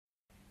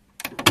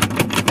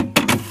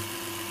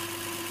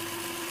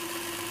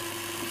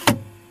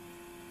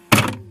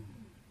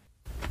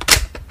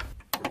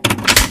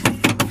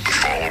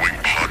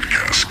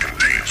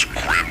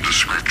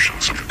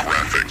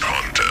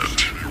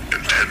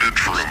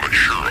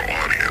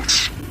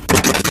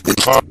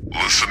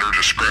Listener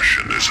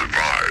discretion is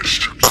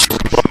advised.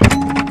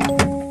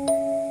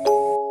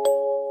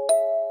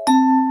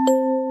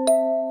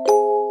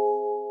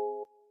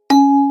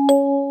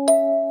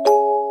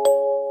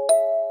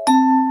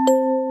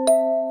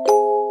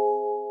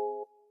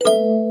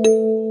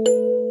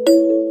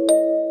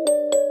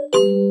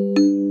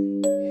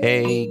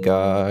 Hey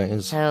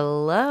guys,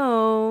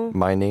 Hello.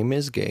 my name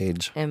is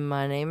Gage, And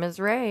my name is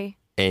Ray.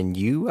 and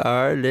you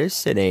are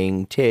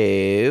listening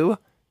to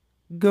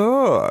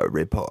Gore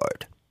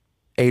Report,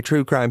 a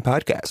true crime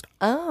podcast.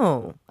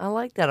 Oh, I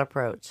like that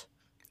approach.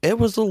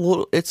 It's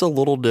a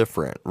little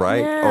different,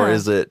 right? Yeah.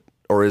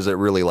 Or is it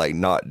really like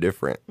not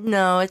different?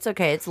 No, it's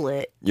okay. It's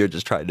lit. You're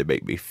just trying to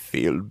make me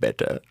feel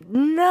better.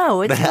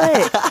 No, it's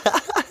lit.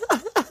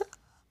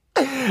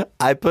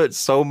 I put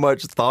so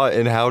much thought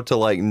in how to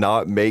like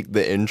not make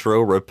the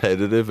intro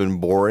repetitive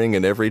and boring,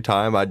 and every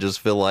time I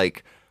just feel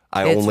like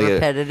It's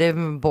repetitive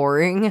and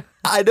boring.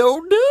 I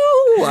don't know.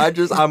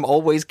 I'm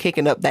always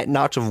kicking up that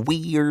notch of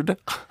weird.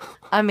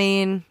 I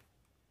mean,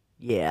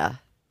 yeah.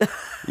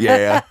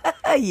 Yeah,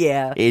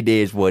 Yeah. it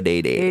is what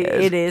it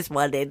is. It is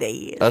what it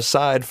is.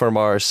 Aside from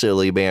our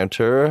silly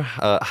banter,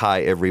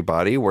 hi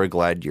everybody. We're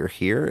glad you're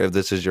here. If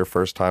this is your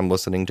first time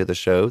listening to the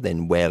show,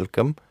 then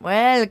welcome.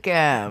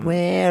 Welcome.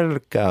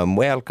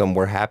 Welcome.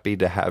 We're happy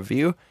to have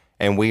you,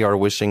 and we are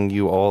wishing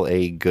you all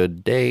a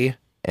good day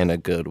and a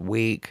good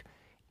week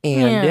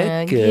and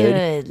a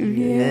good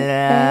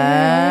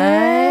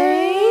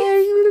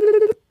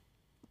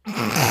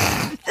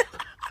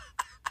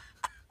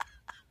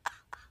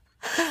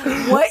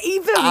What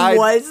even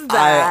was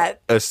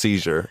that? A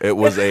seizure. It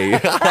was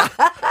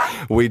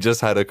we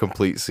just had a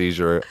complete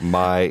seizure.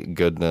 My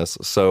goodness.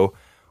 So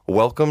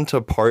welcome to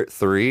part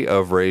 3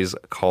 of Ray's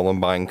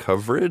Columbine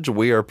coverage.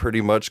 We are pretty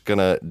much going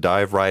to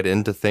dive right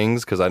into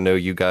things because I know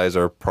you guys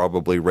are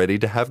probably ready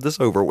to have this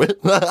over with.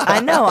 I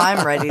know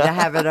I'm ready to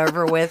have it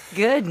over with.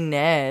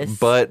 Goodness.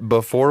 But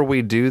before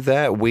we do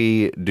that,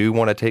 we do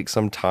want to take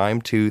some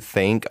time to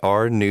thank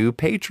our new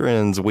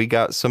patrons. We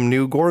got some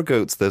new Gore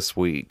Goats this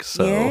week.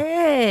 So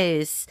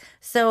Yes.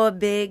 So a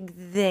big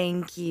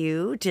thank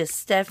you to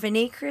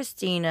Stephanie,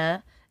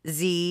 Christina,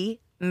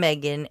 Z,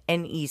 Megan,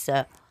 and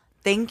Issa.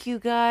 Thank you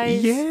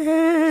guys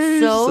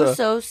yes.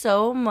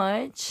 so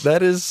much.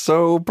 That is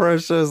so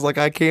precious. Like,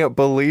 I can't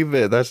believe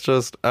it. That's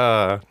just,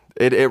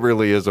 it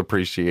really is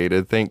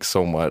appreciated. Thanks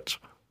so much.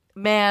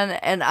 Man,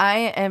 and I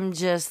am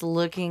just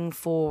looking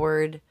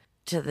forward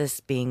to this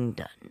being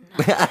done.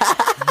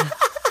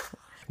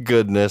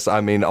 Goodness.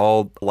 I mean,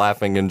 all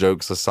laughing and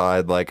jokes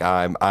aside, like,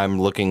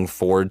 I'm looking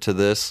forward to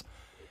this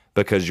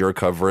because your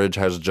coverage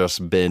has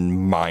just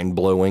been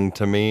mind-blowing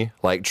to me.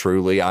 Like,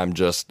 truly, I'm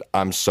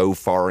so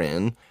far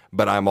in.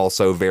 But I'm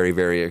also very,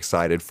 very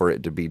excited for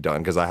it to be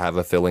done because I have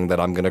a feeling that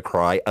I'm going to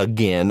cry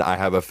again. I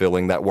have a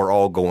feeling that we're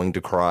all going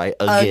to cry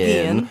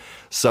again.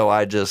 So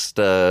I just,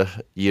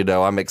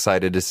 I'm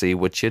excited to see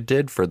what you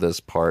did for this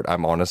part.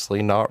 I'm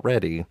honestly not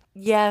ready.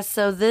 Yeah,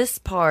 so this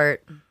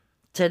part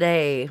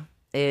today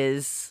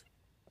is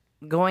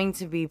going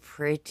to be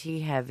pretty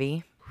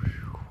heavy.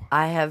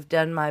 I have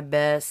done my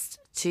best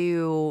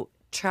to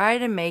try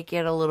to make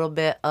it a little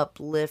bit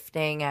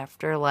uplifting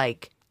after,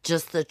 like,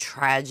 just the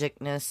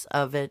tragicness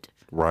of it.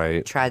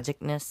 Right.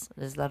 Tragicness,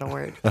 is that a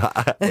word?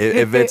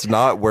 If it's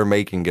not, we're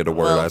making it a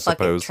word, well, I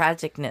suppose.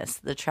 Tragicness,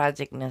 the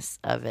tragicness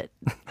of it.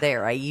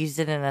 There, I used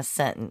it in a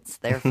sentence.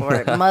 Therefore,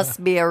 it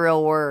must be a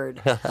real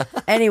word.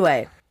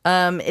 Anyway,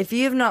 if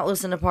you have not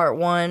listened to part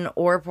 1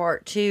 or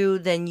part 2,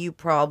 then you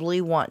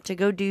probably want to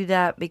go do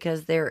that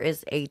because there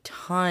is a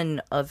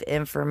ton of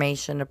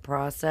information to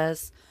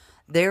process.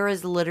 There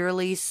is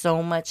literally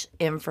so much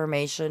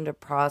information to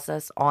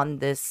process on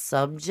this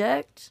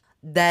subject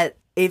that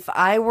if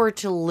I were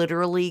to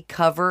literally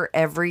cover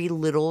every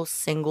little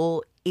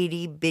single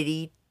itty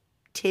bitty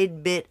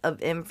tidbit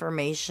of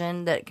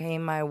information that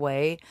came my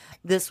way,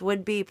 this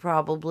would be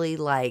probably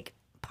like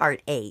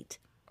part 8.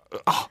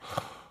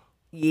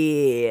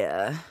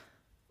 Yeah.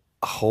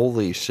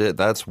 Holy shit,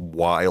 that's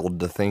wild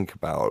to think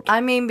about.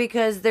 I mean,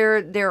 because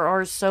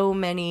there's so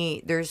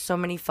many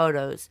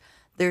photos.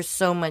 There's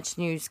so much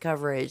news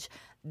coverage.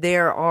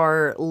 There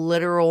are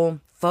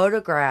literal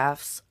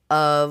photographs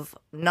of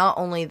not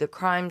only the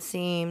crime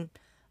scene,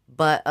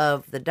 but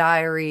of the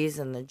diaries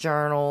and the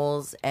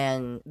journals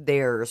and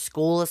their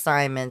school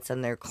assignments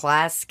and their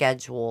class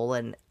schedule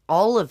and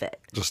all of it.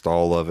 Just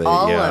all of it,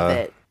 All yeah. of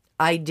it.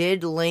 I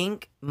did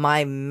link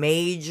my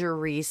major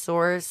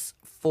resource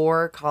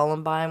for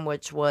Columbine,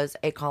 which was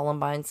a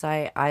Columbine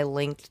site. I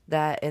linked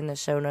that in the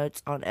show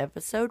notes on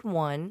episode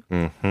 1.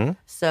 Mm-hmm.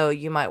 So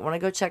you might want to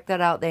go check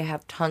that out. They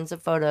have tons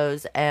of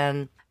photos,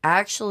 and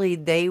actually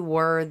they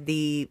were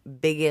the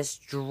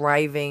biggest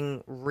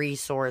driving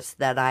resource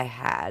that I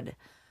had.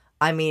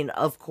 I mean,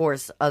 of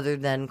course, other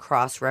than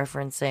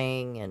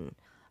cross-referencing and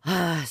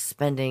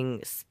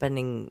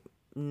spending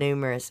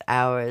numerous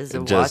hours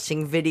of Just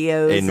watching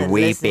videos and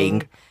weeping.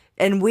 listening.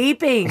 And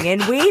weeping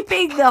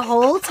the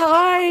whole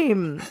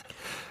time.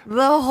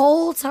 The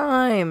whole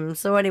time.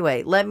 So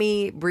anyway, let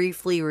me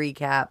briefly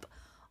recap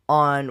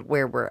on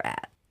where we're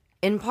at.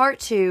 In part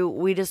 2,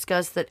 we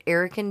discussed that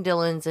Eric and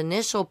Dylan's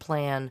initial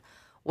plan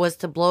was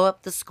to blow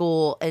up the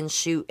school and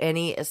shoot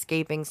any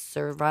escaping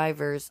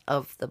survivors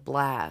of the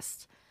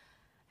blast.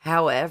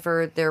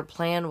 However, their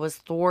plan was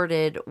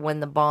thwarted when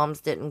the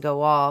bombs didn't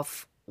go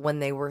off when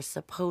they were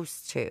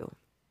supposed to,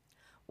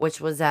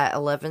 which was at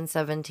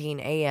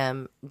 11:17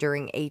 a.m.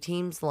 during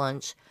A-Team's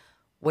lunch,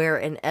 where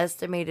an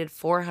estimated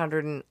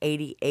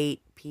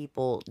 488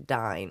 people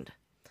died.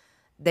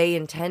 They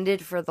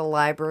intended for the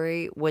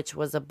library, which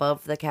was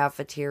above the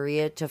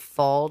cafeteria, to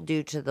fall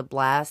due to the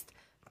blast,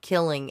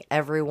 killing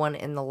everyone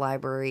in the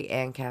library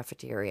and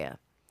cafeteria.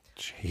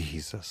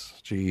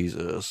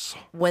 Jesus.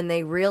 When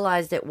they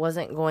realized it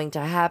wasn't going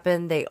to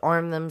happen, they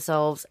armed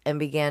themselves and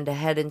began to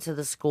head into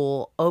the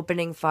school,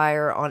 opening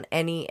fire on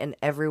any and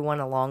everyone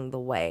along the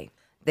way.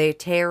 They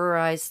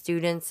terrorized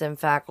students and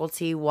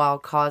faculty while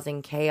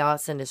causing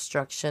chaos and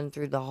destruction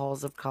through the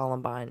halls of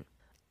Columbine.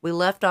 We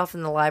left off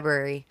in the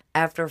library.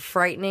 After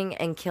frightening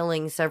and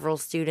killing several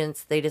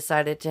students, they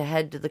decided to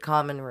head to the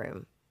common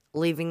room,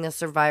 leaving the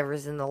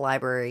survivors in the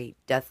library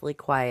deathly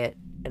quiet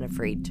and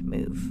afraid to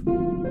move.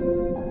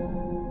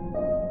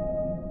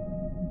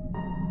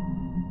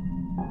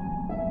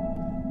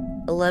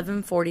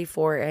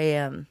 "11:44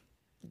 a.m.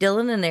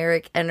 Dylan and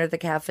Eric enter the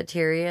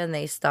cafeteria and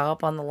they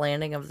stop on the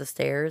landing of the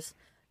stairs.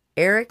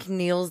 Eric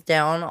kneels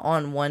down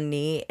on one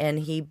knee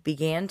and he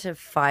began to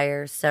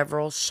fire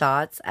several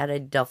shots at a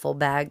duffel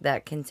bag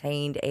that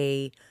contained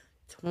a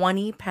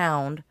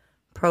 20-pound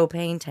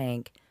propane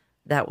tank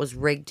that was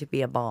rigged to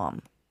be a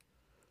bomb.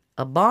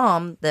 A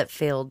bomb that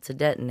failed to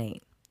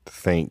detonate.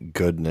 Thank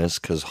goodness,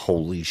 because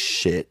holy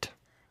shit.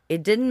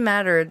 It didn't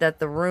matter that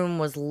the room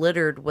was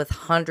littered with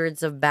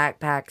hundreds of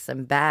backpacks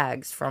and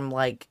bags from,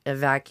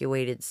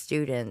 evacuated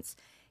students.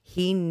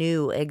 He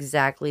knew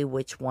exactly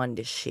which one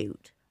to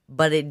shoot.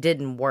 But it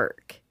didn't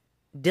work.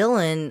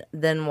 Dylan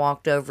then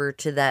walked over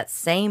to that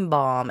same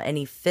bomb and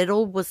he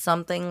fiddled with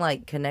something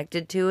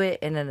connected to it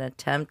in an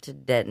attempt to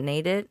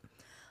detonate it.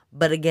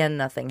 But again,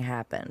 nothing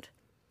happened.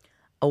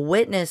 A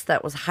witness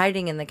that was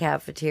hiding in the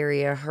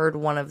cafeteria heard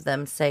one of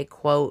them say,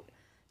 quote,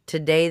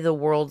 "Today the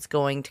world's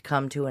going to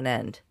come to an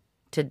end.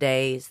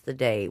 Today's the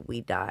day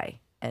we die,"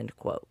 end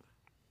quote.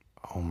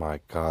 Oh my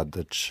God,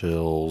 the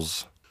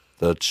chills.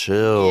 The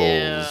chills.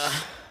 Yeah.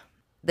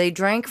 They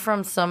drank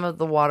from some of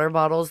the water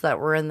bottles that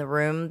were in the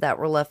room that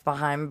were left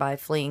behind by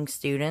fleeing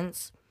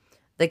students.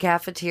 The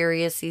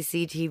cafeteria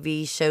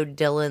CCTV showed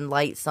Dylan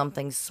light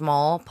something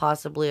small,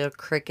 possibly a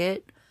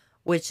cricket,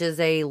 which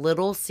is a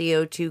little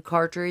CO2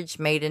 cartridge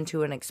made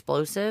into an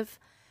explosive,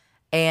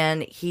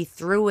 and he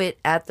threw it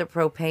at the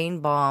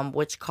propane bomb,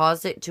 which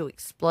caused it to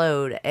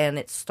explode, and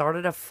it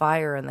started a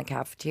fire in the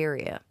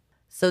cafeteria.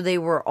 So they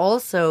were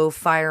also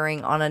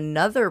firing on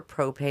another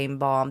propane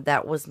bomb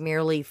that was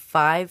merely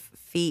 5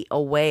 feet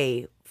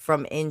away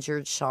from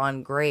injured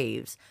Sean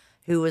Graves,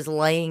 who was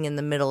laying in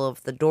the middle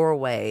of the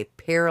doorway,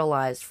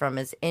 paralyzed from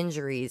his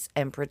injuries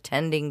and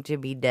pretending to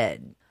be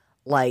dead.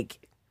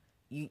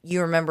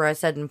 You remember I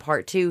said in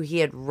part 2, he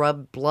had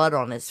rubbed blood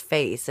on his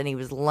face, and he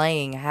was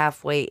laying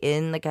halfway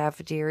in the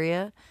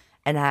cafeteria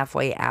and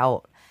halfway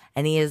out.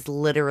 And he is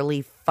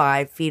literally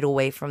 5 feet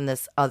away from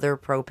this other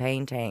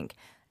propane tank.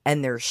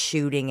 And they're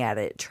shooting at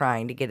it,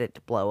 trying to get it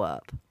to blow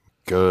up.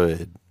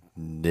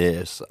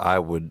 Goodness. I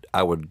would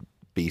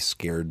be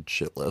scared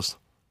shitless.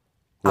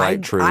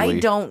 Truly. I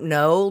don't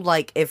know,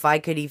 if I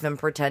could even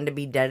pretend to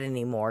be dead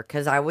anymore,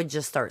 because I would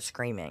just start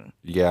screaming.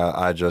 Yeah,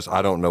 I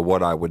don't know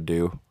what I would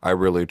do. I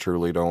really,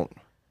 truly don't.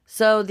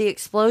 So the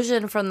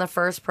explosion from the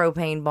first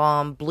propane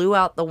bomb blew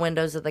out the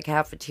windows of the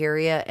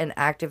cafeteria and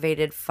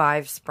activated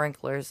 5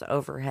 sprinklers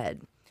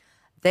overhead.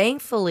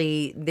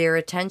 Thankfully, their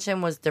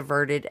attention was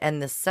diverted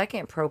and the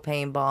second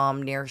propane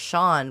bomb near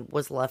Sean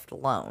was left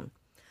alone.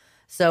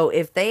 So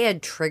if they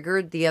had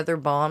triggered the other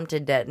bomb to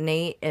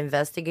detonate,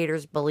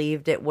 investigators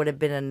believed it would have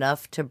been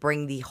enough to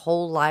bring the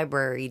whole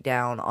library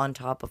down on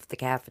top of the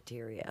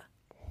cafeteria.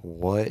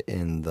 What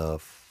in the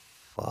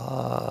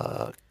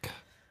fuck?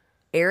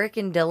 Eric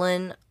and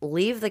Dylan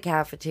leave the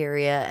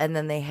cafeteria and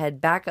then they head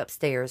back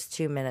upstairs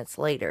 2 minutes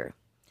later.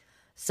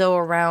 So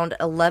around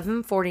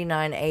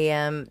 11:49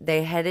 a.m.,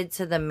 they headed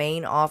to the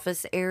main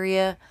office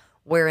area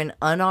where an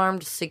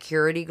unarmed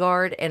security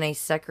guard and a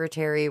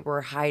secretary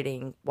were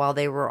hiding while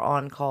they were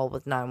on call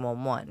with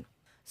 911.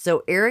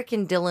 So Eric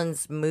and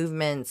Dylan's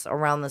movements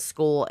around the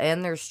school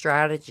and their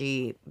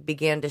strategy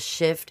began to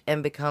shift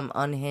and become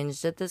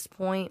unhinged at this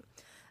point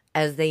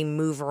as they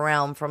move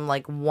around from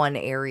one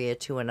area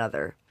to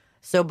another.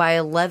 So by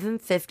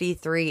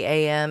 11:53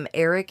 a.m.,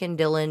 Eric and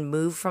Dylan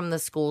moved from the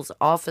school's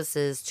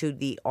offices to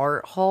the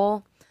art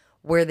hall,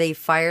 where they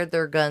fired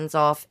their guns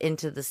off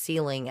into the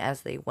ceiling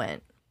as they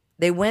went.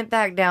 They went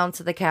back down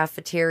to the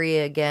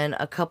cafeteria again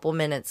a couple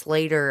minutes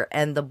later,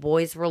 and the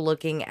boys were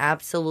looking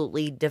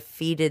absolutely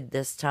defeated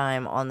this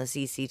time on the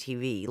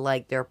CCTV,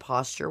 their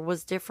posture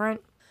was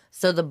different.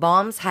 So the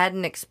bombs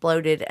hadn't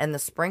exploded, and the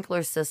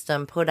sprinkler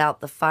system put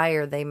out the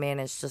fire they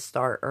managed to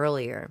start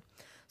earlier.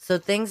 So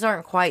things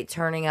aren't quite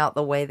turning out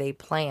the way they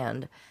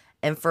planned.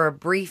 And for a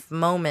brief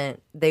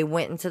moment, they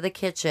went into the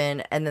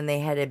kitchen and then they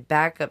headed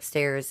back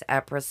upstairs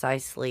at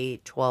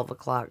precisely 12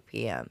 o'clock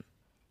p.m.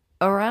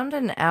 Around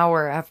an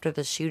hour after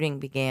the shooting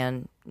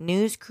began,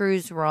 news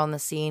crews were on the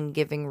scene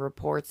giving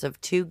reports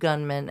of 2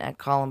 gunmen at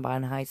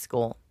Columbine High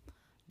School,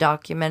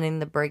 documenting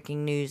the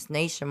breaking news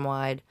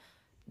nationwide,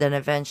 then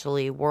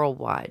eventually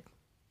worldwide.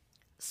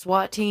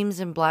 SWAT teams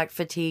in black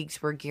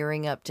fatigues were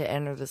gearing up to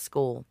enter the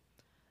school,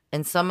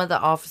 and some of the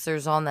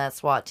officers on that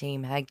SWAT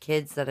team had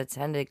kids that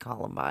attended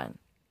Columbine.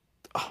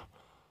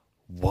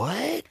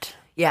 What?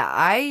 Yeah,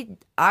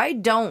 I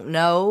don't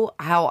know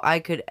how I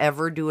could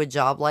ever do a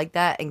job like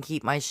that and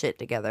keep my shit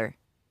together.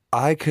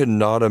 I could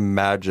not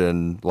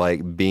imagine,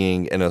 like,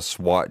 being in a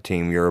SWAT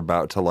team. You're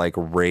about to, like,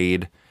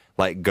 raid,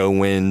 like,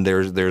 go in.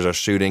 There's a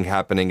shooting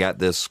happening at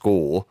this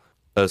school,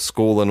 a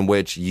school in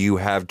which you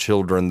have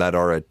children that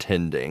are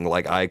attending.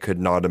 Like, I could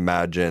not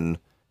imagine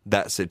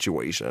that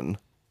situation.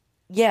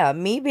 Yeah,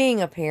 me being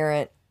a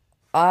parent,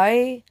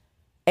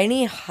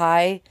 any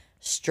high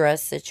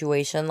stress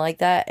situation like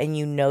that and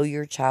you know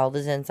your child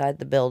is inside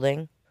the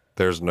building,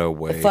 There's no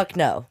way. fuck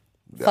no.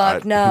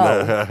 Fuck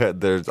no.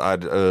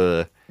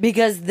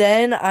 Because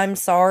then, I'm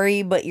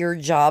sorry, but your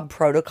job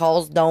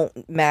protocols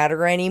don't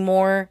matter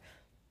anymore.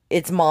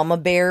 It's mama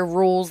bear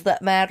rules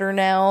that matter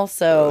now,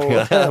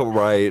 so...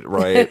 Right.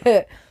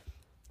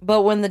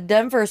 But when the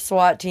Denver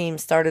SWAT team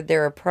started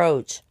their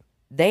approach,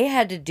 they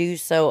had to do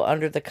so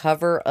under the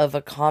cover of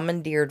a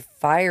commandeered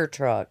fire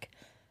truck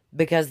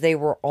because they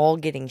were all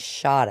getting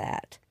shot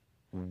at.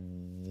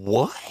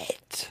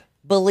 What?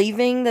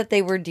 Believing that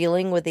they were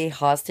dealing with a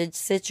hostage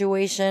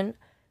situation,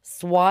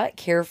 SWAT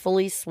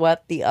carefully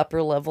swept the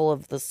upper level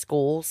of the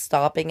school,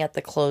 stopping at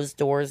the closed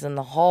doors in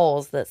the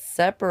halls that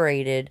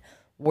separated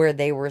where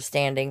they were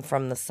standing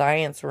from the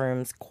science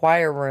rooms,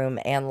 choir room,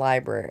 and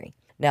library.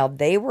 Now,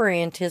 they were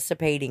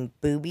anticipating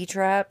booby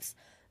traps,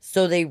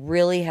 so they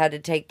really had to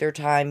take their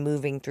time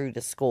moving through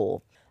the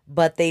school.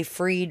 But they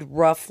freed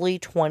roughly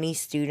 20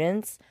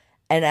 students,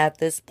 and at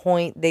this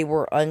point, they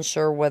were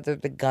unsure whether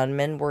the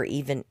gunmen were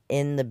even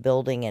in the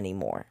building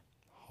anymore.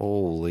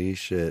 Holy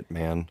shit,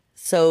 man.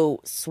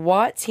 So,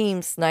 SWAT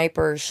team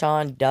sniper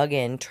Sean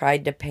Duggan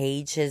tried to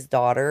page his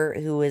daughter,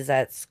 who was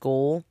at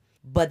school,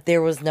 but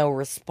there was no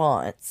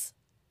response.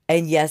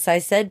 And yes, I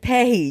said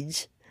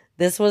page.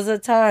 This was a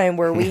time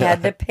where we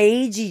had to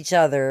page each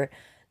other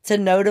to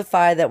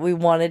notify that we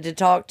wanted to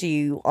talk to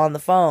you on the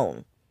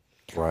phone.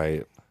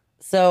 Right.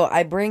 So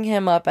I bring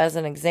him up as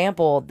an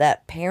example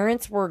that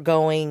parents were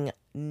going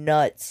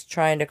nuts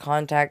trying to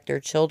contact their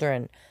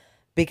children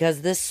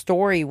because this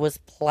story was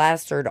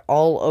plastered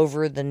all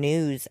over the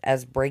news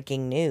as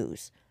breaking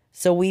news.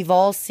 So we've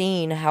all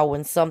seen how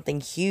when something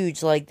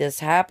huge like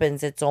this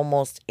happens, it's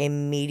almost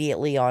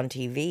immediately on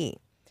TV.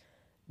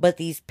 But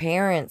these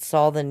parents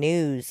saw the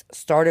news,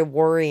 started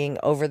worrying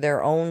over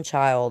their own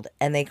child,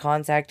 and they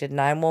contacted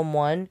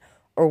 911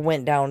 or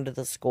went down to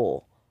the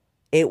school.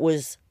 It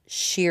was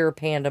sheer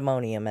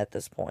pandemonium at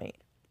this point.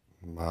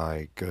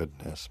 My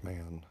goodness,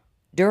 man.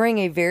 During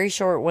a very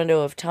short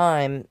window of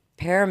time,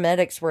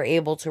 paramedics were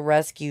able to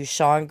rescue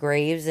Sean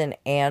Graves and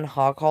Ann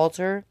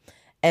Hochhalter,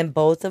 and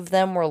both of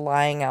them were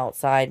lying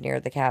outside near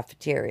the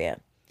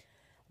cafeteria.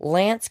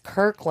 Lance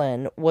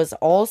Kirkland was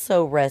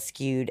also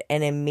rescued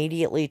and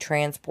immediately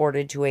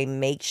transported to a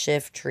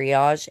makeshift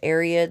triage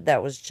area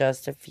that was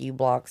just a few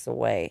blocks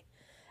away.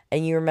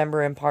 And you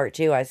remember in part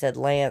 2, I said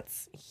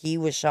Lance, he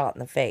was shot in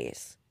the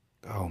face.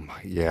 Oh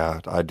my,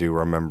 yeah, I do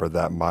remember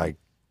that. My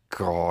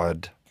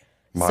God.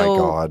 My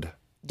God.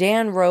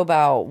 Dan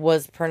Robow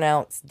was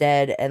pronounced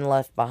dead and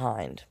left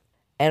behind.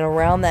 And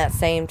around that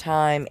same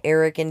time,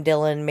 Eric and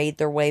Dylan made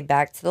their way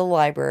back to the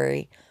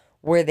library,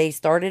 where they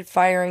started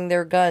firing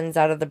their guns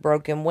out of the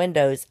broken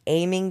windows,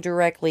 aiming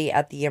directly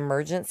at the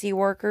emergency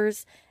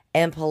workers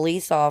and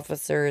police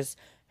officers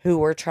who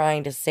were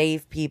trying to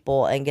save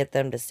people and get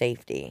them to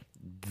safety.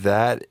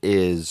 That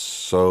is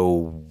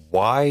so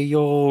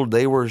wild.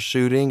 They were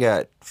shooting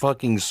at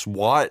fucking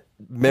SWAT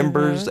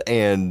members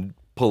and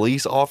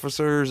police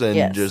officers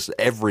and just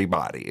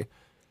everybody.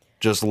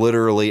 Just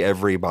literally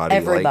everybody.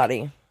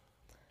 Everybody. Like,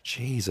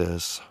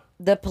 Jesus.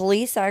 The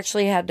police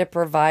actually had to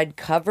provide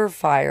cover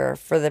fire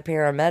for the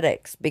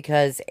paramedics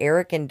because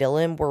Eric and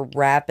Dylan were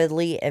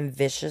rapidly and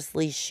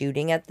viciously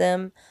shooting at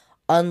them,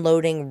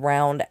 unloading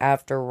round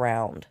after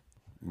round.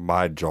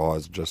 My jaw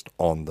is just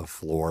on the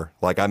floor.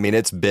 Like, I mean,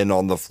 it's been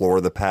on the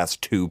floor the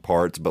past 2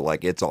 parts, but,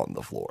 like, it's on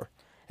the floor.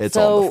 It's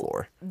on the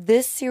floor.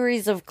 This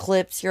series of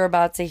clips you're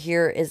about to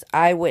hear is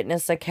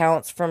eyewitness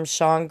accounts from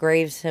Sean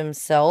Graves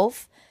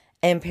himself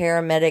and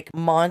paramedic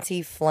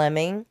Monty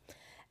Fleming.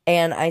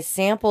 And I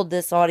sampled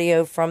this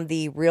audio from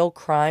the Real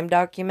Crime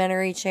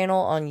documentary channel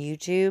on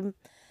YouTube.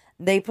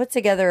 They put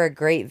together a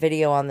great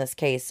video on this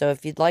case, so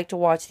if you'd like to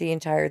watch the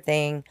entire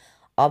thing,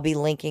 I'll be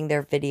linking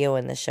their video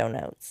in the show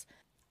notes.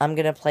 I'm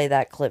going to play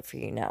that clip for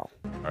you now.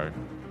 I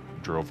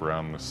drove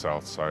around the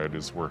south side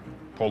as we're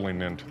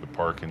pulling into the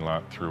parking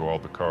lot through all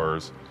the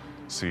cars,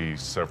 see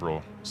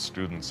several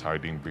students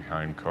hiding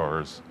behind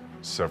cars,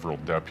 several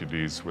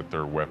deputies with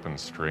their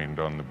weapons trained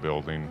on the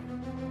building.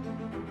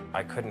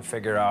 I couldn't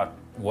figure out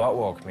what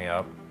woke me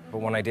up, but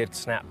when I did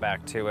snap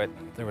back to it,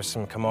 there was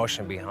some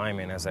commotion behind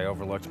me, and as I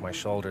overlooked my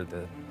shoulder,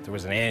 there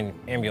was an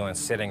ambulance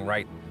sitting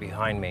right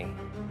behind me.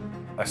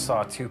 I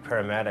saw two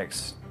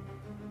paramedics.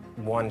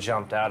 One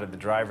jumped out of the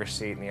driver's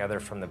seat and the other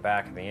from the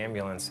back of the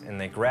ambulance, and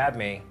they grabbed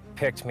me,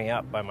 picked me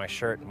up by my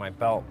shirt and my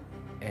belt,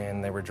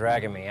 and they were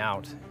dragging me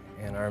out.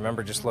 And I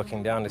remember just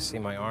looking down to see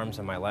my arms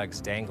and my legs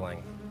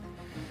dangling.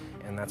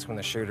 And that's when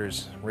the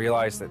shooters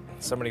realized that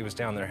somebody was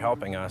down there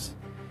helping us.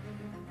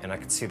 And I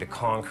could see the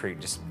concrete,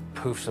 just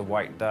poofs of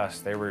white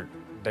dust. They were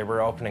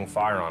opening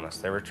fire on us.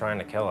 They were trying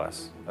to kill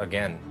us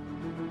again.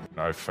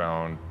 I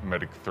found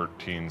Medic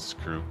 13's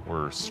crew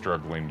were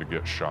struggling to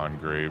get Sean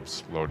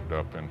Graves loaded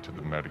up into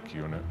the medic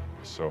unit.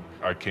 So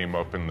I came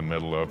up in the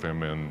middle of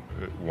him, and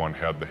one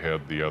had the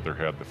head, the other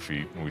had the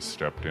feet, and we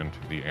stepped into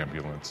the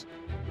ambulance.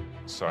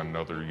 Saw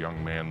another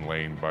young man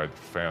laying by the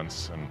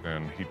fence,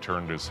 and he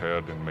turned his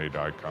head and made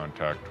eye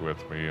contact with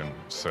me and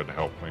said,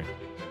 "Help me."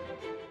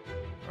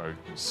 I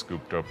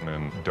scooped up and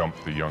then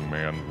dumped the young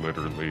man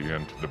literally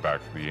into the back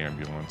of the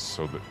ambulance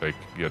so that they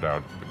could get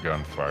out of the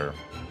gunfire.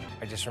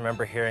 I just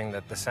remember hearing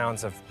the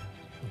sounds of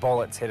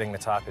bullets hitting the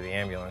top of the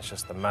ambulance,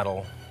 just the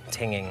metal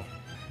tinging.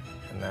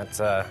 And that's,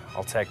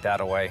 I'll take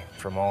that away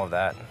from all of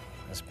that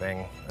as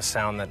being a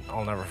sound that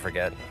I'll never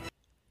forget.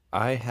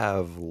 I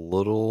have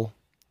little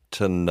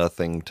to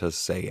nothing to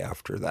say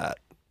after that.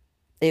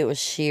 It was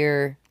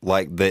sheer.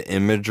 Like the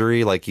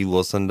imagery, like you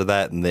listen to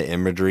that and the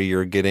imagery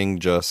you're getting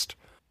just,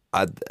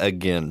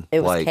 again.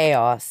 It was like,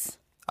 chaos.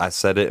 I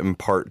said it in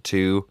part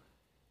 2.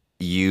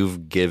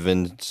 You've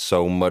given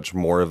so much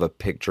more of a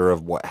picture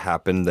of what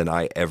happened than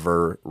I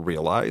ever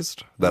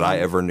realized, that I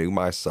ever knew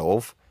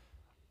myself.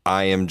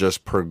 I am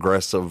just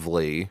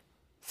progressively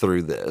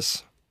through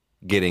this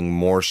getting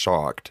more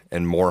shocked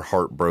and more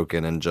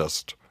heartbroken, and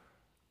just,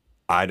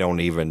 I don't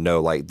even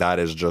know. Like, that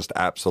is just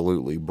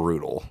absolutely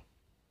brutal.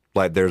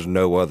 Like, there's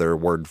no other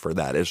word for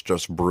that. It's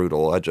just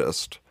brutal.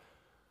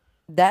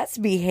 That's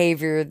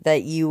behavior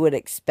that you would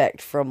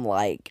expect from,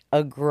 like,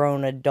 a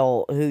grown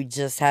adult who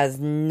just has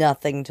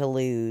nothing to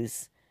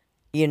lose,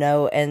 you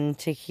know? And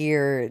to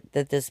hear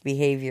that this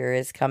behavior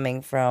is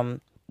coming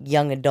from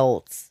young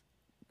adults,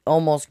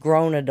 almost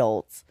grown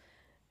adults,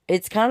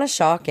 it's kind of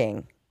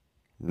shocking.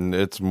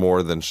 It's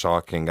more than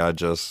shocking.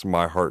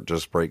 My heart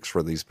just breaks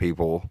for these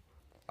people.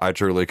 I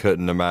truly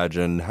couldn't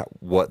imagine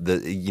what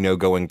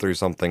going through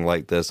something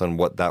like this and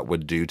what that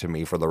would do to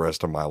me for the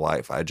rest of my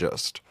life.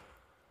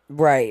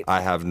 Right.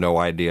 I have no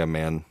idea,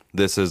 man.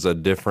 This is a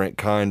different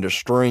kind of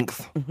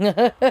strength.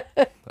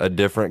 A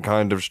different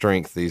kind of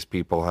strength these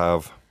people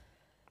have.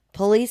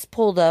 Police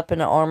pulled up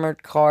an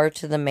armored car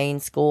to the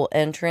main school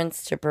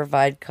entrance to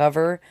provide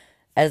cover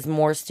as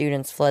more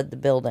students fled the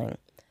building.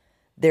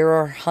 There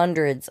are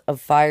hundreds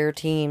of fire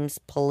teams,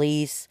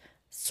 police,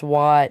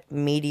 SWAT,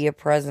 media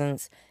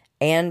presence,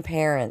 and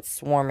parents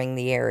swarming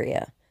the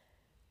area.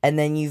 And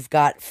then you've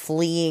got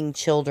fleeing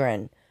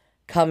children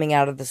coming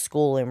out of the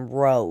school in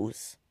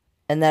rows.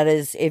 And that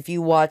is, if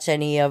you watch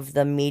any of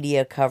the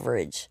media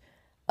coverage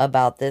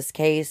about this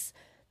case,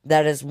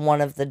 that is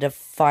one of the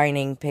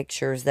defining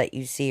pictures that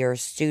you see are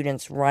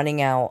students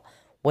running out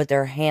with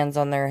their hands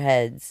on their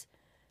heads,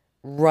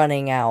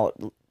 running out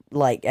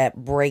like at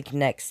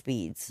breakneck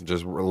speeds.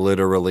 Just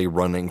literally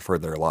running for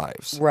their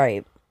lives.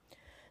 Right.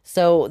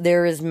 So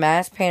there is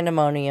mass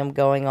pandemonium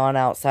going on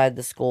outside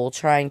the school,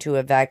 trying to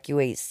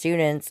evacuate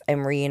students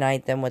and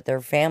reunite them with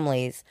their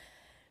families.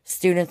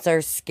 Students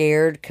are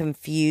scared,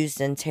 confused,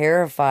 and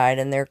terrified,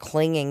 and they're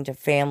clinging to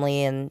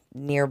family and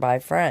nearby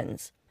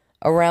friends.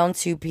 Around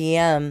 2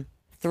 p.m.,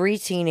 3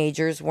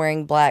 teenagers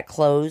wearing black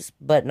clothes,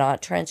 but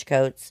not trench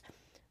coats,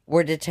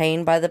 were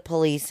detained by the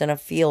police in a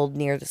field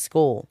near the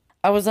school.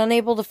 I was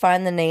unable to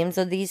find the names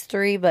of these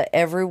 3, but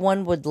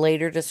everyone would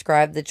later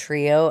describe the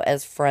trio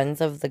as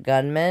friends of the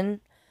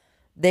gunman.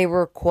 They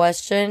were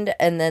questioned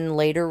and then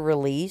later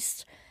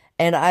released.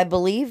 And I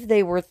believe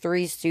they were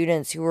 3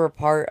 students who were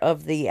part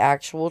of the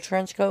actual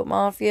Trenchcoat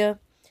Mafia.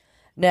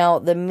 Now,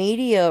 the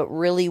media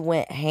really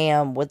went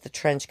ham with the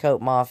Trenchcoat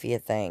Mafia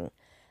thing.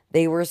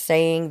 They were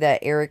saying that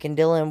Eric and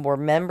Dylan were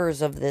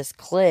members of this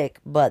clique,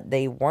 but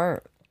they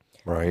weren't.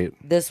 Right.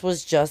 This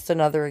was just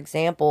another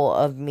example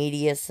of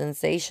media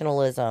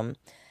sensationalism.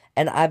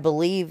 And I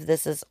believe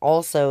this is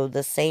also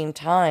the same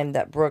time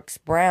that Brooks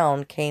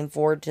Brown came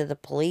forward to the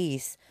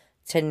police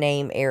to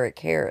name Eric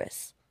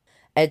Harris.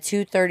 At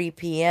 2:30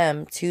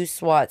 p.m., 2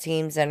 SWAT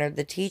teams entered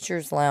the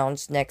teacher's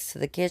lounge next to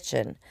the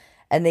kitchen,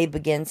 and they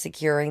began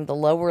securing the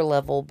lower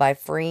level by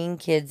freeing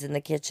kids in the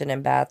kitchen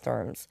and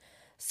bathrooms,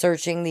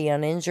 searching the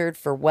uninjured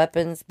for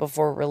weapons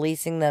before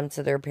releasing them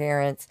to their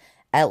parents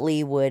at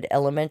Leawood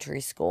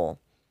Elementary School.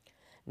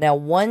 Now,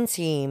 one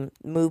team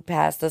moved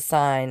past a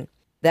sign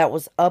that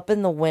was up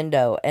in the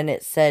window, and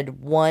it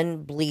said,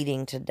 "One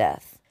bleeding to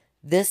death."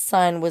 This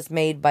sign was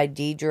made by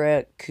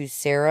Deidre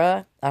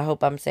Kucera, I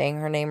hope I'm saying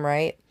her name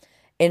right,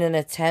 in an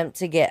attempt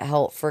to get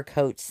help for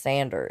Coach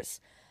Sanders,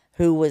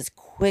 who was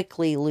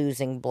quickly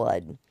losing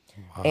blood.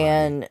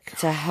 And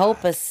to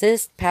help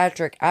assist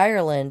Patrick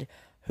Ireland,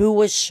 who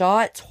was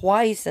shot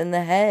twice in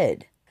the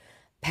head.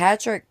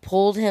 Patrick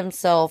pulled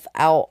himself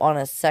out on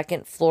a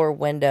second floor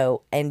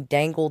window and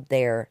dangled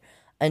there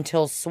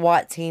until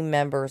SWAT team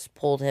members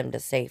pulled him to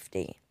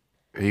safety.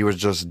 He was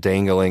just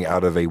dangling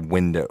out of a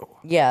window.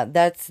 Yeah,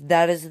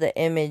 that is the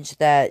image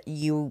that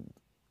you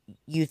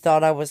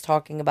thought I was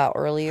talking about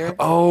earlier.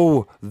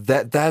 Oh,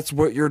 that's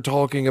what you're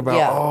talking about.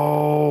 Yeah.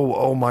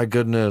 Oh my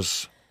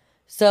goodness.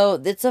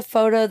 So it's a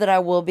photo that I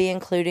will be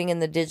including in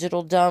the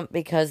digital dump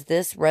because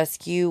this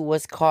rescue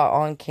was caught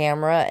on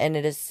camera and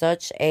it is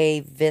such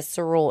a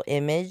visceral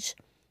image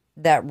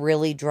that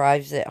really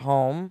drives it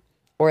home,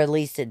 or at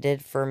least it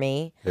did for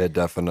me. It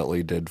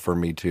definitely did for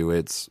me too.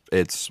 It's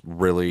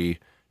really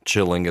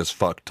chilling as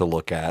fuck to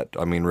look at.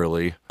 I mean,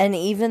 really. And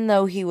even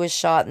though he was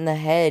shot in the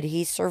head,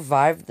 he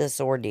survived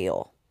this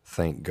ordeal.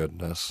 Thank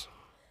goodness.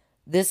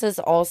 This is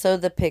also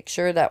the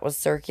picture that was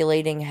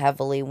circulating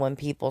heavily when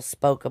people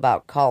spoke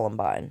about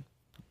Columbine.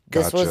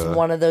 This was Gotcha.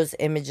 one of those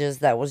images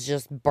that was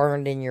just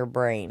burned in your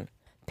brain.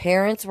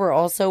 Parents were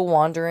also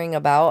wandering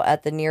about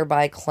at the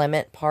nearby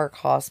Clement Park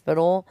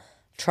Hospital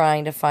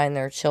trying to find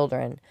their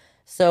children.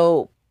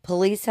 So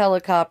police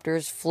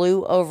helicopters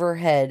flew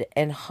overhead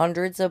and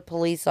hundreds of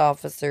police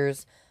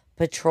officers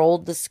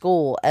patrolled the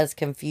school as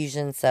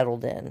confusion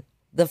settled in.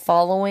 The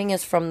following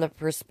is from the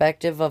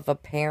perspective of a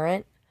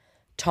parent,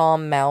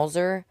 Tom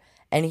Mauser,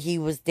 and he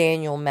was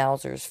Daniel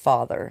Mauser's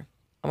father.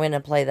 I'm going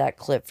to play that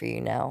clip for you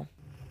now.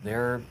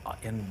 There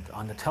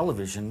on the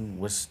television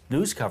was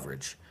news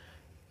coverage.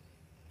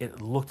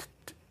 It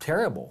looked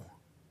terrible.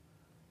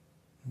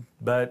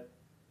 But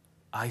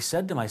I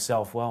said to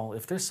myself, well,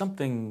 if there's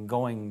something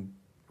going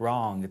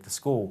wrong at the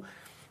school,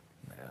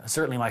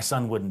 certainly my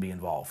son wouldn't be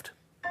involved.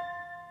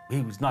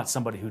 He was not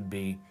somebody who'd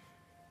be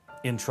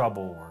in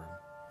trouble or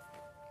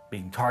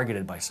being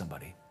targeted by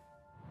somebody.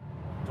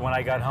 When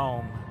I got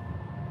home,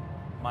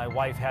 my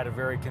wife had a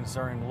very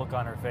concerned look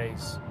on her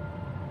face.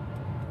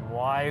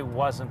 Why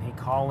wasn't he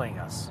calling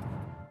us?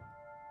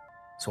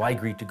 So I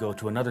agreed to go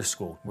to another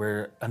school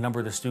where a number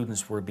of the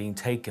students were being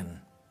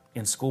taken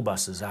in school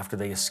buses after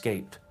they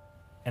escaped.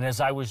 And as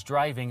I was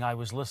driving, I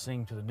was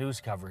listening to the news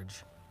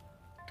coverage.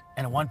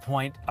 And at one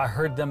point, I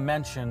heard them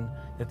mention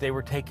that they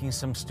were taking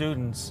some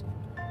students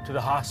to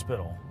the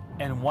hospital.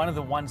 And one of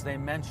the ones they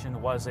mentioned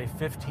was a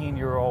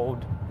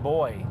 15-year-old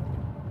boy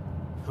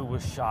who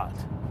was shot.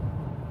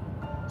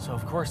 So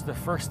of course the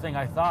first thing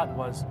I thought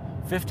was,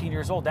 15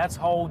 years old, that's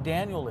how old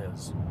Daniel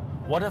is.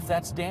 What if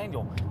that's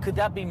Daniel? Could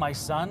that be my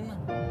son?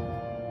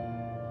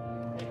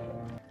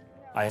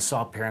 I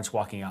saw parents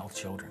walking out with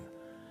children,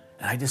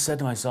 and I just said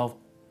to myself,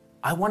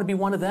 I want to be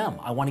one of them.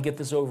 I want to get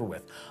this over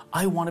with.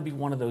 I want to be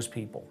one of those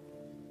people.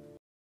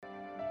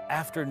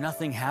 After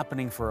nothing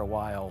happening for a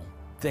while,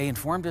 they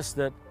informed us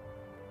that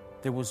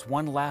there was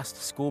one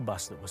last school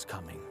bus that was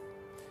coming.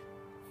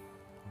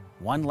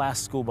 One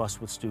last school bus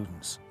with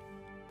students.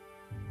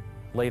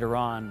 Later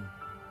on,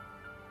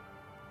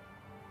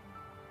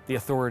 the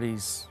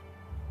authorities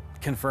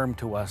confirmed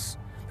to us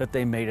that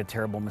they made a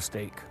terrible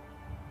mistake.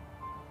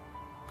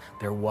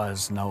 There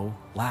was no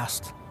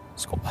last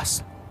school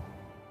bus.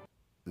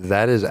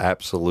 That is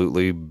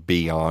absolutely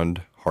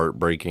beyond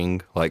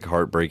heartbreaking. Like,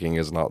 heartbreaking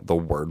is not the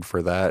word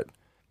for that.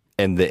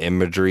 And the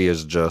imagery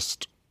is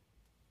just,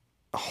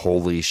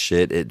 holy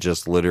shit. It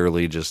just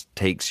literally just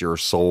takes your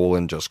soul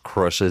and just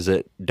crushes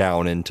it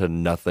down into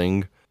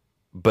nothing.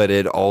 But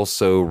it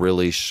also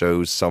really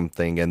shows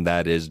something, and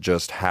that is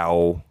just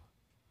how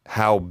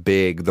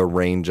big the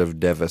range of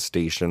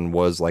devastation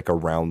was, like,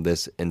 around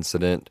this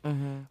incident.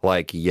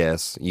 Like,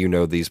 yes, you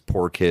know, these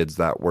poor kids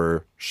that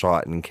were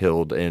shot and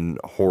killed in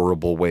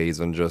horrible ways,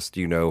 and just,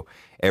 you know,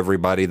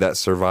 everybody that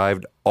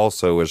survived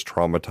also is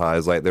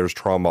traumatized. Like, there's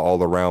trauma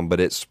all around, but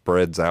it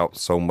spreads out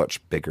so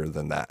much bigger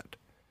than that.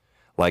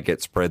 Like,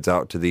 it spreads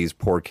out to these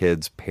poor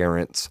kids'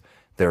 parents,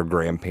 their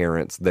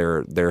grandparents,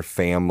 their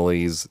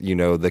families, you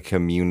know, the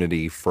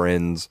community,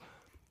 friends.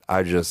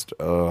 I just,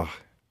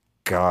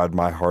 God,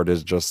 my heart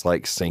is just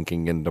like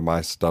sinking into my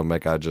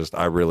stomach.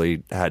 I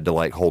really had to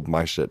like hold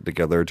my shit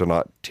together to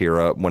not tear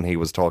up when he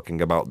was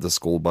talking about the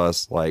school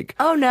bus. Like,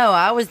 Oh no,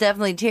 I was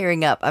definitely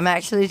tearing up. I'm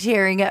actually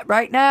tearing up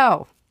right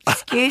now.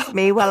 Excuse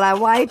me while I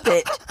wipe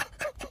it.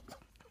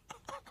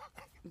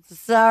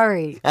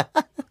 Sorry.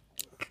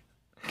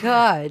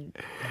 God.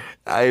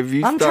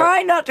 I'm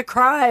trying not to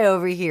cry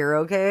over here,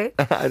 okay?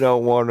 I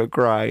don't want to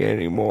cry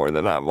any more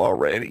than I've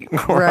already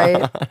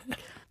Right.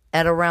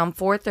 At around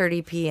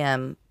 4:30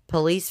 p.m.,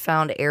 police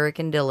found Eric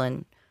and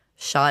Dylan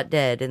shot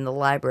dead in the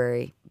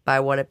library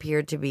by what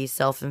appeared to be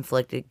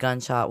self-inflicted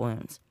gunshot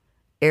wounds.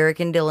 Eric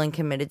and Dylan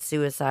committed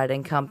suicide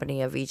in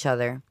company of each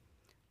other.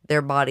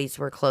 Their bodies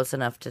were close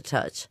enough to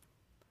touch.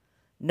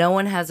 No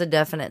one has a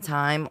definite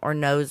time or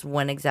knows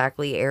when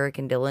exactly Eric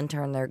and Dylan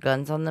turned their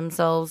guns on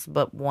themselves,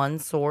 but one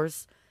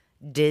source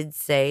did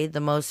say the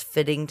most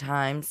fitting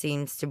time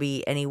seems to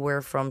be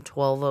anywhere from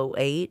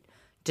 12:08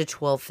 to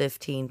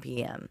 12:15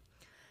 p.m.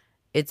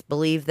 It's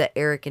believed that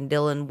Eric and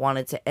Dylan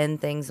wanted to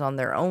end things on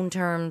their own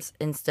terms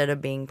instead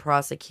of being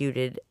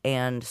prosecuted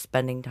and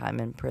spending time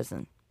in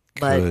prison.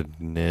 But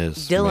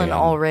Goodness, Dylan man.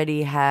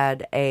 already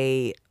had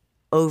a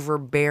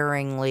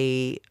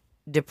overbearingly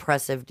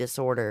depressive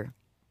disorder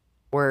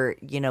where,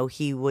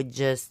 he would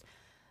just,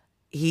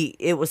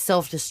 it was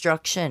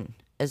self-destruction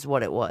is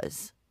what it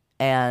was.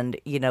 And,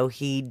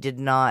 he did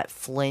not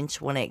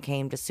flinch when it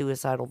came to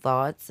suicidal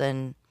thoughts.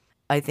 And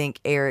I think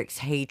Eric's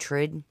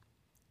hatred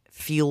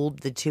fueled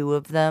the two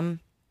of them.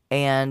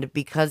 And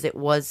because it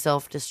was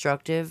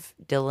self-destructive,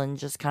 Dylan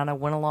just kind of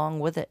went along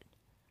with it.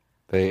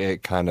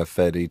 It kind of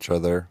fed each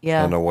other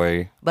Yeah. in a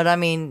way. But I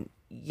mean,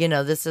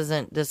 this is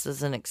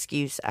an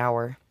excuse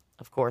hour.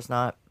 Of course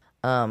not.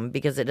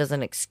 Because it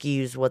doesn't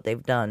excuse what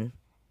they've done.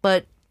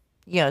 But,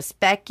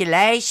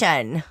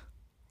 speculation.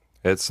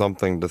 It's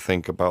something to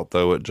think about,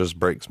 though. It just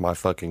breaks my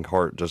fucking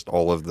heart, just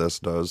all of this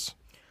does.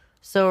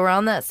 So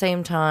around that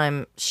same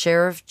time,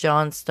 Sheriff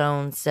John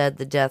Stone said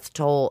the death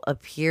toll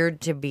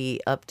appeared to be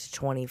up to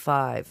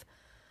 25.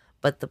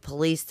 But the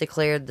police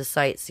declared the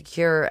site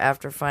secure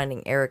after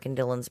finding Eric and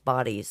Dylan's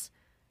bodies.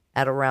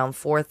 At around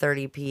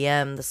 4:30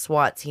 p.m., the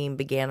SWAT team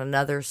began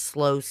another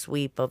slow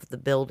sweep of the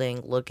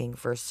building looking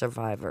for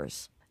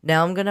survivors.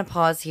 Now I'm going to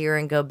pause here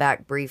and go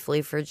back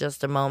briefly for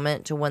just a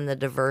moment to when the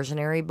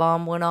diversionary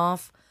bomb went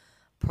off.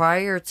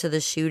 Prior to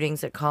the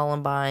shootings at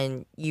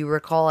Columbine, you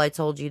recall I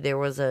told you there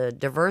was a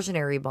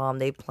diversionary bomb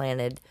they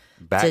planted.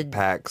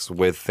 Backpacks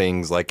with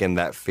things like in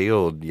that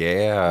field,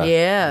 yeah.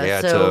 Yeah,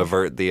 Yeah, so- to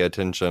avert the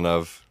attention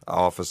of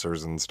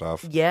officers and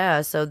stuff.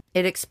 Yeah, so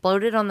it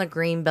exploded on the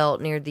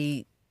Greenbelt near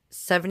the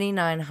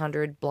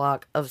 7900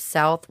 block of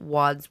South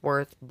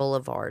Wadsworth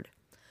Boulevard.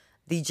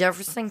 The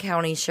Jefferson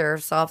County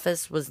Sheriff's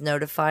Office was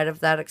notified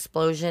of that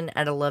explosion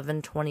at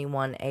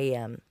 11:21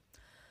 a.m.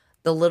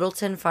 The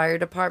Littleton Fire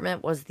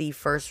Department was the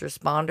first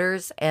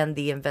responders, and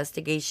the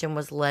investigation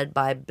was led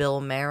by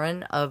Bill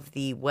Marin of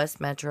the West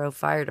Metro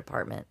Fire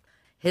Department.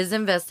 His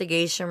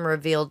investigation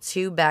revealed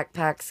 2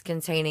 backpacks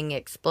containing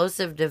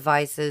explosive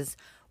devices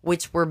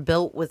which were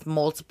built with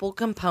multiple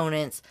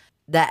components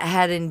that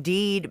had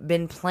indeed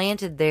been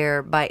planted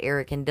there by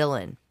Eric and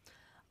Dylan,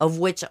 of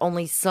which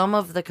only some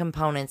of the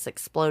components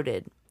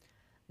exploded.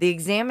 The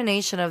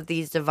examination of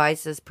these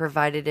devices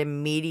provided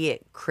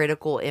immediate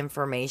critical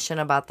information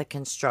about the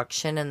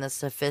construction and the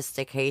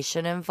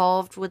sophistication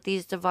involved with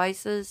these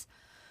devices.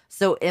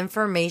 So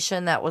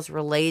information that was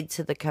relayed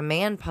to the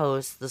command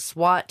posts, the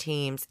SWAT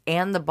teams,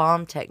 and the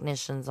bomb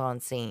technicians on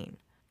scene.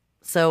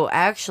 So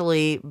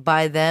actually,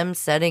 by them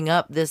setting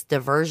up this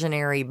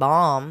diversionary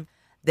bomb,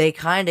 they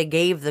kind of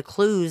gave the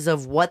clues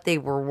of what they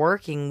were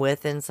working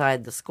with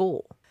inside the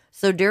school.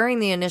 So during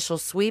the initial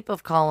sweep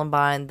of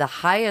Columbine, the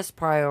highest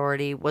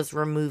priority was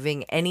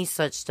removing any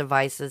such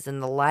devices in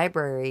the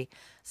library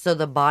so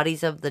the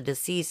bodies of the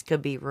deceased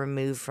could be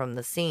removed from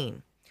the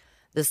scene.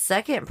 The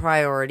second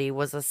priority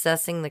was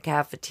assessing the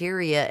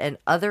cafeteria and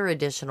other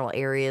additional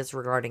areas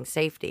regarding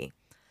safety.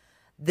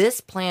 This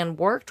plan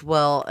worked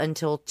well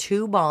until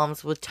 2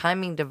 bombs with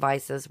timing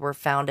devices were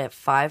found at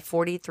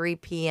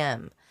 5:43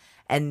 p.m.,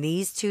 and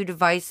these 2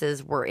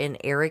 devices were in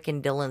Eric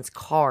and Dylan's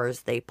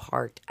cars they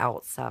parked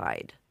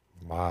outside.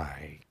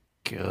 My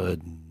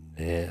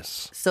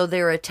goodness. So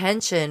their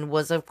attention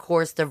was, of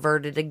course,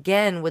 diverted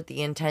again with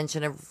the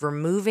intention of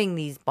removing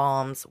these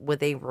bombs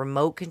with a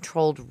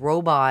remote-controlled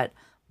robot,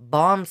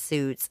 bomb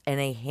suits, and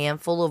a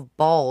handful of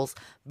balls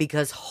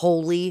because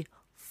holy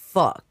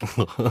fuck.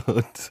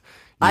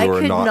 I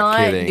could not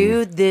kidding.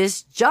 do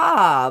this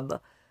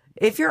job.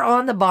 If you're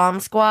on the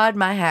bomb squad,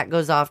 my hat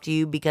goes off to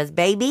you because,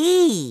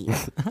 baby,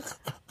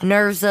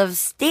 nerves of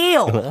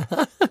steel.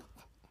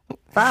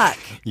 Fuck.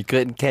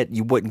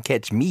 You wouldn't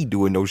catch me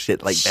doing no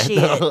shit like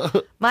that.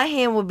 Shit. My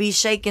hand would be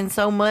shaking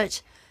so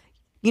much.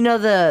 You know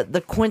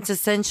the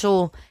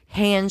quintessential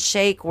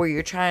handshake where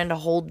you're trying to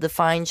hold the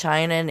fine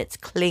china and it's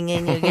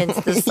clinging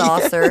against the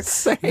saucer?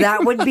 Yes.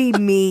 That would be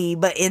me,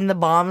 but in the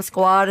bomb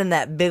squad in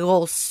that big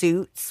old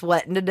suit,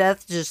 sweating to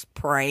death, just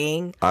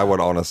praying. I would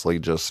honestly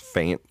just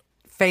faint.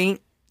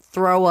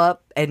 Throw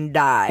up, and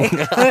die.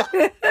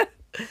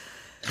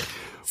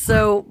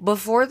 So,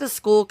 before the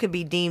school could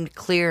be deemed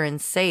clear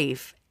and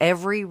safe,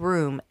 every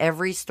room,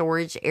 every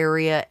storage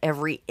area,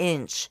 every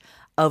inch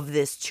of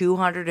this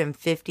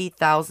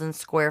 250,000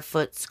 square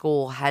foot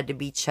school had to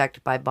be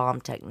checked by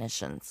bomb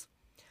technicians.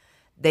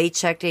 They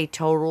checked a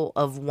total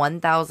of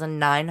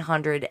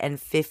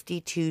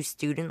 1,952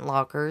 student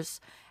lockers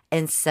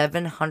and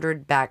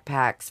 700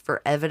 backpacks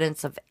for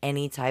evidence of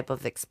any type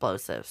of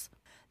explosives.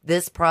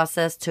 This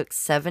process took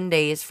 7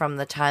 days from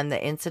the time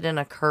the incident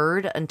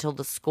occurred until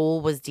the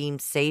school was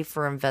deemed safe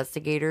for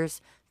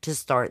investigators to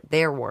start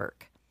their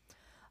work.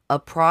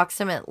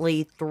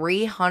 Approximately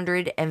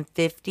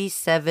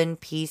 357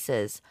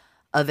 pieces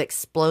of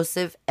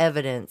explosive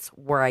evidence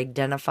were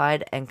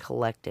identified and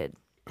collected.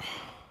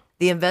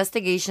 The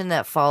investigation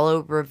that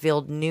followed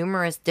revealed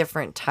numerous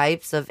different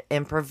types of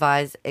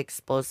improvised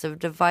explosive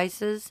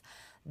devices.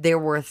 There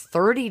were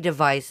 30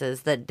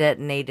 devices that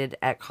detonated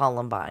at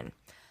Columbine.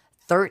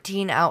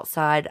 13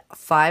 outside,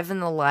 5 in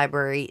the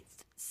library,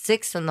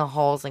 6 in the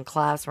halls and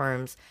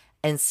classrooms,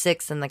 and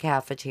 6 in the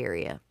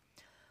cafeteria.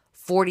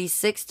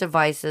 46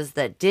 devices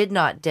that did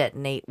not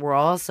detonate were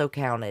also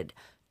counted.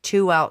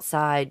 2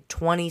 outside,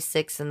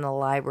 26 in the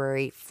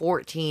library,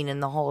 14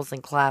 in the halls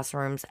and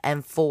classrooms,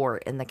 and 4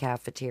 in the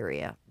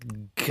cafeteria.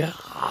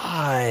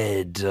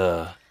 God.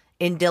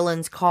 In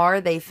Dylan's car,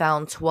 they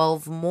found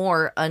 12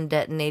 more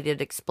undetonated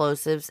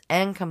explosives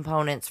and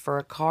components for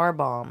a car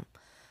bomb.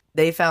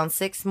 They found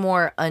 6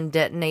 more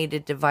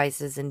undetonated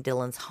devices in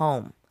Dylan's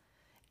home.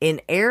 In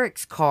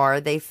Eric's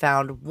car, they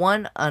found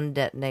 1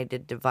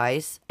 undetonated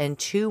device and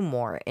 2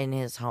 more in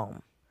his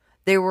home.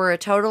 There were a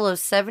total of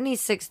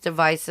 76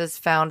 devices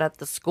found at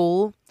the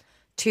school,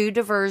 2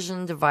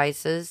 diversion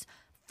devices,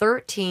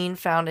 13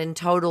 found in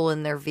total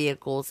in their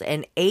vehicles,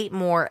 and 8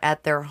 more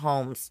at their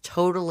homes,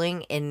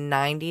 totaling in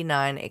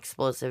 99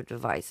 explosive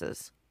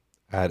devices.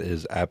 That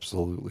is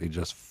absolutely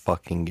just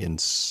fucking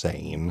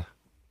insane.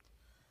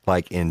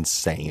 Like,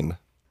 insane.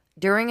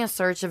 During a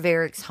search of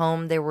Eric's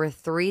home, there were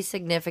 3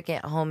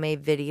 significant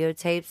homemade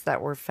videotapes that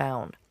were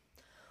found.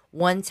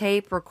 One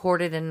tape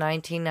recorded in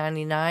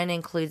 1999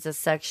 includes a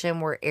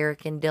section where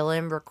Eric and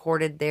Dylan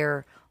recorded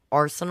their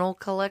arsenal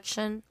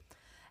collection.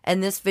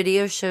 And this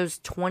video shows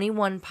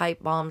 21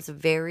 pipe bombs of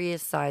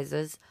various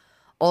sizes,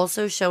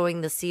 also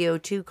showing the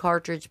CO2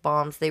 cartridge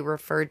bombs they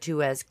referred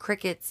to as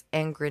crickets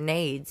and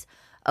grenades,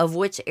 of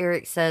which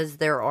Eric says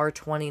there are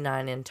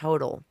 29 in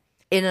total.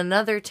 In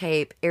another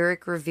tape,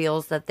 Eric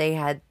reveals that they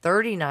had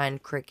 39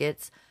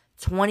 crickets,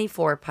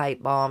 24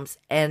 pipe bombs,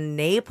 and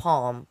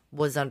napalm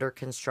was under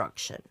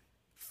construction.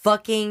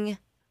 Fucking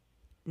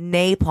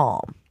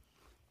napalm.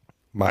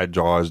 My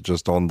jaw is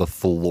just on the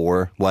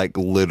floor, like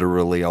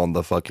literally on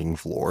the fucking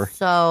floor.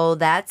 So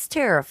that's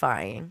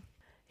terrifying.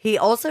 He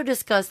also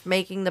discussed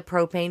making the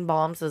propane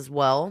bombs as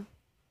well,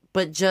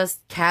 but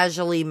just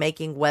casually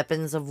making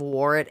weapons of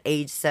war at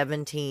age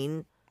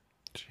 17.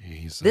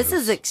 Jesus. This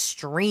is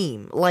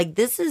extreme. Like,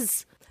 this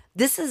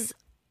is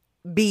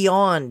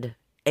beyond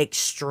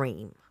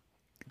extreme.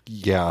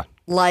 Yeah.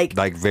 Like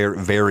very,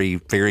 very,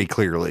 very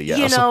clearly, yes.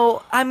 You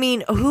know, I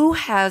mean, who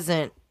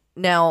hasn't,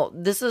 now,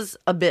 this is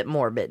a bit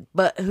morbid,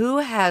 but who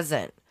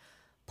hasn't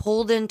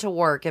pulled into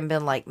work and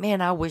been like,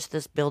 man, I wish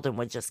this building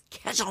would just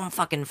catch on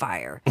fucking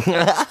fire.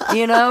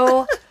 You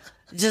know?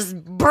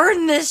 Just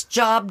burn this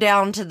job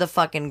down to the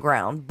fucking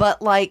ground.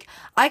 But, like,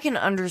 I can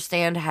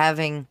understand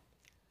having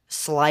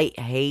slight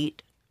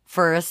hate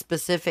for a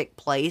specific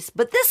place,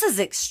 but this is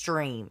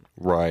extreme.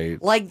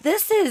 Right. Like,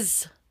 this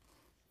is...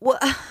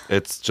 What?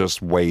 It's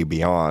just way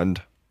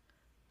beyond.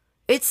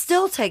 It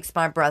still takes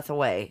my breath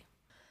away.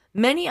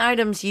 Many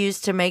items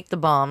used to make the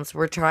bombs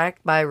were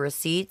tracked by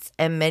receipts,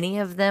 and many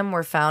of them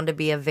were found to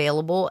be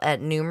available at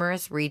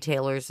numerous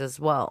retailers as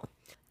well.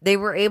 They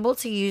were able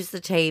to use the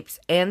tapes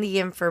and the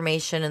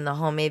information in the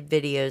homemade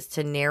videos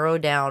to narrow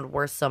down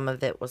where some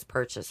of it was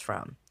purchased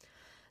from.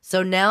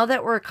 So now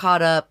that we're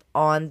caught up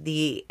on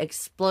the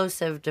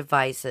explosive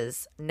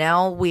devices,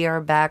 now we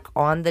are back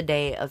on the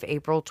day of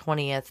April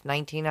 20th,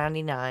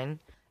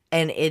 1999,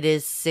 and it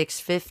is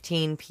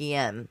 6:15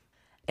 p.m.,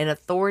 and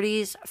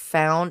authorities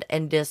found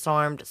and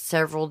disarmed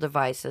several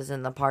devices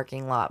in the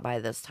parking lot by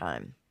this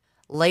time.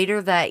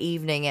 Later that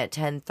evening at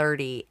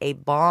 10:30, a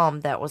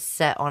bomb that was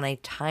set on a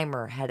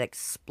timer had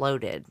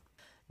exploded.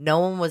 No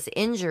one was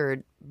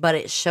injured, but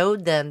it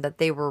showed them that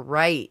they were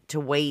right to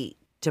wait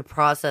to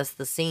process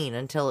the scene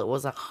until it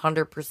was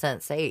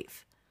 100%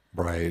 safe.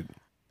 Right.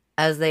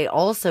 As they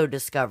also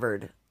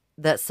discovered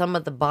that some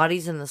of the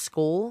bodies in the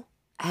school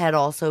had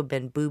also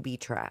been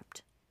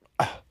booby-trapped.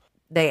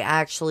 They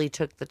actually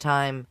took the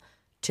time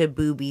to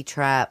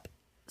booby-trap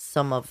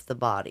some of the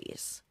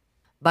bodies.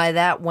 By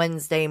that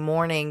Wednesday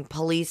morning,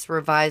 police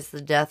revised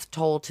the death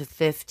toll to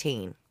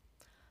 15.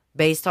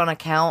 Based on a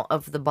count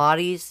of the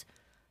bodies,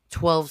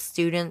 12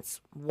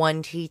 students,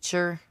 1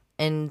 teacher,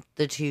 and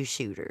the 2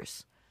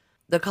 shooters.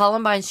 The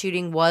Columbine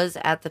shooting was,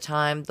 at the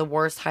time, the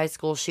worst high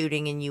school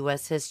shooting in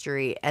U.S.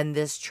 history, and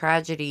this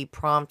tragedy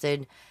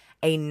prompted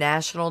a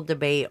national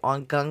debate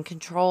on gun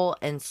control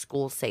and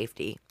school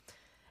safety.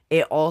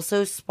 It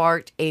also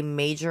sparked a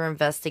major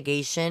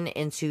investigation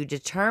into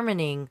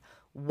determining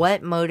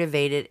what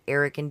motivated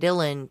Eric and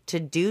Dylan to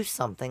do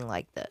something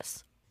like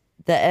this.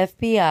 The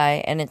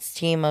FBI and its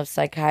team of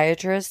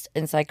psychiatrists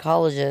and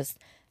psychologists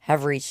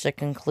have reached a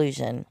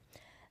conclusion.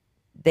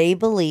 They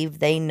believe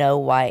they know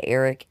why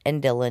Eric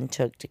and Dylan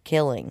took to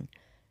killing.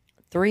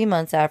 3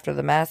 months after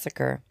the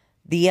massacre,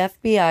 the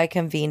FBI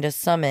convened a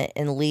summit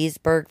in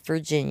Leesburg,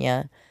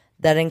 Virginia,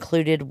 that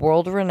included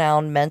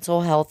world-renowned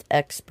mental health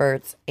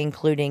experts,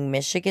 including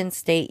Michigan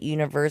State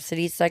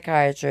University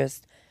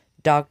psychiatrist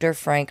Dr.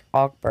 Frank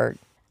Ochberg,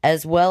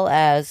 as well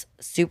as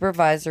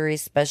Supervisory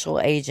Special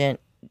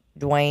Agent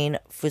Dwayne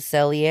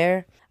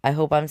Fuselier. I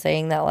hope I'm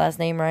saying that last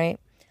name right.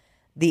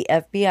 The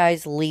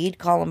FBI's lead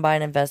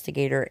Columbine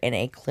investigator and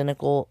a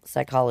clinical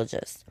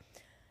psychologist.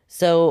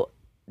 So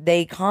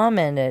they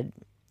commented,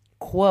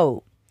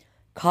 quote,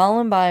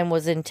 Columbine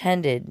was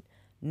intended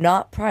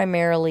not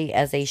primarily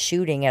as a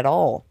shooting at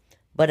all,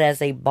 but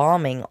as a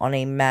bombing on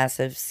a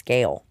massive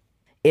scale.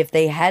 If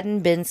they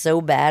hadn't been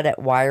so bad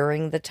at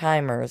wiring the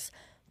timers,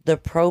 the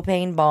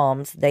propane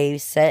bombs they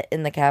set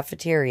in the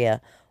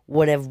cafeteria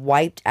would have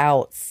wiped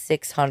out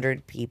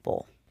 600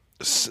 people.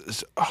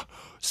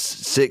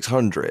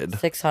 600.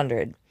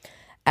 600.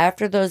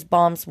 After those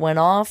bombs went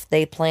off,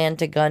 they planned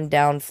to gun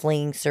down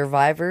fleeing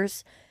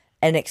survivors.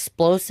 An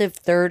explosive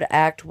third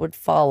act would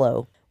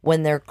follow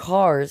when their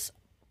cars,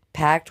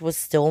 packed with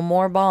still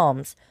more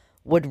bombs,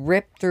 would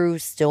rip through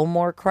still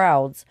more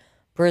crowds,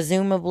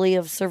 presumably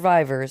of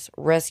survivors,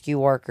 rescue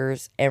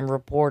workers, and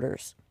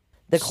reporters.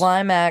 The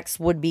climax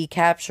would be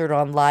captured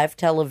on live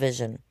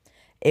television.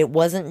 It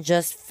wasn't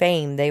just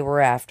fame they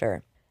were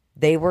after.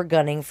 They were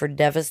gunning for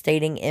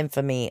devastating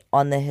infamy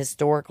on the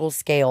historical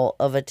scale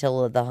of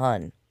Attila the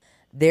Hun.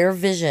 Their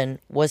vision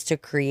was to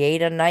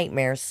create a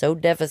nightmare so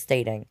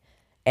devastating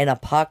and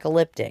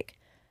apocalyptic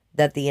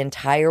that the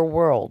entire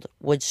world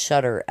would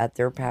shudder at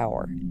their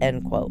power.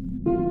 End quote.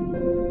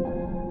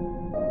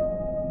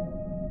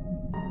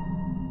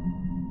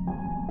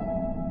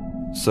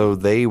 So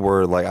they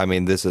were like, I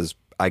mean, this is,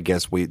 I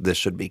guess this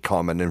should be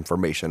common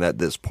information at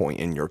this point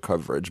in your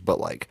coverage, but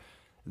like,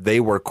 they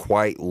were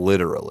quite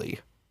literally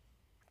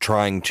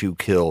trying to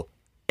kill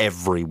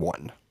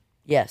everyone.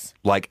 Yes.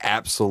 Like,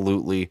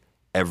 absolutely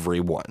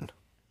everyone.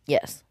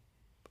 Yes.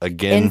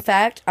 Again. In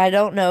fact, I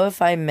don't know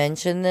if I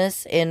mentioned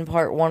this in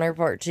part 1 or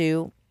part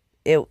 2.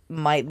 It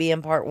might be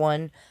in part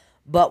 1.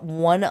 But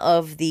one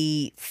of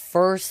the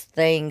first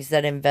things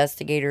that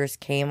investigators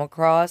came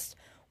across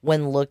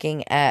when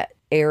looking at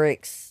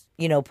Eric's,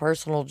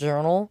 personal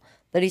journal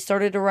that he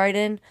started to write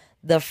in,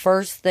 the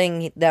first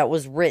thing that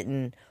was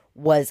written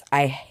was,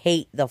 "I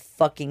hate the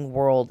fucking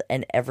world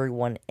and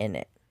everyone in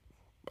it."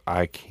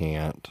 I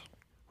can't.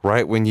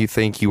 Right when you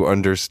think you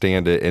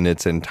understand it in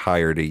its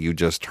entirety, you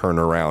just turn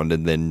around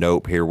and then,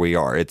 nope, here we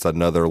are. It's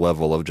another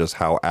level of just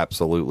how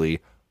absolutely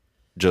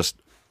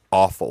just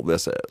awful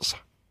this is.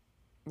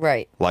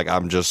 Right. Like,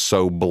 I'm just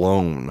so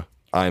blown.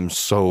 I'm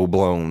so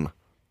blown.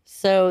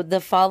 So the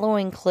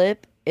following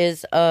clip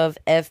is of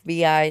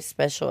FBI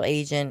Special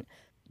Agent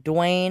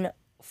Dwayne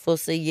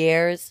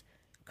Fusillier's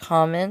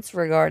comments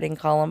regarding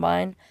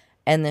Columbine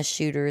and the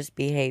shooter's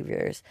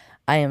behaviors.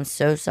 I am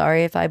so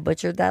sorry if I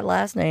butchered that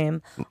last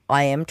name.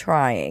 I am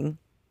trying.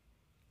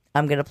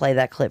 I'm going to play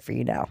that clip for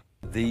you now.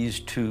 These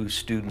two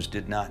students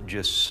did not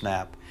just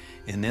snap.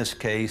 In this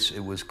case, it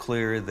was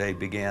clear they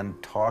began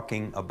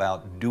talking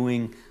about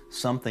doing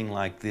something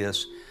like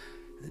this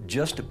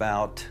just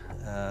about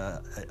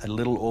a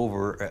little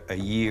over a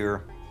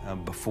year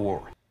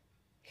before.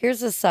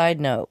 Here's a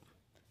side note.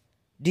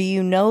 Do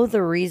you know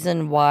the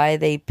reason why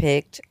they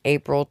picked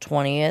April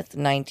 20th,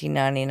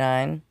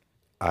 1999?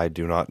 I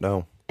do not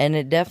know. And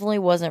it definitely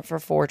wasn't for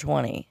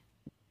 420.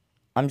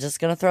 I'm just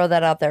going to throw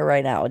that out there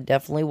right now. It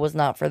definitely was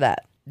not for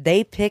that.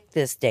 They picked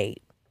this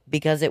date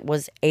because it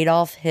was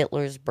Adolf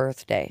Hitler's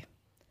birthday.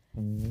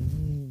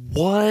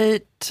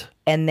 What?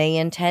 And they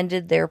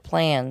intended their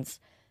plans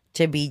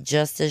to be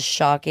just as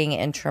shocking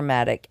and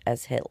traumatic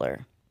as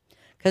Hitler.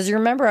 Because you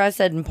remember I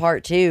said in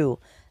part 2,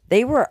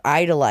 they were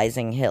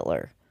idolizing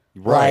Hitler.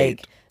 Right.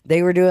 Like,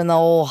 they were doing the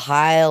whole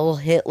Heil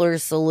Hitler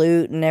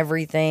salute and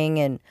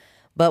everything.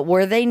 But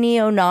were they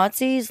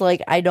neo-Nazis?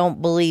 Like, I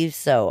don't believe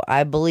so.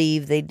 I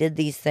believe they did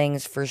these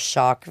things for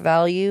shock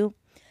value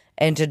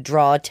and to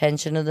draw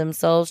attention to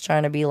themselves,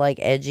 trying to be, like,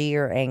 edgy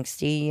or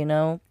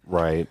angsty,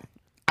 Right.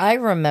 I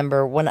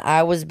remember when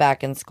I was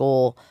back in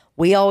school,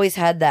 we always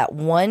had that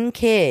one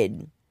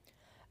kid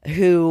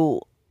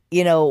who,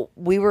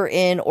 we were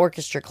in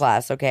orchestra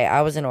class. Okay,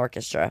 I was in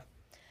orchestra.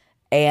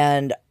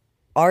 And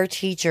our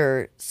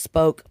teacher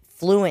spoke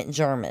fluent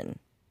German.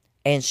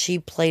 And she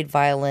played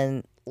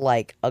violin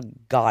like a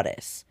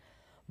goddess.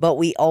 But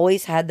we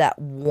always had that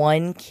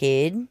one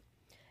kid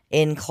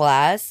in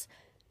class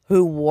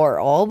who wore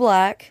all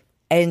black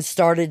and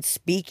started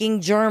speaking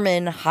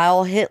German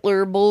Heil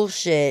Hitler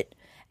bullshit,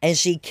 and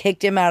she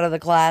kicked him out of the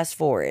class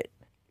for it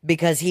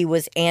because he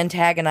was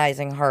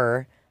antagonizing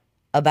her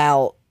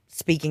about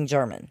speaking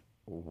German.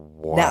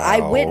 Wow. Now, I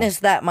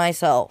witnessed that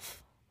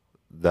myself.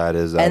 That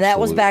is And that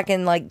was back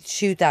in like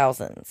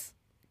 2000s.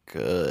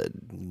 Good.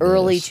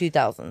 Early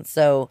 2000s.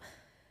 So,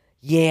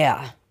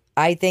 yeah,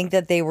 I think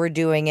that they were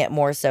doing it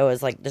more so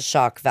as like the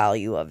shock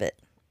value of it.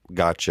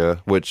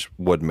 Gotcha, which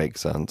would make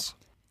sense.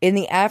 In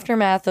the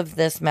aftermath of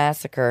this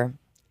massacre,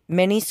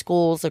 many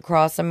schools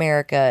across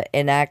America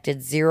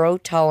enacted zero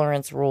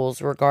tolerance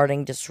rules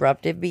regarding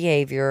disruptive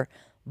behavior,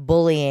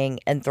 bullying,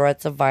 and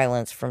threats of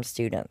violence from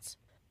students.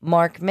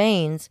 Mark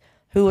Maines,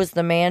 who was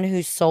the man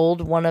who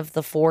sold one of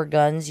the 4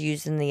 guns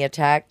used in the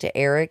attack to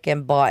Eric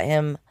and bought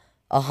him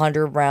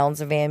 100 rounds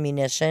of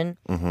ammunition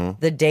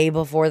the day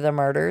before the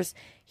murders,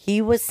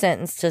 he was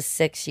sentenced to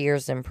 6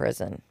 years in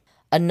prison.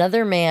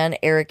 Another man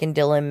Eric and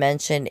Dylan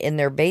mentioned in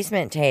their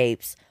basement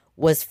tapes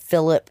was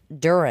Philip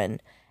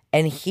Duran,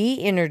 and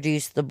he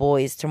introduced the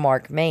boys to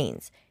Mark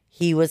Maines.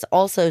 He was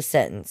also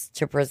sentenced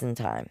to prison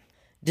time.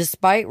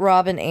 Despite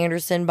Robin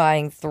Anderson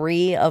buying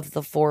 3 of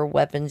the 4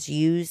 weapons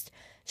used,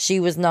 she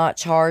was not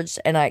charged,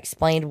 and I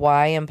explained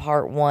why in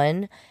part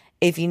 1.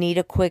 If you need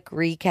a quick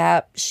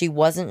recap, she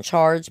wasn't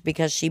charged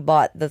because she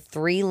bought the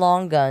 3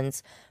 long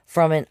guns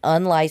from an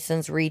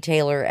unlicensed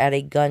retailer at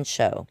a gun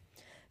show.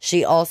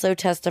 She also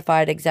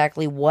testified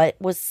exactly what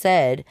was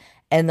said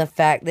and the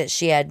fact that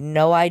she had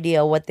no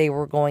idea what they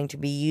were going to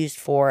be used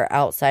for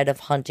outside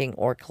of hunting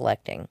or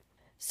collecting.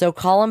 So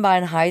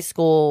Columbine High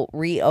School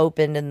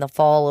reopened in the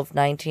fall of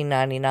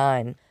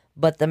 1999,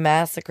 but the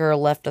massacre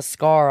left a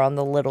scar on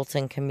the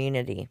Littleton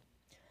community.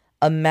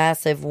 A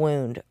massive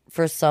wound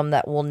for some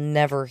that will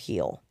never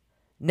heal.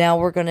 Now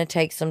we're going to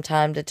take some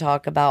time to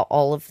talk about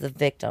all of the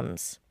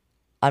victims.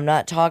 I'm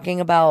not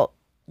talking about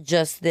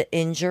just the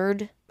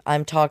injured.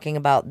 I'm talking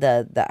about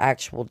the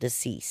actual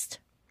deceased.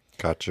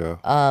 Gotcha.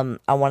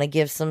 I want to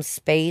give some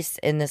space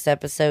in this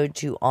episode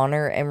to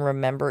honor and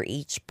remember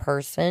each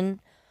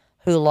person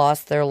who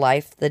lost their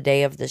life the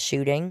day of the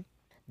shooting.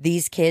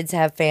 These kids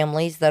have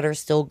families that are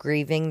still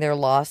grieving their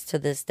loss to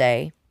this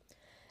day,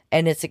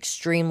 and it's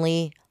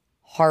extremely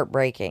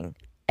heartbreaking.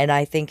 And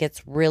I think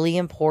it's really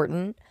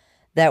important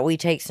that we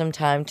take some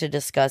time to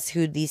discuss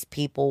who these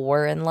people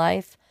were in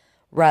life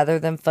rather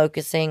than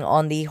focusing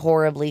on the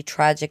horribly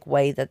tragic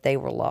way that they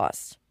were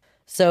lost.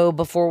 So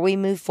before we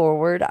move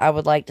forward, I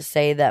would like to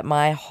say that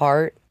my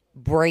heart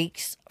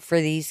breaks for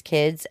these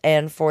kids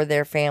and for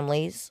their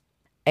families.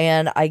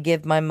 And I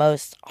give my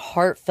most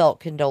heartfelt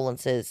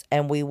condolences,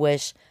 and we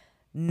wish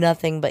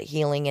nothing but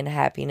healing and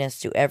happiness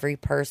to every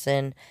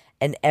person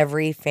and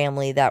every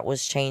family that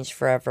was changed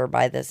forever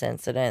by this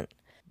incident.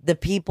 The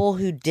people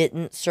who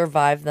didn't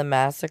survive the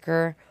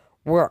massacre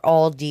were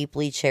all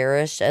deeply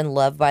cherished and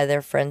loved by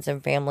their friends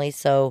and family,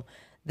 so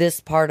this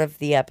part of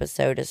the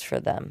episode is for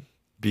them.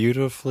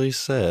 Beautifully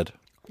said.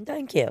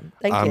 Thank you.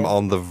 I'm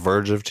on the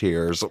verge of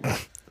tears,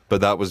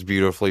 but that was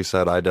beautifully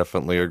said. I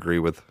definitely agree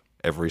with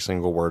every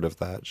single word of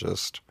that.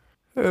 Just,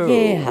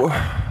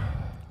 Yeah.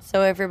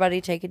 So everybody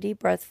take a deep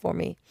breath for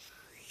me.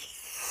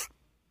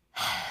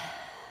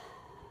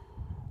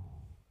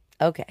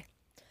 Okay.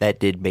 That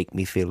did make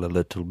me feel a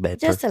little better.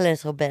 Just a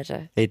little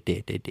better. It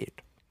did.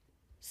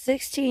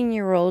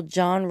 16-year-old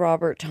John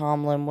Robert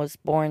Tomlin was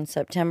born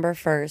September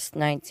 1st,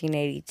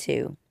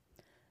 1982.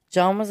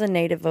 John was a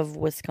native of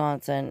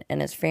Wisconsin,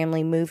 and his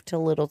family moved to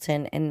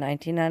Littleton in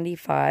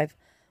 1995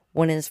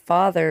 when his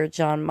father,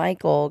 John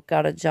Michael,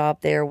 got a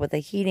job there with a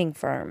heating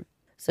firm.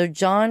 So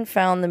John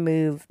found the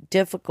move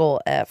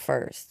difficult at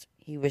first.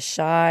 He was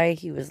shy,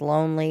 he was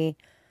lonely,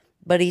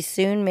 but he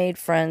soon made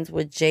friends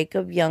with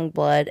Jacob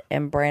Youngblood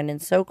and Brandon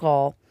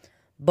Sokol,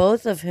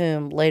 both of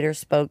whom later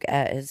spoke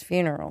at his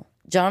funeral.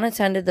 John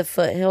attended the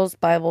Foothills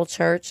Bible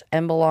Church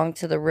and belonged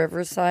to the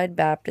Riverside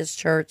Baptist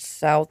Church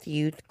South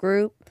Youth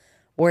Group,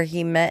 where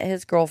he met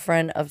his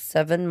girlfriend of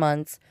 7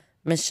 months,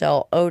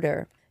 Michelle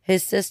Oder.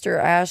 His sister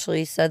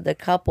Ashley said the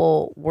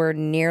couple were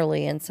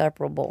nearly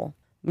inseparable.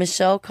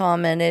 Michelle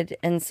commented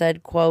and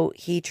said, quote,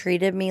 "He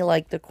treated me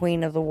like the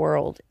queen of the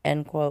world,"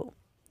 end quote.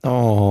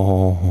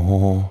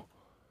 Oh.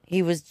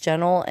 He was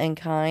gentle and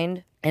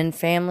kind, and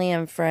family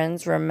and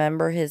friends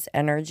remember his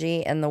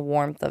energy and the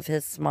warmth of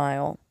his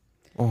smile.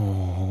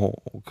 Oh,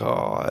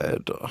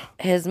 God.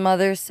 His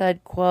mother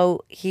said,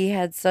 quote, "He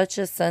had such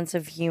a sense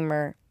of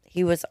humor.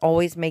 He was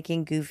always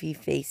making goofy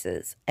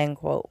faces," end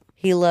quote.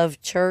 He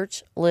loved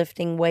church,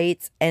 lifting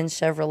weights, and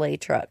Chevrolet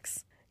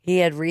trucks. He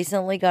had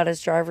recently got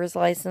his driver's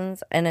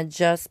license and had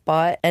just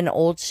bought an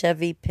old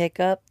Chevy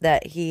pickup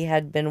that he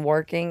had been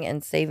working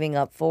and saving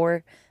up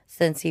for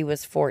since he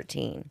was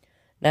 14.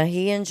 Now,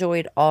 he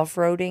enjoyed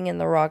off-roading in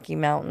the Rocky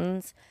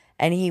Mountains,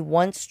 and he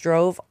once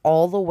drove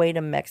all the way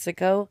to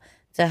Mexico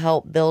to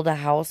help build a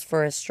house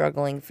for a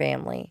struggling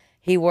family.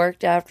 He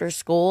worked after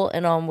school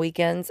and on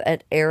weekends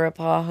at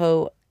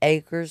Arapahoe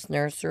Acres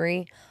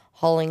Nursery,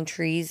 hauling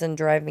trees and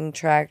driving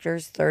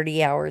tractors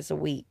 30 hours a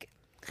week.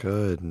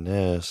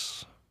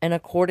 Goodness. And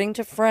according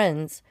to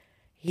friends,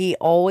 he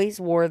always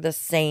wore the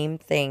same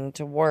thing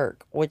to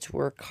work, which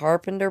were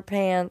carpenter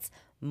pants,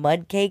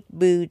 mudcake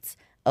boots,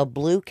 a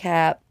blue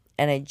cap,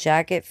 and a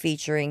jacket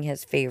featuring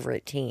his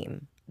favorite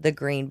team, the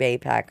Green Bay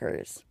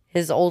Packers.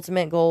 His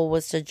ultimate goal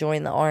was to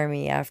join the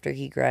Army after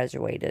he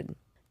graduated.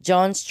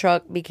 John's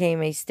truck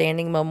became a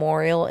standing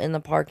memorial in the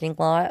parking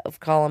lot of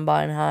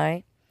Columbine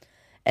High.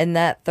 And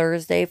that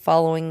Thursday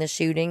following the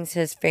shootings,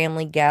 his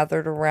family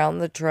gathered around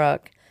the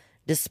truck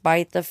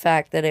despite the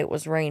fact that it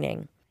was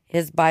raining.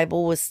 His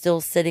Bible was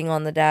still sitting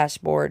on the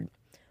dashboard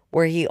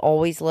where he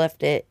always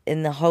left it,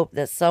 in the hope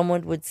that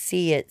someone would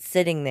see it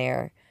sitting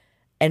there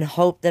and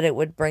hope that it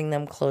would bring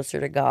them closer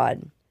to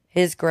God.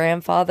 His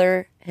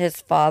grandfather,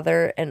 his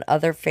father, and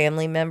other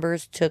family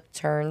members took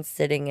turns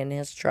sitting in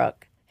his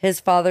truck. His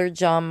father,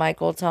 John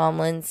Michael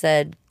Tomlin,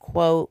 said,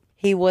 quote,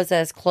 "He was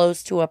as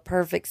close to a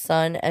perfect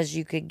son as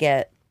you could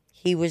get.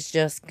 He was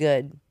just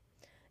good.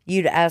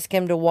 You'd ask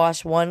him to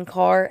wash one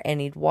car and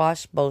he'd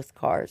wash both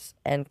cars,"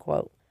 end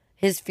quote.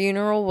 His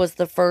funeral was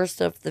the first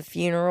of the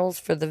funerals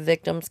for the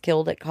victims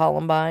killed at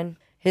Columbine.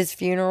 His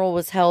funeral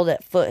was held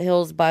at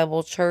Foothills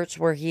Bible Church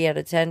where he had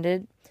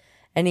attended,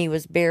 and he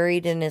was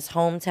buried in his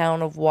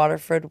hometown of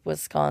Waterford,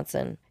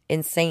 Wisconsin,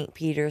 in St.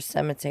 Peter's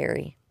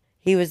Cemetery.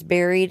 He was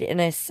buried in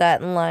a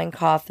satin-lined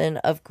coffin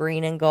of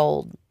green and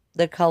gold,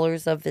 the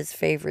colors of his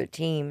favorite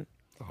team.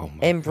 Oh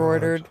my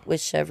embroidered God.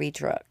 with Chevy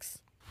trucks.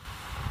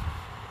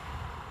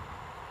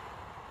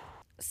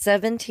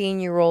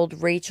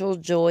 17-year-old Rachel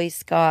Joy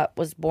Scott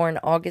was born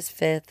August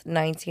 5th,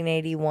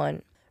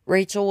 1981.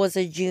 Rachel was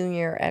a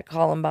junior at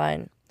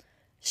Columbine.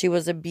 She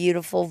was a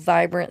beautiful,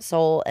 vibrant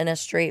soul and a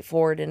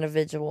straightforward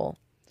individual.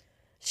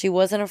 She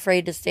wasn't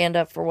afraid to stand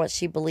up for what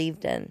she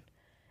believed in,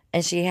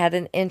 and she had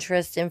an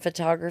interest in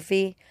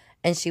photography,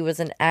 and she was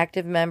an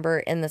active member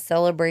in the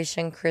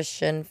Celebration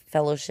Christian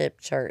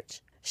Fellowship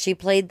Church. She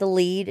played the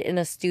lead in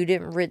a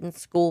student-written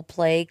school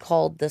play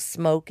called The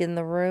Smoke in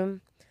the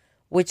Room,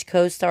 which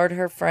co-starred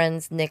her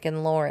friends Nick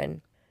and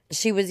Lauren.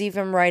 She was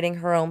even writing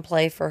her own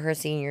play for her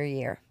senior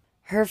year.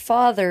 Her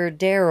father,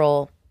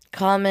 Daryl,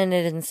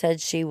 commented and said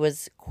she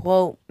was,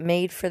 quote,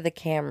 made for the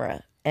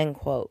camera, end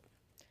quote.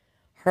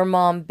 Her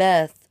mom,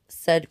 Beth,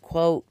 said,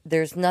 quote,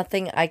 there's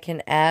nothing I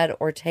can add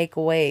or take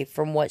away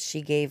from what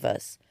she gave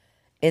us.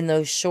 In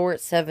those short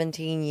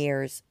 17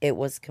 years, it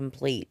was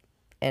complete,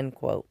 end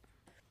quote.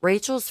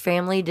 Rachel's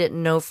family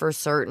didn't know for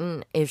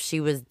certain if she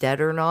was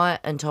dead or not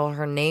until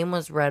her name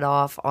was read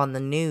off on the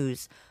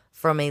news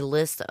from a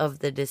list of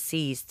the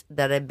deceased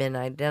that had been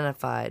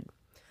identified.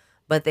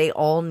 But they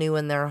all knew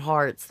in their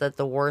hearts that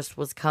the worst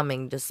was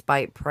coming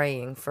despite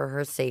praying for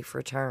her safe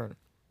return.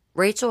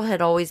 Rachel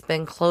had always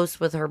been close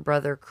with her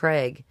brother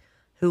Craig,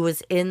 who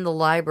was in the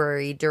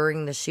library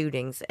during the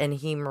shootings, and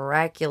he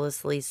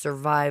miraculously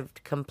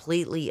survived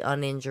completely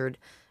uninjured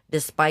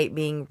despite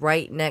being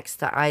right next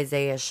to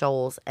Isaiah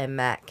Scholes and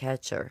Matt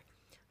Ketcher,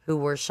 who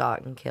were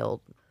shot and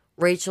killed.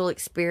 Rachel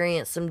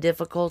experienced some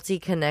difficulty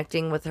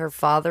connecting with her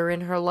father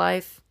in her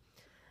life,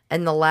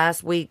 and the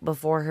last week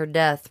before her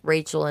death,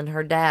 Rachel and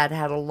her dad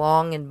had a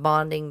long and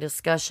bonding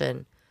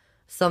discussion,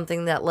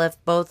 something that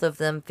left both of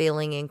them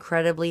feeling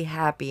incredibly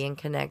happy and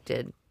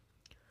connected.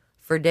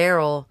 For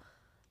Daryl,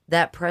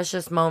 that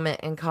precious moment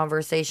in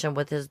conversation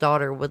with his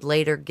daughter would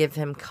later give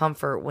him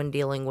comfort when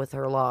dealing with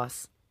her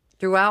loss.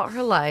 Throughout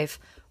her life,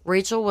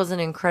 Rachel was an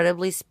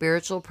incredibly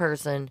spiritual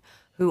person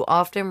who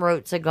often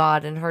wrote to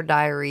God in her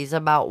diaries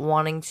about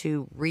wanting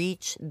to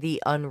reach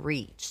the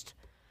unreached.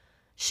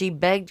 She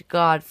begged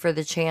God for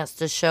the chance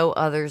to show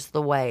others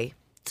the way,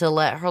 to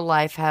let her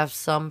life have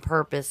some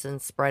purpose in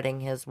spreading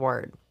His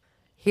word.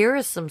 Here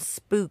is some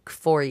spook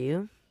for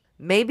you,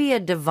 maybe a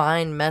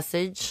divine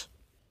message,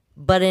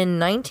 but in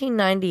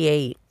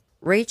 1998,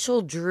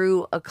 Rachel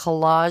drew a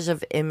collage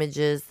of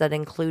images that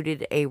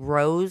included a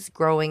rose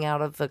growing out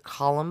of the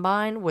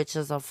Columbine, which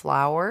is a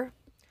flower,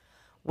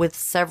 with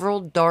several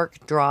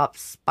dark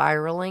drops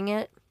spiraling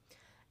it.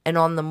 And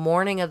on the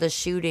morning of the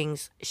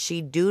shootings,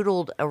 she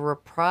doodled a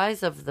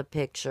reprise of the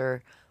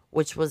picture,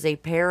 which was a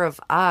pair of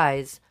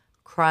eyes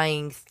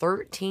crying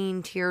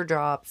 13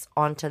 teardrops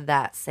onto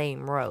that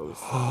same rose.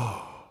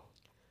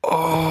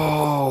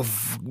 Oh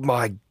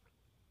my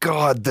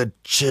God, the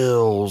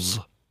chills.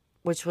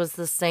 Which was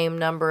the same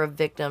number of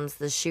victims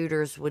the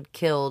shooters would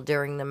kill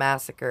during the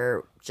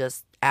massacre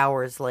just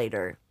hours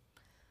later.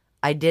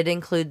 I did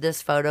include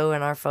this photo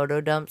in our photo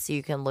dump so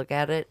you can look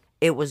at it.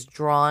 It was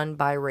drawn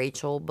by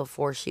Rachel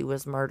before she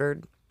was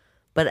murdered.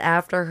 But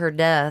after her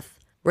death,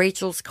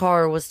 Rachel's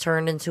car was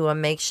turned into a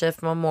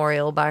makeshift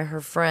memorial by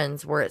her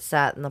friends where it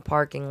sat in the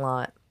parking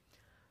lot.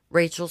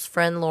 Rachel's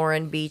friend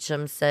Lauren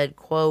Beecham said,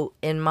 quote,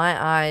 in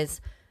my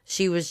eyes,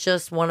 she was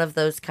just one of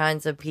those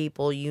kinds of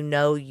people you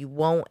know you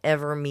won't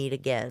ever meet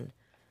again.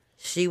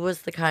 She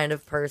was the kind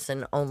of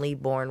person only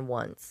born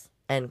once,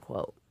 end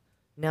quote.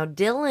 Now,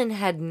 Dylan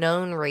had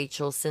known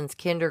Rachel since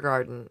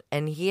kindergarten,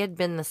 and he had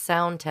been the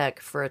sound tech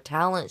for a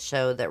talent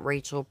show that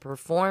Rachel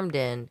performed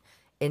in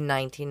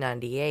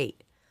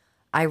 1998.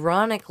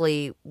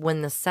 Ironically,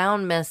 when the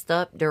sound messed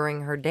up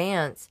during her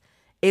dance,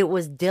 it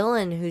was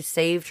Dylan who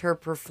saved her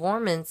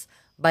performance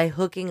by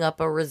hooking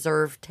up a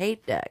reserve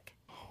tape deck.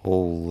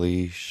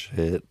 Holy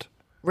shit.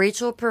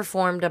 Rachel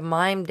performed a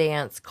mime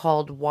dance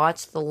called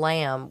Watch the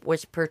Lamb,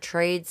 which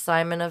portrayed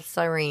Simon of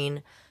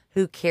Cyrene,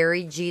 who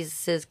carried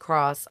Jesus'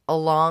 cross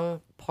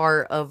along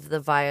part of the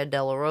Via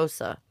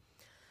Dolorosa.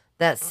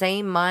 That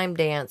same mime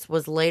dance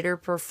was later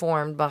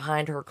performed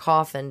behind her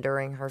coffin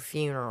during her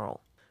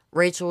funeral.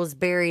 Rachel was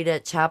buried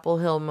at Chapel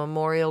Hill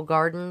Memorial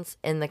Gardens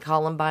in the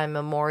Columbine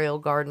Memorial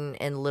Garden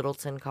in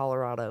Littleton,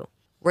 Colorado.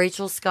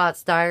 Rachel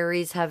Scott's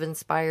diaries have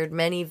inspired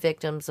many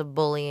victims of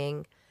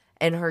bullying,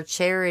 and her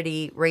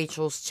charity,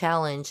 Rachel's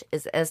Challenge,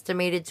 is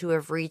estimated to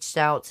have reached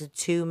out to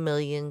 2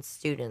 million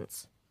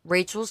students.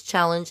 Rachel's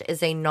Challenge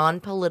is a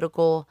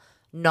non-political,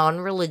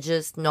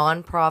 non-religious,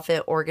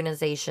 non-profit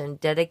organization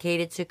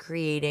dedicated to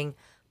creating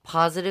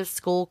positive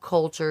school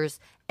cultures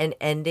and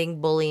ending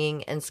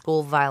bullying and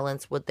school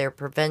violence with their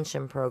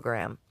prevention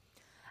program.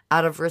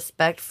 Out of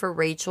respect for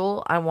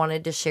Rachel, I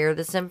wanted to share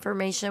this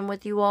information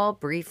with you all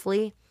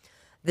briefly.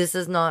 This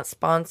is not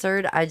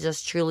sponsored. I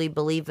just truly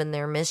believe in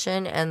their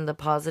mission and the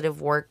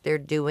positive work they're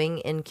doing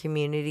in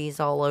communities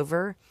all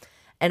over.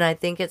 And I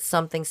think it's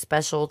something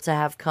special to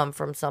have come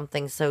from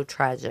something so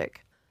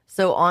tragic.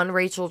 So on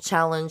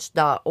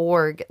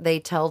rachelchallenge.org, they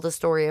tell the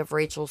story of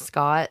Rachel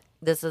Scott.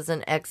 This is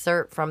an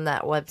excerpt from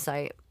that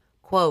website.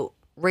 Quote,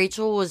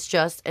 Rachel was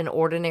just an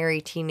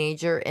ordinary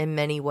teenager in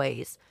many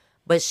ways,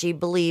 but she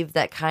believed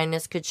that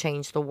kindness could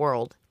change the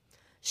world.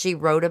 She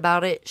wrote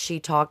about it, she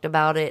talked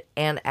about it,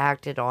 and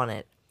acted on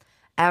it.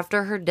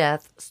 After her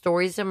death,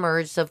 stories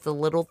emerged of the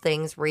little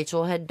things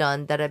Rachel had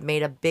done that had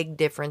made a big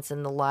difference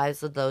in the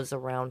lives of those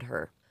around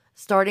her.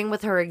 Starting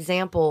with her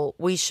example,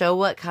 we show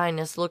what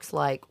kindness looks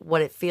like,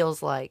 what it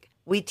feels like.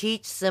 We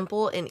teach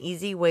simple and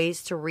easy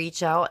ways to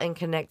reach out and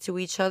connect to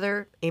each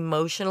other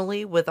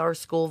emotionally with our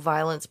school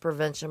violence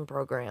prevention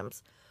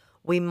programs.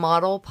 We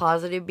model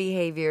positive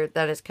behavior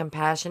that is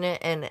compassionate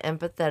and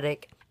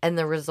empathetic, and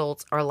the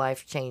results are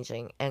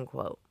life-changing, end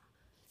quote.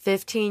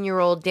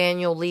 15-year-old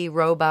Daniel Lee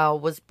Robow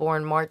was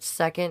born March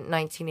 2nd,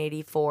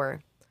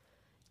 1984.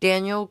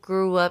 Daniel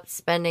grew up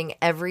spending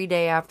every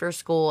day after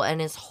school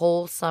and his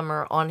whole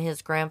summer on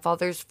his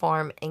grandfather's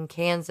farm in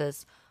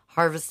Kansas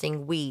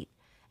harvesting wheat,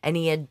 and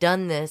he had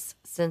done this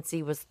since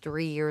he was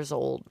 3 years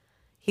old.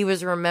 He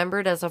was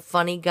remembered as a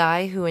funny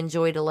guy who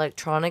enjoyed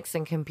electronics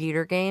and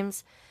computer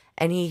games,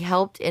 and he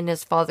helped in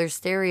his father's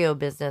stereo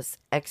business,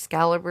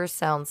 Excalibur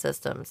Sound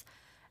Systems,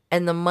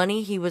 and the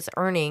money he was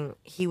earning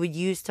he would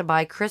use to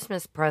buy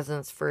Christmas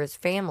presents for his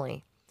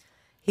family.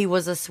 He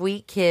was a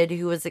sweet kid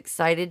who was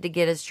excited to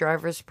get his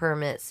driver's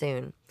permit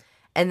soon,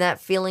 and that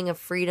feeling of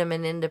freedom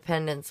and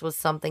independence was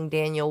something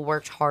Daniel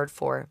worked hard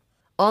for.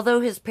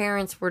 Although his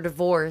parents were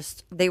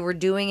divorced, they were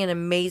doing an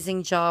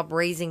amazing job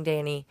raising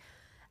Danny,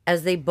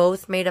 as they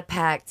both made a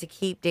pact to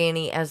keep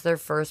Danny as their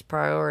first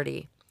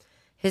priority.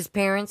 His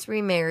parents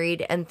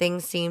remarried, and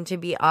things seemed to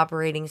be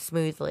operating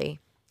smoothly.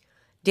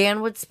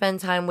 Dan would spend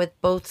time with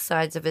both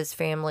sides of his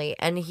family,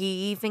 and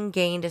he even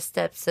gained a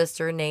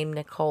stepsister named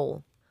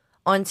Nicole.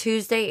 On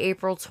Tuesday,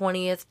 April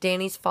 20th,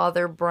 Danny's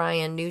father,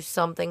 Brian, knew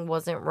something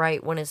wasn't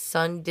right when his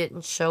son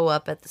didn't show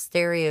up at the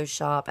stereo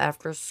shop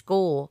after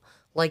school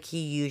like he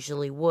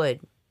usually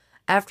would.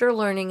 After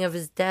learning of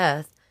his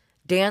death,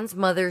 Dan's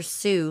mother,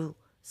 Sue,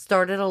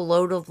 started a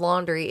load of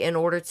laundry in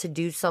order to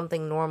do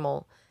something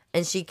normal,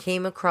 and she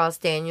came across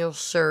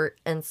Daniel's shirt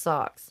and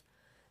socks.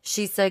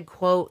 She said,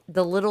 quote,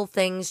 "The little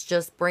things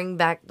just bring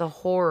back the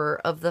horror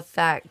of the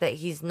fact that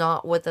he's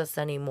not with us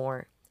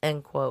anymore,"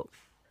 end quote.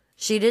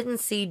 She didn't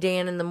see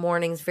Dan in the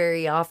mornings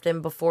very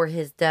often before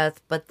his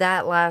death, but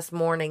that last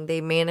morning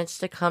they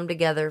managed to come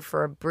together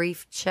for a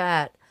brief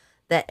chat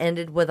that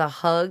ended with a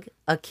hug,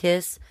 a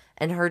kiss,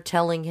 and her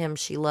telling him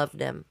she loved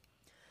him.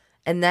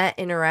 And that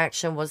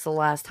interaction was the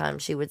last time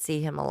she would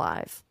see him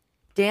alive.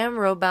 Dan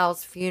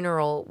Robow's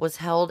funeral was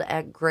held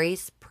at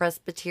Grace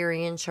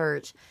Presbyterian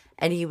Church,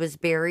 and he was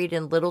buried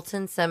in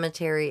Littleton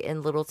Cemetery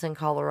in Littleton,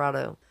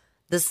 Colorado.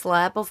 The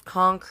slab of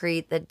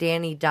concrete that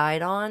Danny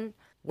died on,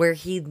 where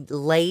he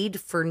laid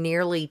for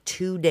nearly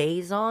 2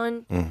 days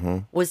on,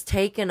 was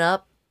taken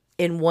up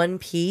in one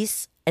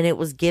piece, and it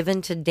was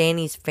given to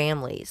Danny's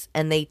families,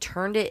 and they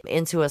turned it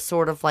into a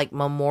sort of like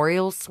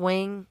memorial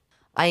swing.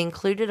 I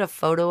included a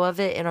photo of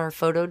it in our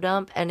photo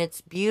dump, and it's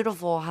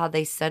beautiful how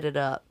they set it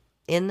up.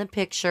 In the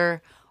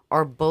picture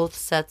are both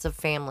sets of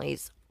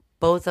families.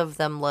 Both of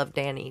them love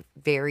Danny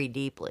very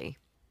deeply.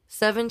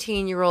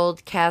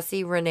 17-year-old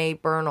Cassie Renee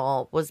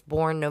Bernal was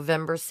born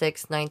November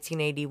 6,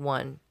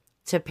 1981,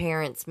 to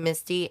parents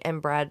Misty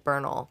and Brad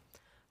Bernal.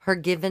 Her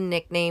given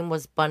nickname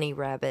was Bunny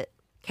Rabbit.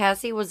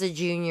 Cassie was a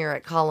junior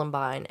at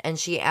Columbine, and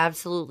she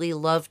absolutely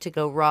loved to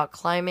go rock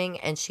climbing,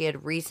 and she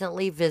had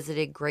recently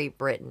visited Great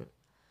Britain,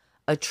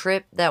 a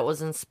trip that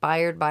was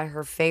inspired by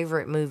her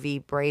favorite movie,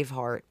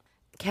 Braveheart.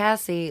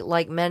 Cassie,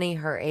 like many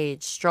her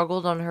age,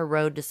 struggled on her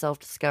road to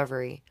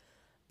self-discovery.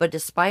 But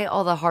despite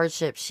all the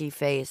hardships she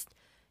faced,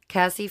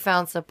 Cassie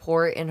found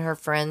support in her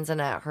friends and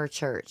at her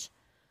church.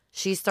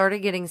 She started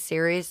getting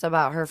serious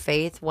about her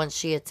faith once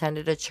she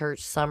attended a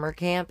church summer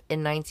camp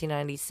in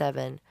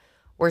 1997,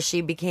 where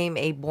she became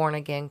a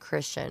born-again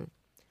Christian.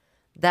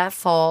 That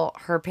fall,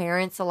 her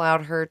parents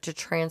allowed her to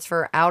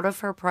transfer out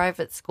of her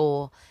private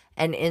school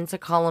and into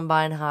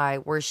Columbine High,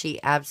 where she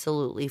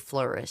absolutely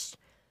flourished.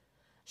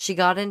 She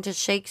got into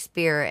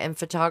Shakespeare and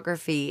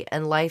photography,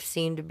 and life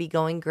seemed to be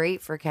going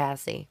great for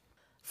Cassie.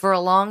 For a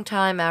long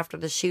time after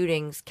the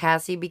shootings,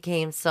 Cassie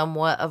became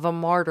somewhat of a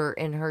martyr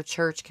in her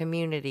church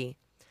community.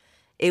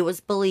 It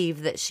was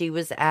believed that she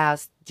was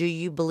asked, "Do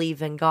you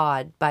believe in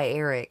God?" by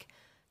Eric,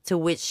 to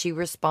which she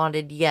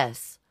responded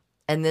yes,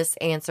 and this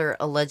answer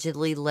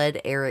allegedly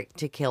led Eric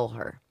to kill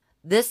her.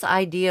 This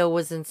idea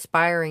was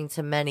inspiring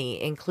to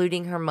many,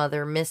 including her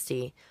mother,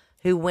 Misty,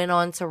 who went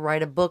on to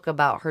write a book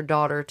about her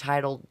daughter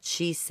titled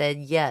She Said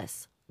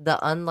Yes, The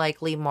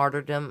Unlikely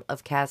Martyrdom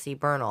of Cassie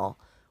Bernal,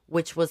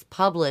 which was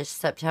published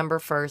September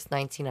 1st,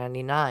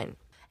 1999.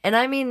 And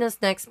I mean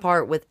this next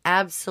part with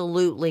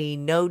absolutely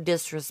no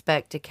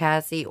disrespect to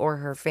Cassie or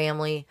her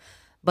family,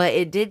 but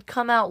it did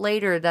come out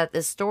later that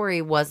this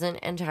story wasn't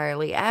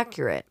entirely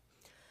accurate.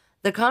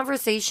 The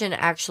conversation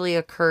actually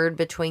occurred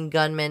between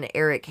gunman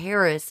Eric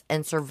Harris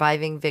and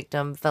surviving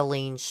victim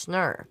Valine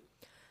Schnurr,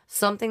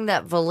 something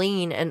that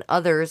Valine and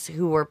others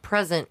who were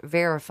present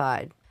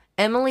verified.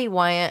 Emily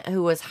Wyatt,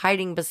 who was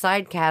hiding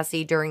beside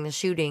Cassie during the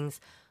shootings,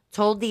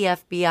 told the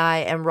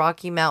FBI and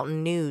Rocky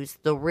Mountain News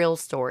the real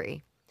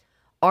story.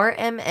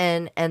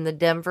 RMN and the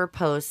Denver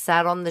Post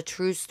sat on the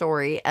true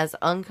story as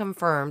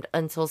unconfirmed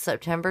until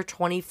September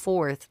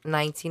 24th,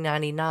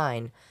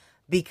 1999,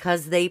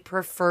 because they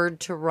preferred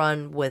to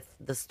run with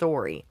the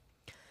story.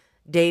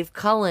 Dave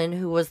Cullen,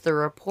 who was the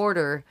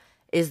reporter,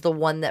 is the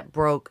one that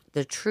broke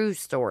the true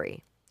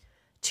story.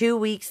 2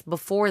 weeks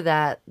before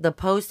that, the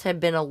Post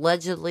had been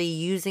allegedly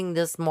using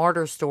this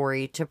martyr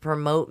story to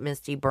promote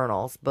Misty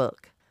Bernal's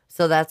book.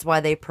 So that's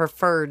why they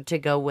preferred to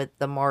go with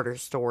the martyr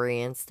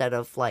story instead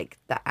of, like,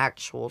 the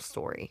actual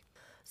story.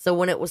 So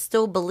when it was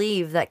still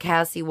believed that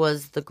Cassie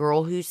was the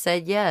girl who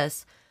said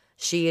yes,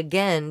 she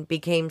again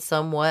became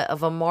somewhat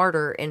of a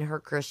martyr in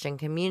her Christian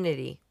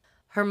community.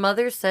 Her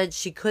mother said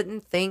she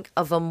couldn't think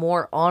of a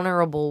more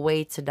honorable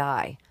way to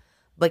die.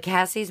 But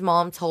Cassie's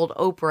mom told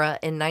Oprah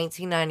in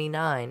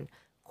 1999,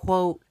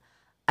 quote,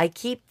 "I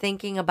keep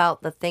thinking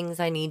about the things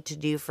I need to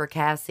do for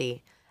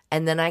Cassie,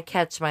 and then I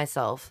catch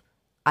myself.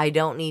 I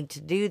don't need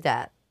to do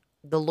that.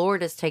 The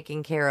Lord is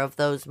taking care of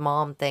those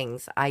mom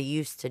things I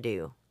used to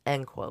do,"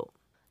 end quote.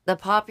 The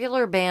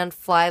popular band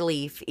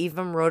Flyleaf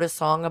even wrote a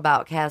song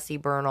about Cassie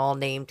Bernal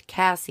named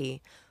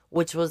Cassie,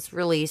 which was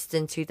released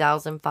in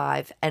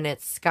 2005, and it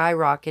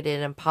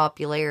skyrocketed in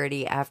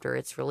popularity after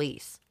its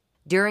release.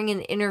 During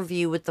an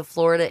interview with the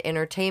Florida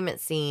entertainment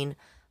scene,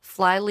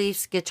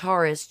 Flyleaf's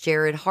guitarist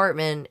Jared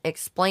Hartman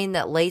explained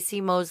that Lacey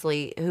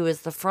Mosley, who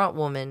is the front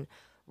woman,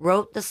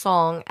 wrote the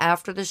song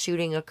after the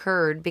shooting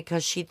occurred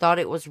because she thought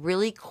it was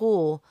really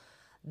cool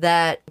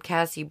that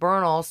Cassie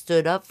Bernal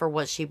stood up for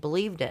what she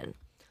believed in.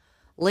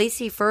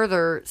 Lacey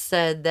further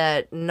said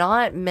that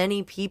not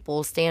many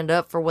people stand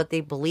up for what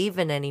they believe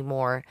in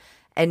anymore,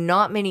 and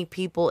not many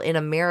people in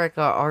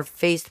America are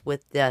faced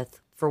with death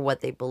for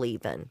what they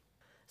believe in.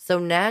 So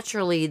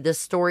naturally, the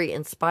story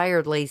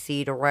inspired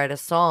Lacey to write a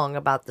song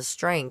about the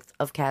strength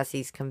of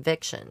Cassie's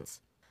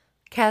convictions.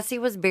 Cassie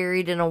was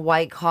buried in a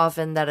white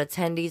coffin that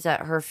attendees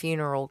at her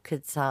funeral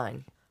could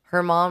sign.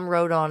 Her mom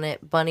wrote on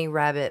it, "Bunny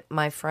Rabbit,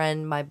 my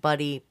friend, my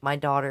buddy, my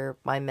daughter,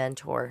 my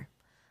mentor.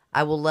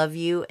 I will love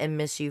you and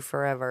miss you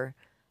forever.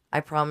 I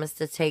promise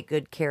to take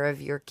good care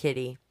of your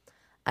kitty.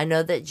 I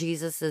know that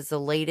Jesus is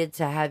elated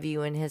to have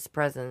you in his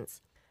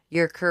presence.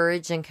 Your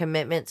courage and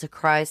commitment to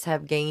Christ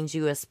have gained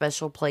you a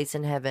special place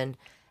in heaven,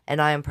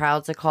 and I am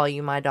proud to call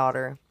you my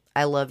daughter.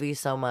 I love you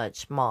so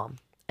much, Mom,"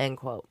 end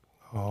quote.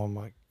 Oh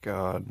my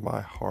God,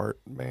 my heart,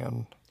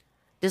 man.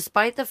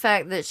 Despite the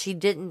fact that she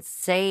didn't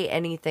say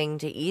anything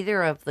to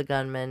either of the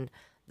gunmen,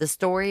 the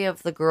story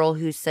of the girl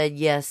who said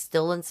yes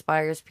still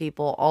inspires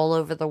people all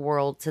over the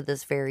world to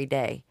this very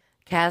day.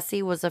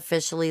 Cassie was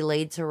officially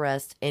laid to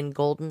rest in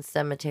Golden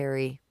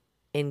Cemetery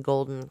in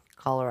Golden,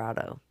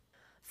 Colorado.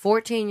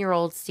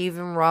 14-year-old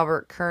Stephen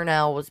Robert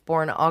Kernell was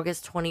born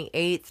August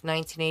 28,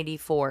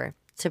 1984,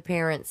 to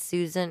parents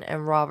Susan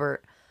and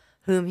Robert,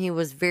 whom he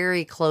was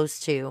very close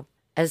to,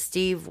 as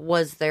Steve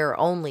was their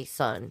only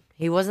son.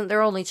 He wasn't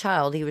their only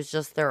child, he was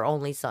just their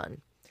only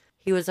son.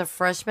 He was a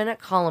freshman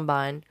at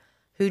Columbine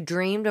who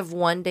dreamed of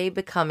one day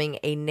becoming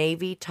a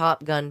Navy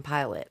Top Gun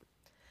pilot.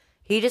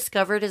 He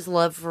discovered his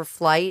love for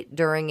flight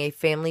during a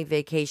family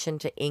vacation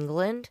to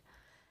England,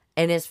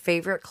 and his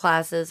favorite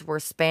classes were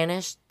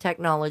Spanish,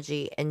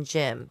 technology, and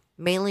gym,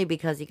 mainly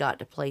because he got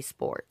to play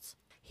sports.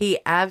 He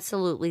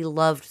absolutely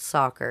loved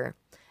soccer,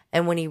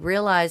 and when he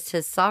realized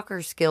his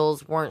soccer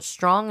skills weren't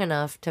strong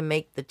enough to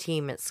make the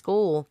team at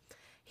school,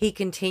 he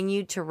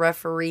continued to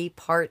referee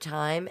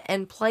part-time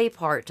and play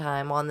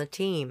part-time on the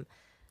team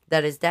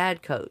that his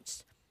dad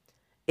coached.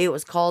 It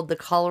was called the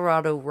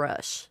Colorado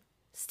Rush.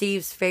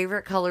 Steve's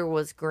favorite color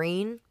was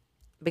green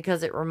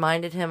because it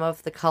reminded him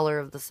of the color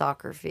of the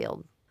soccer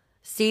field.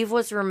 Steve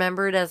was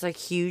remembered as a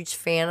huge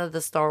fan of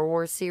the Star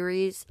Wars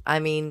series. I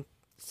mean,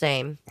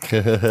 same.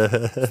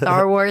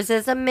 Star Wars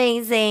is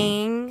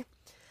amazing.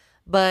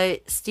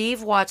 But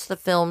Steve watched the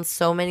film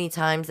so many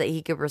times that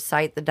he could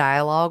recite the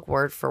dialogue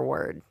word for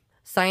word.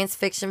 Science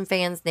fiction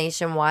fans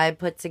nationwide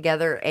put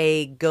together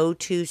a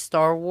go-to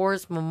Star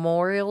Wars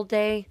Memorial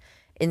Day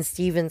in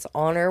Steven's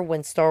honor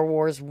when Star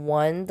Wars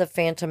 1: The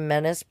Phantom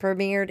Menace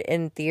premiered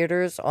in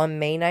theaters on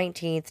May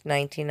 19th,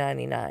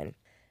 1999.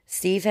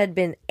 Steve had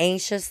been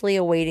anxiously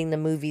awaiting the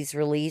movie's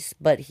release,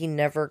 but he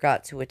never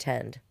got to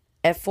attend.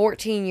 At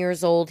 14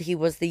 years old, he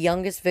was the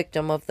youngest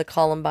victim of the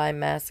Columbine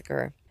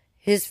Massacre.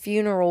 His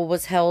funeral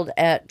was held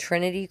at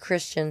Trinity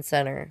Christian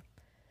Center,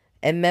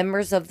 and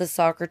members of the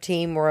soccer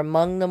team were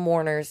among the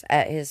mourners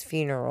at his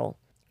funeral.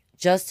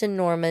 Justin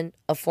Norman,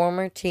 a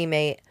former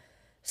teammate,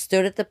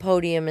 stood at the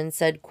podium and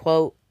said,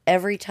 quote,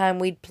 "Every time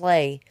we'd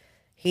play,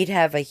 he'd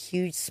have a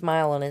huge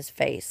smile on his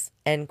face,"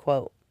 end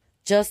quote.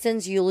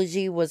 Justin's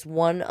eulogy was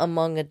one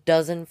among a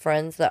dozen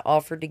friends that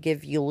offered to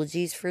give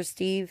eulogies for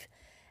Steve,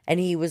 and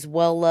he was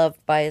well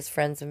loved by his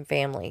friends and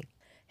family.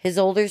 His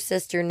older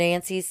sister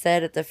Nancy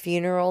said at the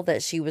funeral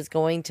that she was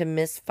going to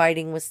miss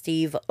fighting with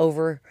Steve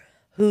over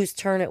whose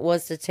turn it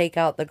was to take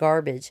out the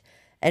garbage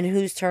and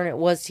whose turn it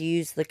was to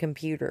use the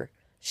computer.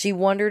 She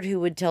wondered who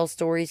would tell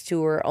stories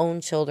to her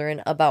own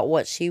children about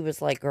what she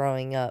was like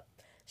growing up.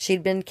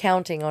 She'd been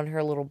counting on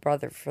her little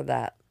brother for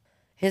that.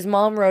 His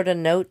mom wrote a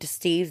note to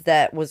Steve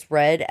that was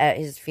read at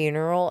his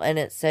funeral, and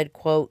it said,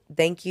 quote,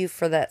 "Thank you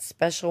for that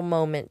special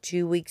moment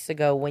 2 weeks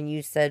ago when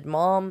you said,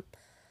 'Mom,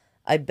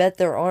 I bet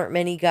there aren't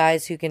many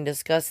guys who can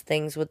discuss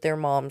things with their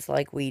moms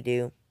like we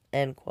do,'"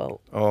 end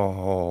quote.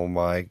 Oh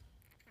my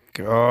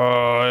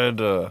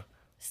God.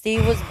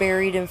 Steve was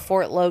buried in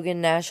Fort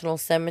Logan National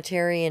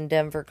Cemetery in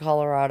Denver,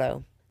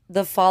 Colorado.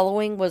 The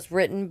following was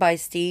written by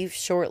Steve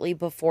shortly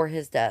before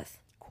his death.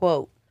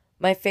 Quote,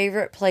 "My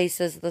favorite place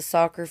is the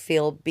soccer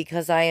field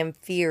because I am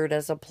feared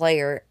as a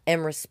player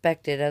and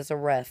respected as a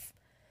ref.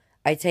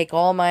 I take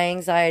all my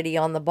anxiety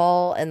on the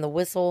ball and the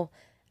whistle,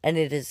 and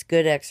it is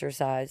good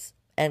exercise."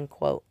 End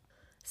quote.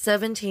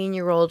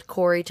 17-year-old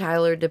Corey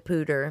Tyler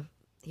DePuter.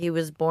 He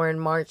was born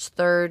March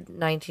 3rd,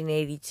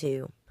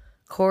 1982.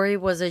 Corey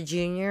was a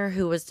junior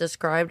who was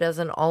described as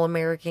an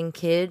all-American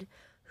kid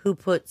who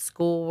put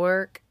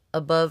schoolwork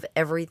above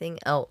everything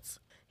else.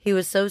 He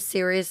was so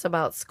serious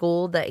about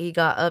school that he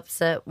got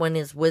upset when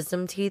his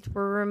wisdom teeth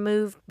were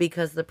removed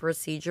because the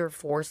procedure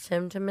forced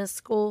him to miss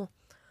school.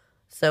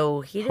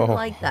 So he didn't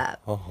like that.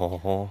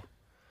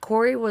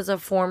 Corey was a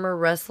former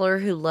wrestler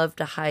who loved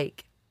to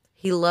hike.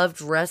 He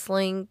loved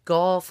wrestling,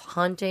 golf,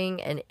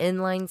 hunting, and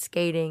inline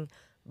skating,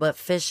 but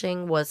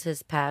fishing was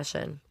his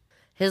passion.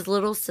 His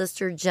little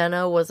sister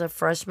Jenna was a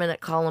freshman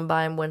at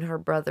Columbine when her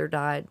brother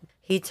died.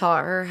 He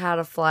taught her how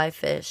to fly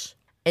fish.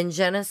 And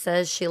Jenna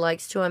says she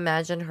likes to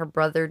imagine her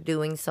brother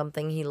doing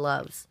something he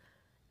loves.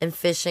 And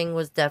fishing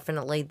was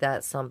definitely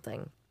that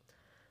something.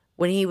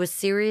 When he was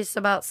serious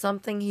about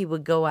something, he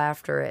would go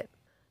after it.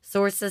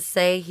 Sources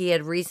say he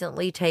had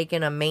recently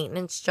taken a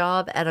maintenance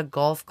job at a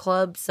golf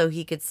club so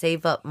he could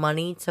save up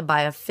money to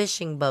buy a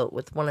fishing boat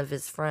with one of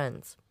his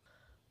friends.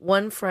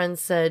 One friend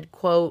said,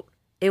 quote,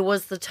 "It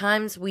was the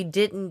times we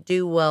didn't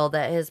do well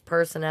that his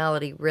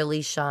personality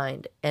really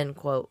shined," end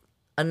quote.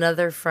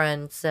 Another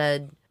friend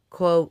said,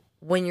 quote,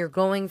 "When you're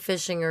going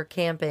fishing or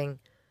camping,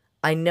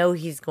 I know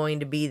he's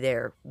going to be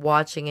there,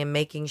 watching and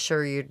making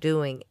sure you're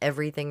doing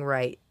everything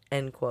right,"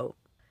 end quote.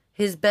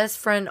 His best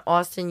friend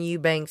Austin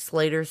Eubanks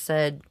later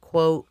said,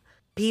 quote,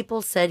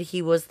 "People said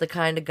he was the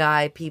kind of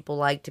guy people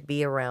like to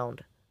be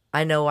around.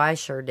 I know I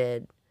sure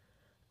did.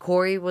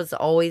 Corey was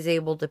always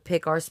able to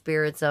pick our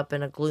spirits up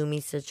in a gloomy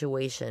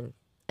situation,"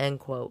 end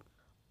quote.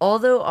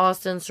 Although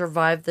Austin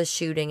survived the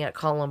shooting at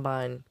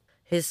Columbine,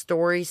 his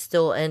story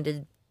still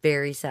ended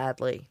very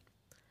sadly.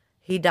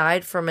 He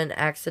died from an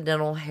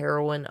accidental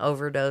heroin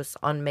overdose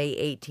on May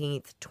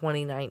 18th,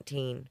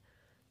 2019,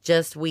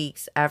 just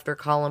weeks after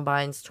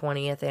Columbine's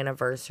 20th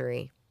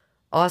anniversary.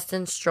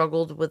 Austin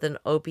struggled with an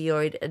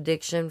opioid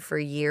addiction for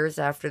years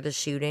after the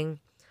shooting,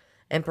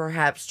 and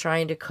perhaps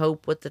trying to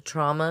cope with the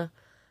trauma,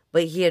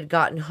 but he had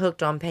gotten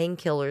hooked on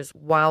painkillers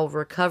while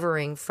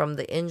recovering from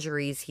the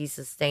injuries he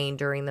sustained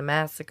during the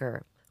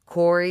massacre.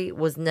 Corey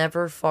was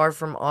never far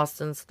from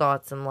Austin's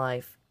thoughts in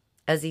life,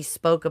 as he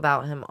spoke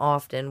about him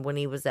often when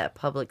he was at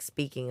public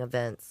speaking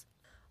events.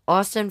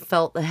 Austin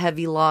felt the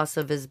heavy loss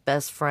of his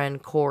best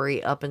friend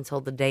Corey up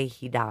until the day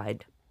he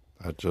died.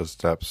 That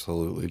just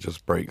absolutely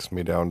just breaks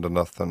me down to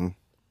nothing.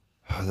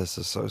 This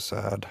is so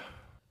sad.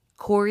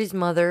 Corey's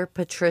mother,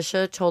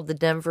 Patricia, told the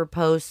Denver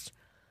Post,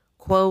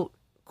 quote,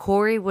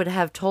 "Corey would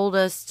have told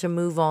us to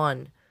move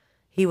on.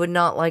 He would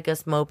not like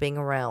us moping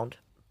around.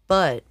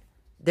 But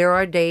there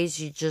are days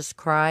you just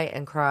cry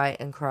and cry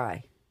and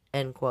cry,"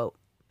 end quote.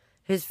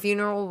 His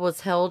funeral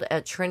was held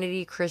at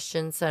Trinity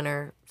Christian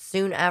Center.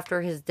 Soon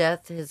after his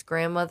death, his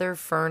grandmother,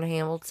 Fern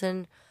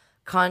Hamilton,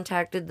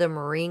 contacted the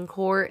Marine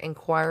Corps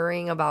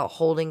inquiring about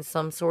holding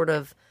some sort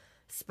of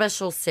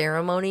special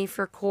ceremony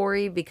for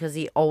Corey because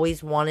he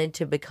always wanted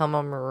to become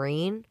a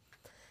Marine.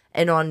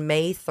 And on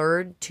May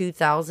 3rd,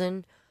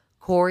 2000,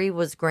 Corey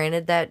was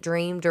granted that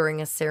dream during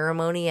a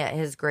ceremony at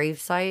his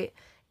gravesite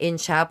in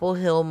Chapel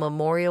Hill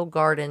Memorial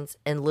Gardens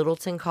in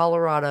Littleton,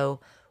 Colorado,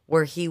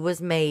 where he was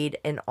made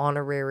an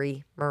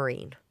honorary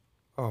Marine.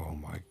 Oh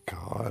my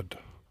God.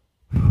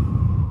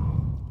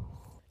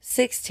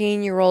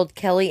 16-year-old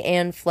Kelly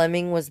Ann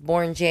Fleming was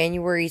born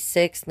January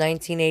 6,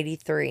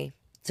 1983,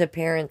 to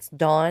parents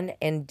Dawn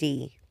and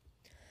Dee.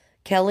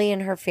 Kelly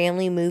and her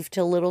family moved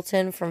to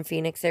Littleton from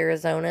Phoenix,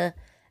 Arizona,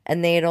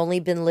 and they had only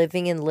been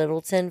living in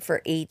Littleton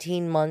for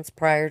 18 months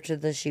prior to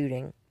the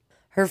shooting.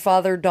 Her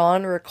father,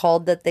 Don,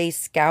 recalled that they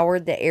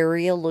scoured the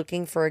area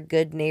looking for a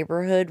good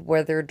neighborhood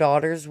where their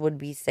daughters would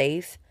be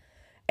safe,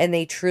 and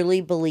they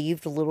truly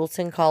believed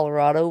Littleton,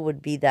 Colorado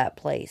would be that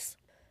place.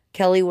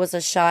 Kelly was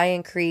a shy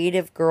and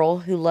creative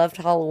girl who loved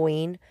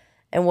Halloween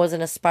and was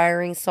an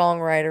aspiring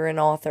songwriter and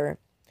author.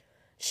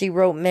 She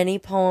wrote many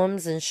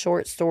poems and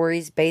short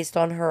stories based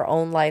on her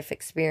own life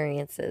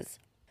experiences.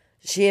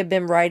 She had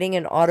been writing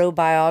an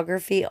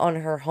autobiography on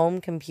her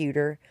home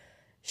computer.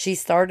 She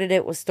started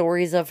it with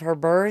stories of her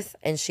birth,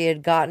 and she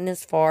had gotten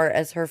as far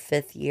as her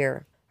 5th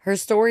year. Her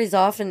stories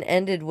often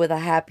ended with a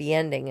happy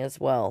ending as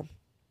well.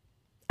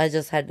 I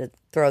just had to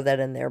throw that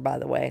in there, by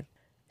the way.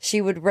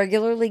 She would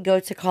regularly go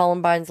to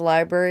Columbine's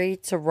library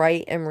to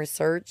write and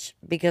research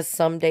because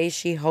someday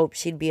she hoped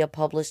she'd be a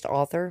published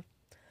author.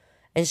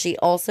 and she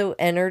also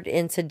entered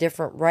into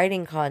different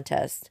writing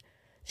contests.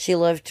 She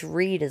loved to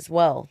read as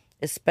well,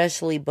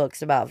 especially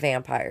books about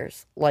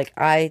vampires. Like,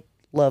 I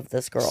love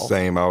this girl.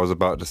 Same. I was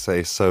about to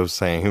say so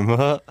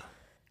same.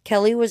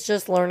 Kelly was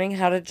just learning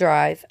how to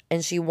drive,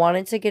 and she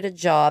wanted to get a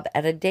job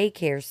at a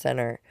daycare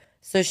center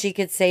so she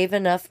could save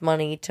enough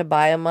money to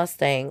buy a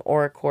Mustang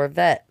or a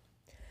Corvette.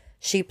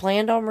 She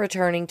planned on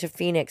returning to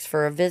Phoenix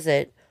for a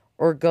visit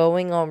or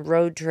going on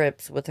road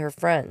trips with her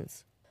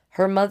friends.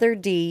 Her mother,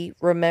 Dee,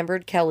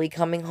 remembered Kelly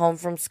coming home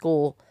from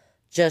school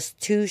just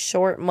 2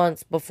 short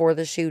months before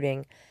the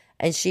shooting,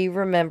 and she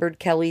remembered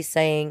Kelly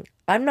saying,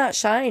 "I'm not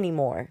shy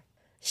anymore."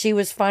 She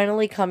was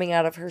finally coming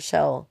out of her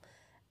shell,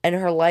 and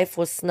her life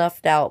was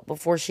snuffed out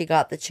before she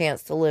got the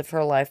chance to live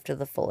her life to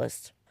the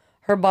fullest.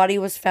 Her body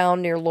was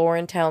found near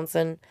Lauren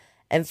Townsend,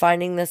 and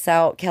finding this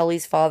out,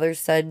 Kelly's father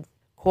said,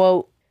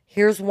 quote,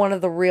 "Here's one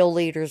of the real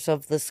leaders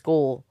of the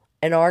school,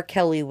 and our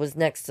Kelly was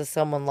next to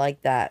someone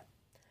like that.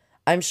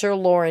 I'm sure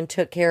Lauren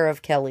took care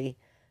of Kelly.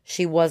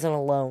 She wasn't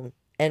alone,"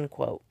 end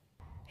quote.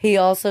 He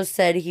also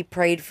said he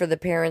prayed for the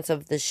parents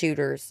of the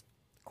shooters.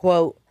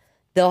 Quote,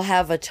 "They'll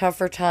have a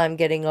tougher time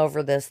getting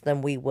over this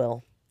than we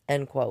will,"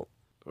 end quote.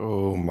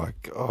 Oh my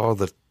God,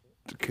 the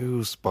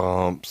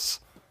goosebumps.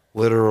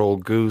 Literal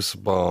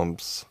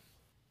goosebumps.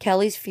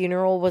 Kelly's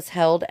funeral was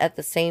held at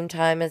the same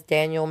time as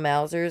Daniel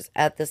Mauser's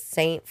at the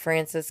St.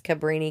 Francis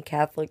Cabrini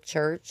Catholic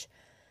Church.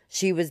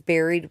 She was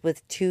buried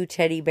with 2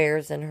 teddy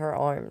bears in her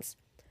arms.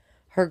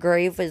 Her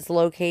grave is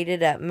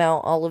located at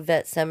Mount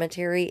Olivet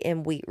Cemetery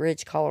in Wheat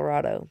Ridge,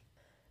 Colorado.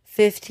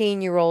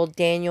 15-year-old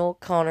Daniel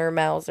Connor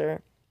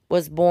Mauser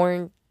was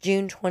born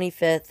June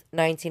 25th,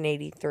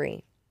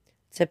 1983,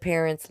 to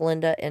parents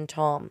Linda and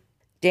Tom.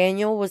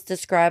 Daniel was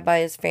described by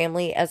his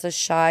family as a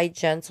shy,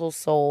 gentle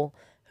soul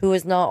who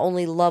is not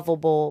only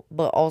lovable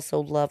but also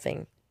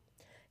loving.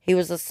 He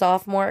was a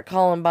sophomore at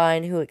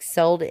Columbine who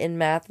excelled in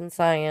math and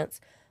science,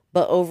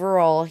 but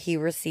overall he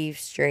received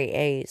straight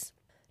A's.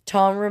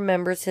 Tom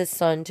remembers his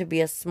son to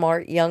be a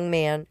smart young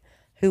man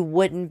who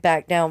wouldn't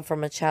back down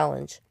from a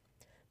challenge,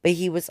 but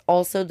he was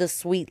also the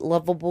sweet,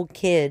 lovable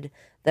kid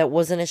that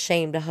wasn't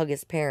ashamed to hug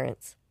his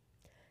parents.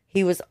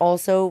 He was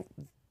also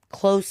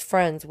close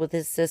friends with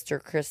his sister,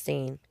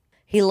 Christine.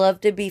 He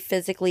loved to be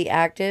physically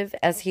active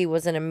as he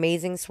was an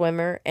amazing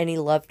swimmer and he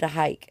loved to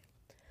hike.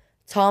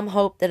 Tom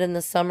hoped that in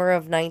the summer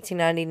of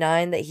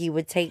 1999 that he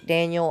would take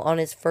Daniel on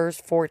his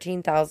first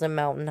 14,000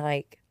 mountain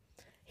hike.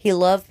 He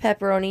loved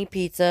pepperoni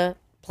pizza,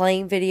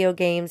 playing video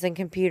games and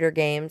computer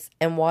games,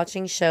 and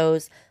watching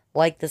shows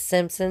like The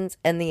Simpsons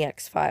and The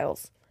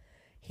X-Files.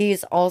 He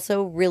is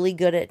also really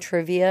good at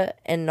trivia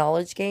and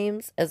knowledge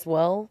games as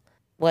well.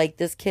 Like,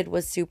 this kid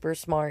was super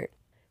smart.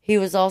 He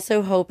was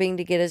also hoping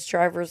to get his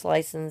driver's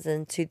license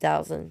in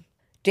 2000.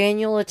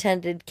 Daniel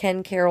attended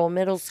Ken Carroll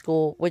Middle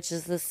School, which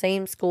is the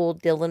same school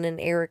Dylan and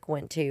Eric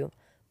went to,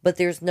 but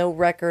there's no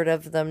record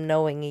of them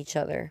knowing each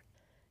other.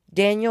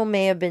 Daniel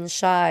may have been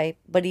shy,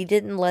 but he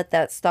didn't let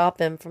that stop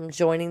him from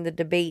joining the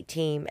debate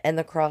team and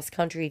the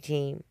cross-country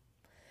team.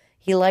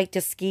 He liked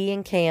to ski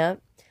and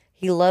camp.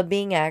 He loved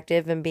being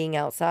active and being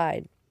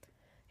outside.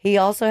 He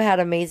also had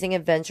amazing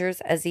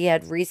adventures as he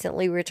had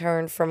recently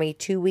returned from a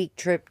 2-week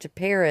trip to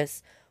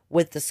Paris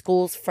with the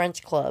school's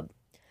French club.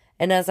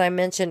 And as I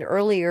mentioned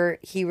earlier,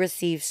 he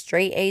received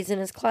straight A's in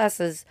his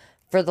classes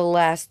for the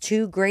last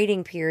 2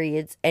 grading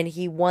periods, and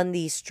he won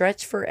the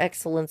Stretch for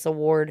Excellence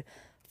Award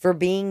for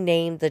being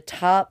named the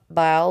top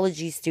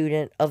biology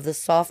student of the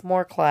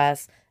sophomore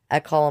class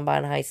at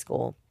Columbine High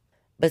School.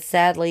 But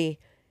sadly,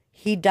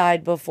 he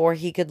died before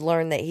he could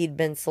learn that he'd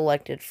been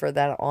selected for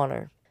that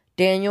honor.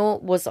 Daniel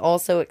was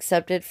also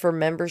accepted for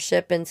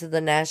membership into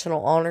the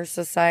National Honor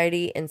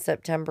Society in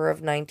September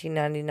of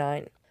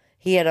 1999.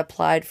 He had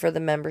applied for the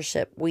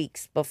membership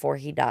weeks before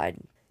he died.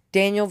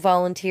 Daniel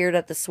volunteered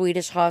at the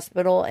Swedish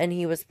hospital and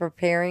he was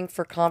preparing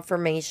for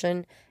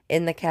confirmation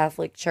in the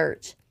Catholic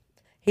Church.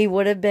 He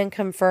would have been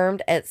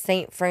confirmed at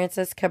St.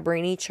 Francis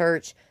Cabrini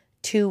Church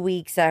 2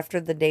 weeks after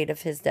the date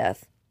of his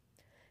death.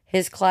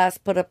 His class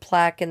put a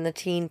plaque in the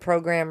teen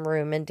program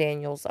room in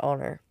Daniel's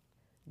honor.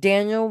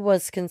 Daniel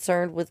was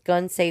concerned with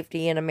gun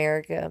safety in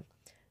America.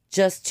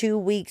 Just 2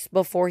 weeks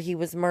before he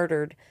was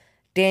murdered,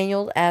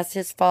 Daniel asked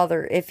his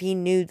father if he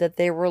knew that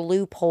there were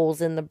loopholes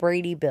in the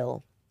Brady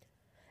Bill.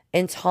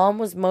 And Tom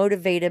was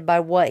motivated by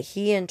what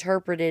he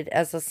interpreted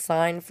as a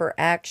sign for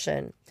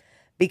action,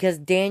 because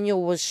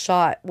Daniel was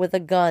shot with a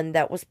gun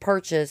that was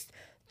purchased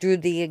through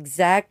the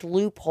exact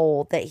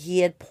loophole that he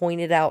had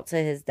pointed out to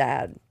his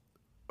dad.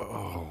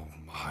 Oh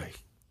my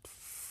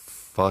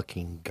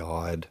fucking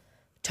God.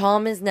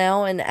 Tom is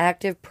now an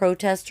active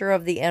protester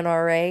of the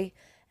NRA,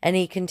 and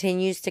he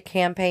continues to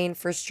campaign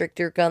for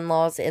stricter gun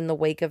laws in the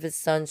wake of his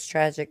son's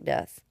tragic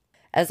death.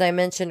 As I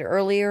mentioned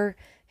earlier,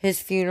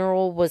 his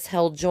funeral was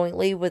held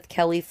jointly with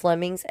Kelly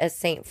Fleming's at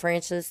St.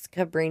 Francis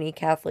Cabrini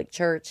Catholic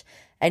Church,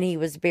 and he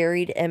was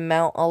buried in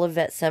Mount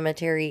Olivet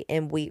Cemetery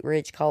in Wheat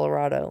Ridge,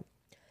 Colorado.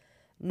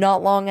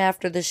 Not long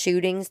after the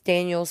shootings,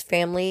 Daniel's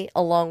family,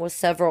 along with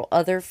several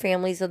other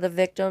families of the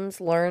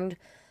victims, learned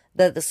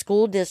that the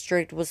school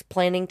district was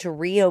planning to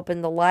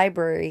reopen the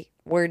library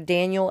where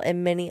Daniel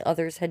and many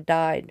others had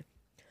died.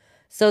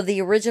 So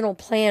the original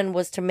plan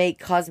was to make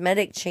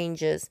cosmetic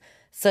changes,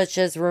 such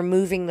as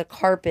removing the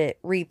carpet,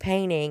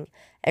 repainting,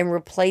 and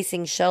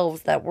replacing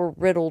shelves that were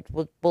riddled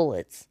with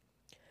bullets.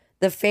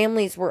 The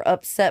families were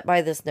upset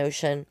by this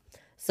notion,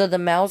 so the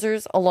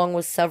Mausers, along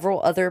with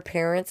several other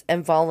parents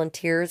and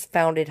volunteers,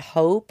 founded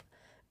HOPE,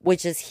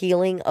 which is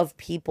Healing of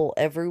People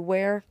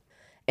Everywhere,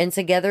 and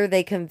together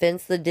they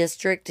convinced the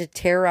district to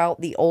tear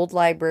out the old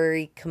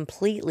library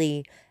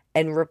completely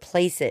and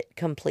replace it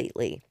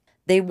completely.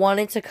 They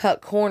wanted to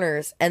cut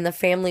corners, and the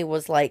family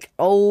was like,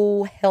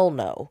 oh, hell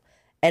no.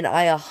 And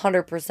I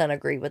 100%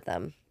 agree with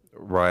them.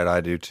 Right,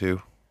 I do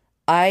too.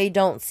 I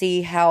don't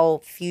see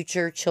how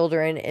future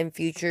children and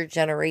future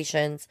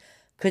generations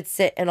could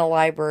sit in a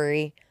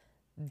library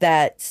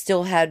that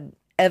still had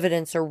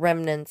evidence or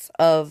remnants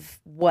of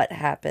what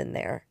happened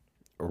there.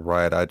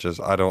 Right, I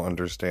don't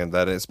understand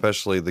that,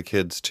 especially the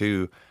kids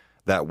too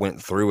that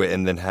went through it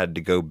and then had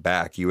to go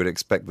back. You would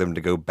expect them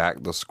to go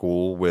back to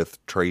school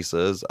with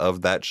traces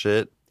of that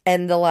shit.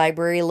 And the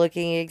library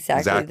looking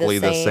exactly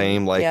the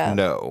same. Like, yeah.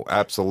 No,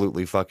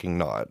 absolutely fucking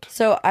not.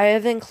 So I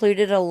have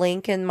included a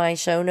link in my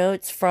show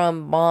notes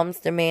from Moms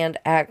Demand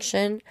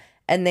Action,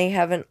 and they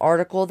have an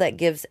article that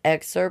gives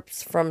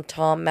excerpts from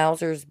Tom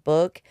Mauser's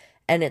book,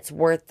 and it's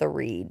worth the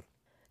read.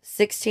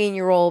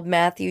 16-year-old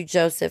Matthew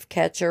Joseph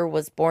Ketcher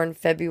was born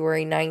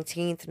February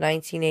 19th,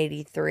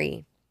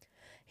 1983.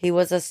 He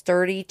was a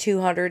sturdy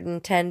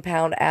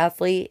 210-pound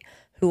athlete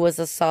who was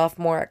a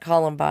sophomore at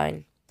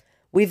Columbine.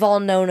 We've all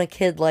known a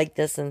kid like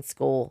this in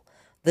school.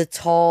 The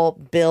tall,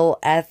 built,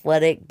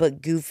 athletic,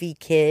 but goofy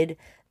kid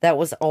that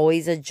was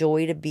always a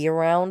joy to be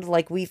around.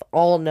 Like, we've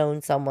all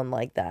known someone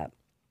like that.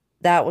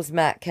 That was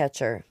Matt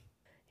Ketcher.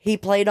 He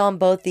played on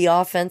both the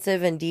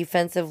offensive and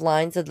defensive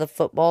lines of the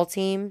football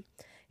team.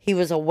 He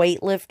was a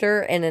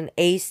weightlifter and an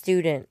A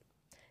student.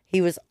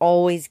 He was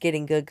always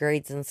getting good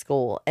grades in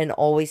school and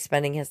always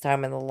spending his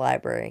time in the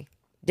library.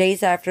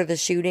 Days after the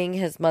shooting,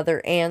 his mother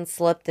Ann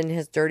slept in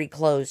his dirty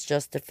clothes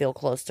just to feel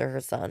close to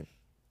her son.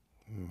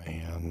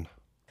 Man.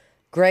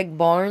 Greg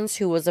Barnes,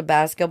 who was a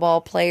basketball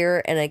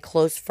player and a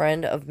close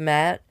friend of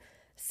Matt,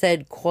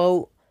 said,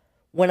 quote,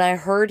 "When I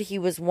heard he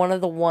was one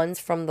of the ones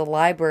from the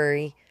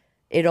library,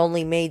 it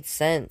only made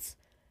sense.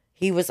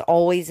 He was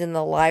always in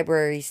the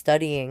library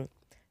studying.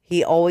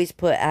 He always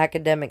put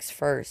academics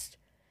first.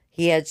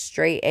 He had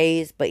straight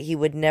A's, but he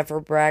would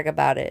never brag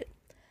about it.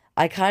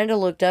 I kind of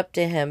looked up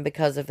to him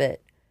because of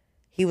it.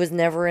 He was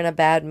never in a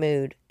bad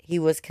mood. He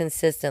was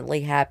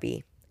consistently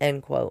happy."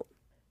 End quote.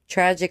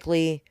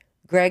 Tragically,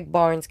 Greg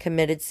Barnes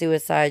committed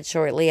suicide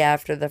shortly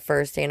after the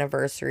first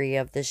anniversary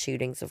of the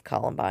shootings of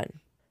Columbine.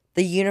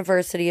 The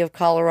University of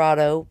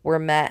Colorado, where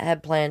Matt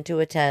had planned to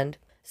attend,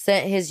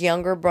 sent his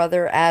younger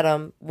brother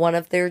Adam one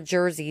of their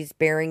jerseys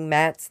bearing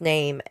Matt's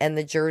name and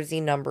the jersey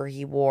number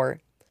he wore,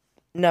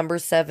 number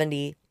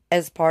 70,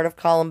 as part of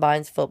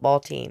Columbine's football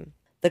team.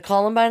 The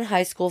Columbine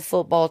High School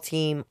football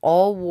team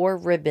all wore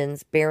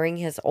ribbons bearing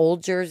his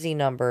old jersey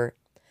number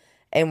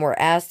and were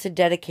asked to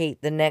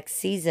dedicate the next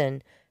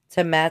season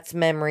to Matt's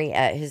memory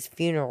at his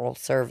funeral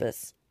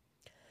service.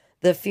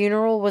 The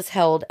funeral was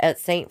held at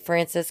St.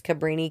 Francis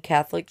Cabrini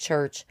Catholic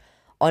Church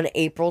on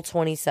April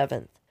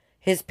 27th.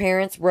 His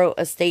parents wrote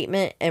a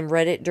statement and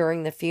read it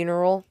during the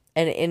funeral,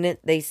 and in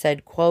it they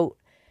said, quote,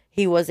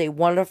 "He was a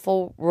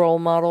wonderful role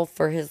model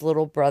for his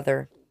little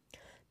brother.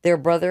 Their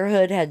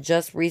brotherhood had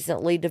just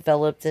recently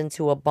developed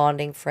into a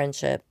bonding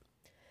friendship.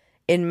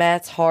 In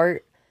Matt's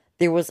heart,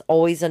 there was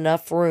always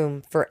enough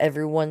room for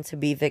everyone to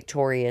be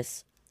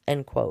victorious."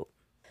 End quote.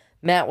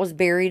 Matt was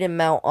buried in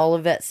Mount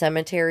Olivet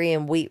Cemetery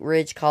in Wheat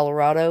Ridge,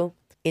 Colorado.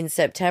 In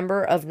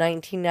September of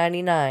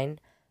 1999,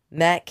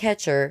 Matt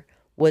Ketcher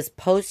was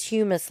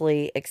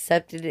posthumously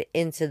accepted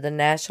into the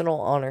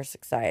National Honor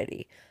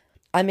Society.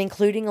 I'm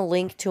including a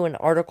link to an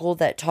article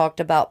that talked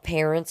about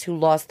parents who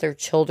lost their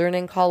children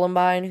in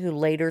Columbine who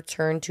later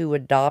turned to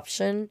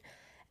adoption,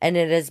 and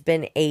it has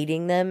been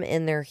aiding them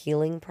in their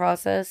healing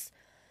process.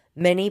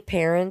 Many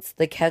parents,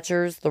 the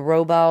Ketchers, the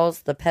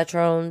Robals, the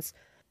Petrones,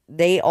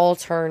 they all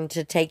turned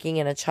to taking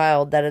in a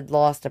child that had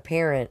lost a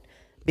parent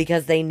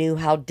because they knew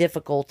how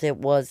difficult it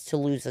was to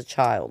lose a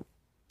child.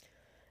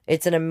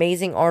 It's an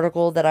amazing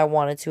article that I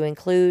wanted to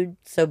include,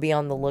 so be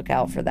on the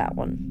lookout for that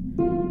one.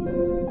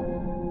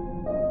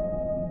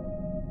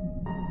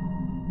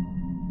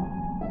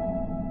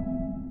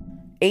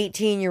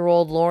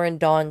 18-year-old Lauren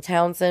Dawn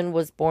Townsend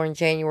was born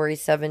January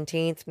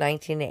 17th,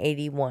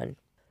 1981.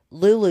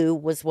 Lulu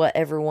was what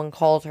everyone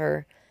called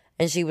her,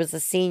 and she was a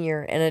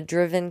senior and a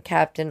driven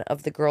captain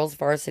of the girls'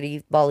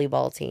 varsity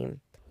volleyball team,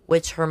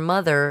 which her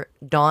mother,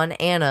 Dawn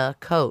Anna,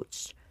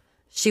 coached.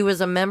 She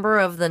was a member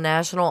of the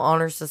National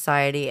Honor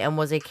Society and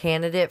was a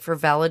candidate for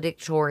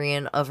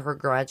valedictorian of her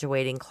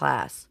graduating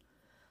class.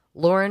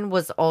 Lauren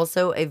was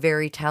also a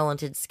very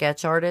talented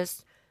sketch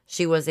artist.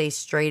 She was a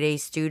straight-A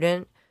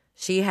student.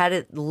 She had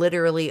it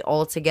literally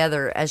all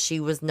together, as she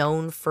was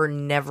known for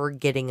never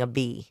getting a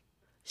B.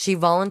 She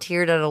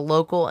volunteered at a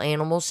local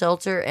animal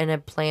shelter and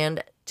had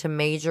planned to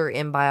major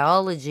in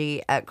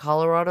biology at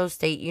Colorado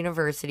State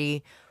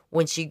University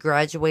when she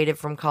graduated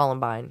from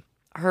Columbine.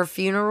 Her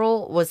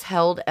funeral was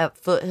held at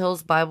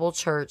Foothills Bible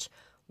Church,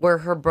 where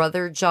her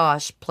brother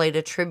Josh played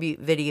a tribute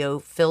video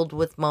filled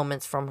with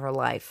moments from her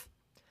life.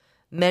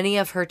 Many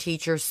of her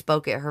teachers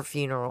spoke at her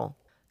funeral,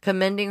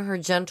 commending her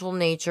gentle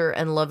nature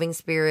and loving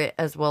spirit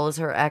as well as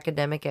her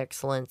academic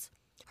excellence.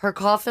 Her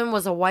coffin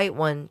was a white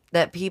one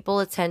that people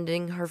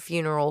attending her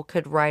funeral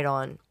could write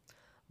on,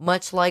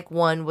 much like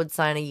one would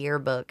sign a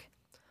yearbook.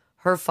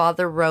 Her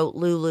father wrote,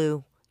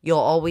 "Lulu, you'll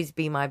always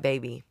be my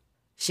baby."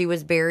 She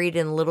was buried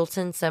in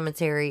Littleton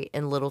Cemetery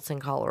in Littleton,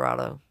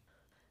 Colorado.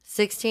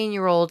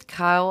 16-year-old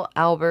Kyle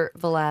Albert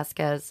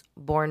Velasquez,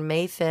 born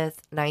May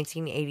 5th,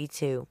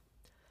 1982.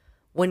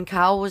 When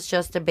Kyle was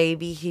just a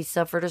baby, he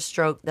suffered a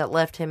stroke that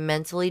left him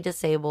mentally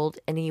disabled,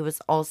 and he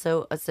was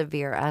also a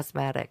severe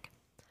asthmatic.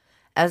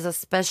 As a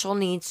special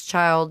needs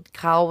child,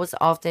 Kyle was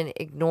often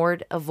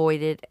ignored,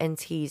 avoided, and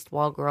teased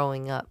while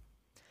growing up.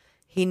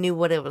 He knew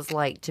what it was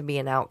like to be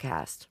an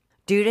outcast.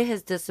 Due to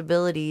his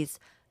disabilities,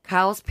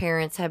 Kyle's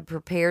parents had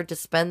prepared to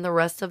spend the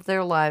rest of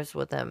their lives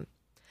with him.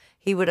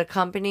 He would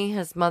accompany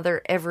his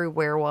mother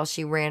everywhere while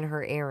she ran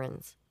her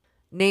errands.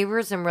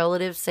 Neighbors and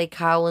relatives say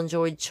Kyle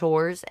enjoyed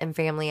chores and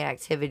family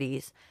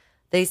activities.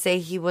 They say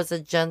he was a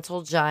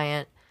gentle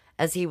giant,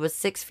 as he was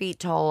 6 feet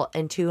tall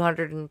and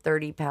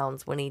 230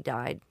 pounds when he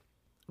died.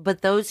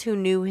 But those who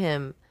knew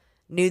him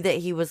knew that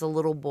he was a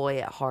little boy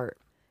at heart.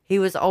 He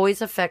was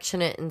always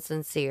affectionate and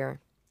sincere.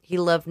 He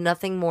loved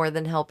nothing more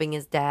than helping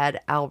his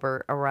dad,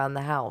 Albert, around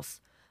the house,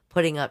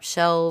 putting up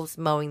shelves,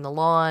 mowing the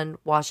lawn,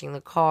 washing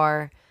the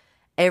car.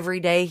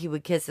 Every day he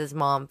would kiss his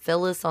mom,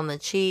 Phyllis, on the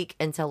cheek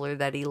and tell her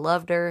that he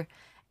loved her.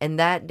 And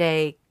that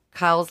day,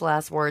 Kyle's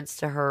last words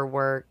to her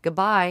were,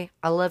 "Goodbye,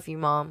 I love you,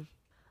 Mom."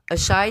 A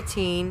shy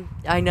teen,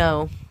 I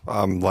know.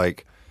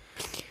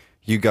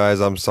 You guys,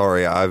 I'm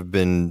sorry. I've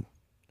been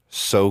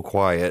so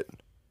quiet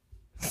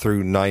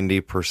through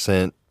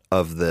 90%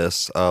 of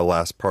this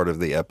last part of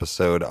the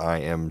episode. I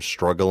am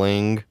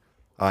struggling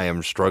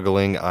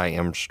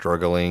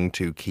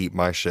to keep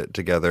my shit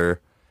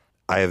together.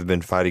 I have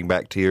been fighting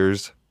back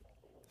tears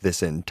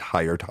this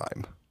entire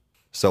time.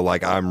 So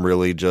I'm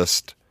really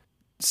just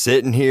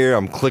sitting here,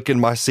 I'm clicking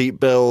my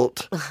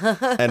seatbelt,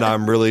 and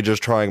I'm really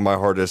just trying my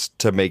hardest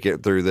to make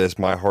it through this.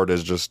 My heart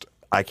is just,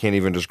 I can't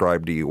even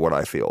describe to you what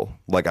I feel.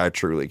 I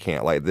truly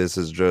can't. This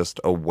is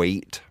just a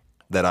weight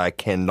that I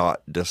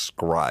cannot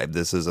describe.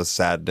 This is a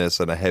sadness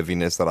and a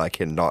heaviness that I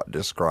cannot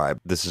describe.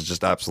 This is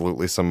just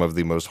absolutely some of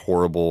the most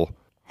horrible,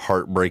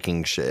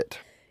 heartbreaking shit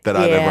that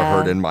I've ever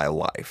heard in my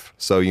life.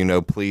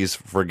 So, please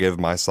forgive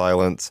my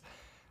silence.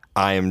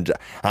 I'm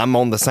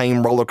on the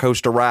same roller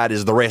coaster ride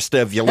as the rest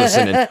of you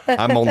listening.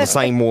 I'm on the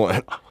same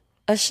one.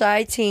 A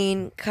shy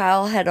teen,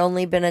 Kyle had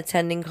only been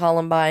attending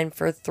Columbine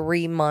for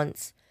 3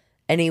 months,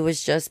 and he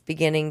was just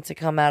beginning to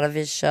come out of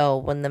his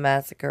shell when the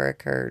massacre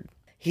occurred.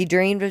 He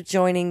dreamed of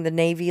joining the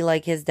Navy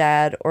like his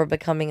dad or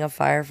becoming a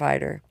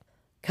firefighter.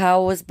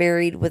 Kyle was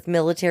buried with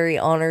military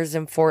honors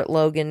in Fort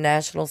Logan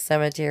National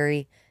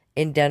Cemetery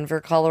in Denver,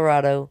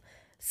 Colorado,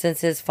 since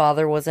his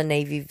father was a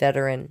Navy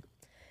veteran.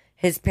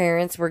 His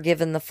parents were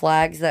given the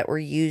flags that were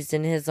used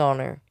in his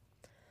honor,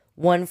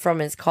 one from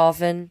his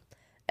coffin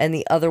and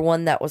the other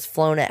one that was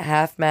flown at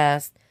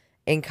half-mast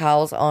in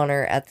Kyle's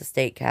honor at the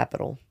state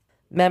capitol.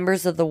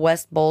 Members of the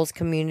West Bowles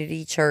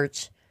Community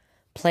Church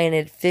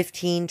planted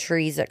 15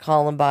 trees at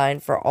Columbine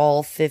for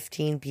all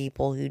 15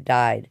 people who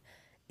died,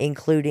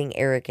 including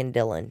Eric and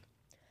Dylan.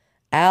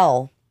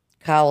 Al,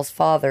 Kyle's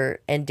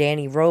father, and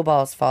Danny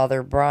Robaugh's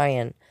father,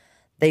 Brian,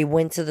 they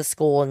went to the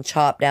school and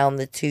chopped down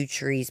the 2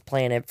 trees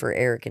planted for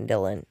Eric and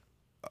Dylan.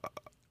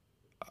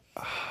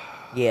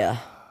 Yeah.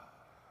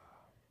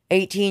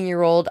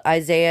 18-year-old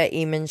Isaiah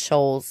Eamon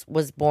Scholes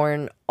was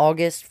born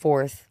August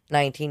 4th,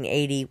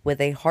 1980, with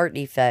a heart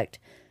defect,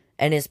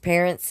 and his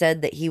parents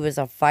said that he was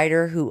a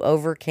fighter who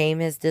overcame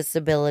his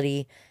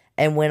disability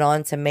and went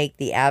on to make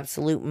the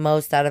absolute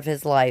most out of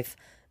his life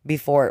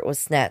before it was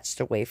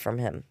snatched away from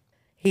him.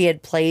 He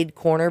had played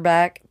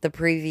cornerback the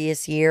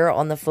previous year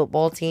on the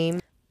football team,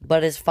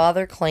 but his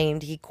father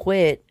claimed he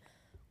quit,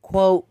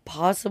 quote,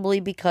 possibly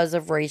because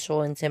of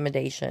racial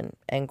intimidation,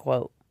 end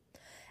quote.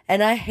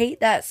 And I hate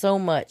that so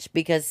much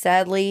because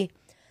sadly,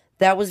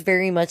 that was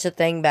very much a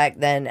thing back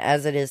then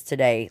as it is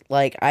today.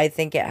 I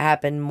think it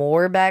happened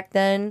more back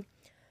then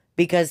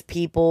because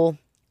people,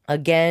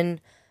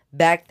 again,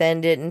 back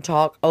then didn't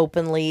talk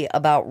openly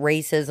about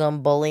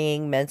racism,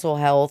 bullying, mental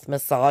health,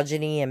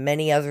 misogyny, and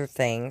many other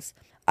things.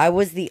 I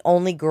was the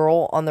only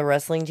girl on the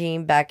wrestling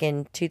team back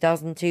in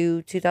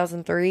 2002,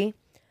 2003.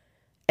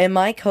 And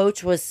my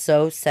coach was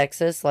so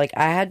sexist.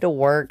 I had to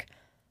work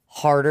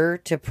harder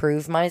to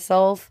prove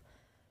myself.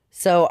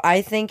 So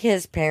I think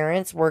his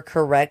parents were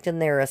correct in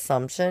their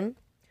assumption.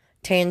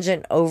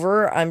 Tangent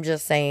over, I'm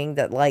just saying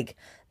that,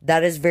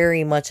 that is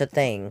very much a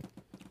thing.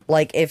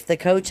 If the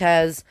coach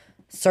has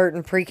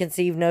certain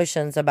preconceived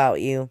notions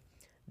about you,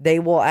 they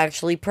will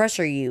actually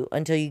pressure you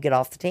until you get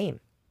off the team.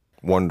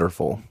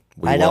 Wonderful.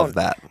 We love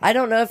that. I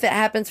don't know if it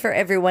happens for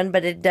everyone,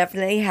 but it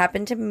definitely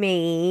happened to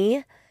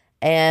me.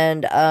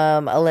 And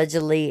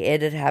allegedly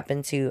it had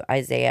happened to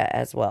Isaiah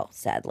as well,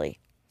 sadly.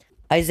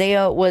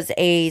 Isaiah was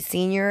a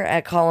senior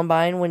at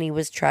Columbine when he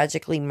was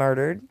tragically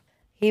murdered.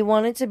 He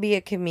wanted to be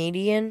a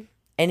comedian,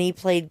 and he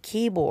played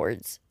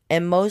keyboards.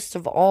 And most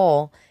of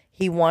all,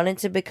 he wanted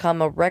to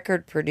become a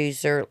record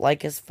producer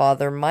like his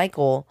father,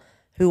 Michael,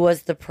 who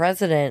was the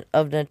president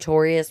of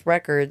Notorious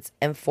Records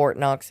and Fort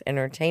Knox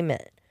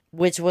Entertainment,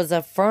 which was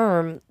a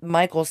firm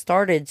Michael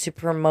started to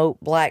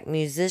promote black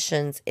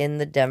musicians in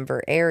the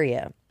Denver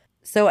area.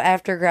 So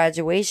after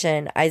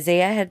graduation,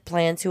 Isaiah had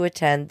planned to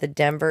attend the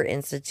Denver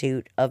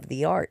Institute of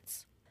the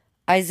Arts.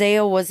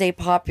 Isaiah was a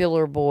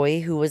popular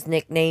boy who was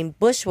nicknamed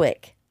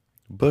Bushwick.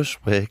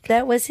 Bushwick.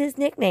 That was his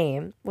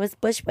nickname, was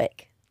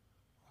Bushwick.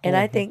 And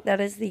I think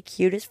that is the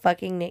cutest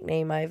fucking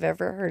nickname I've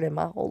ever heard in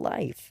my whole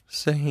life.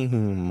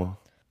 Same.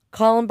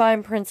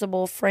 Columbine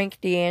principal Frank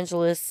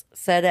DeAngelis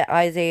said at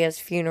Isaiah's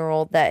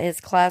funeral that his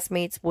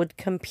classmates would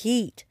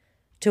compete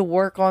to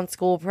work on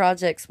school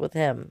projects with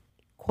him.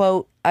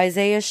 Quote,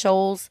 Isaiah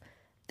Scholes,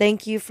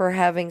 thank you for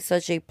having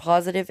such a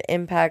positive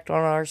impact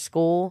on our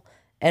school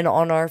and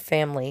on our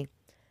family.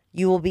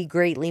 You will be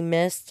greatly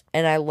missed,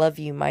 and I love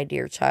you, my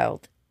dear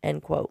child.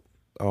 End quote.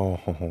 Oh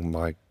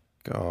my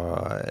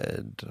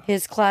God.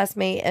 His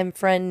classmate and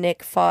friend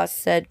Nick Foss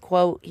said,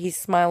 quote, he's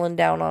smiling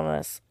down on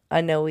us.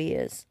 I know he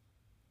is.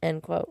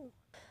 End quote.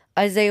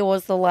 Isaiah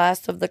was the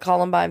last of the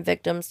Columbine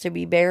victims to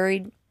be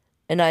buried,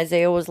 and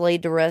Isaiah was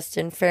laid to rest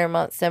in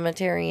Fairmount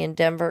Cemetery in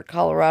Denver,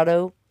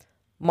 Colorado.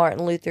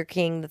 Martin Luther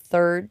King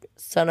III,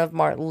 son of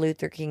Martin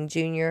Luther King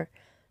Jr.,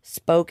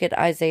 spoke at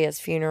Isaiah's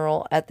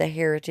funeral at the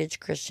Heritage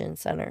Christian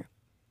Center.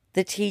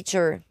 The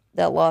teacher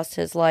that lost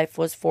his life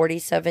was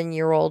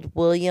 47-year-old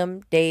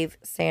William Dave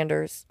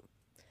Sanders,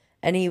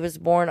 and he was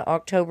born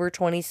October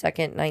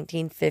 22nd,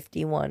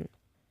 1951.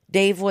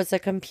 Dave was a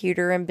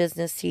computer and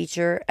business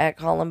teacher at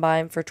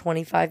Columbine for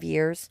 25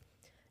 years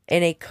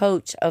and a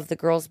coach of the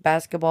girls'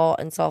 basketball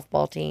and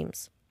softball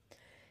teams.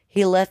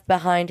 He left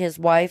behind his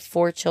wife,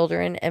 4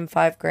 children, and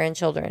 5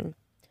 grandchildren.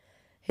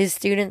 His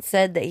students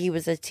said that he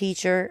was a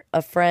teacher,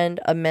 a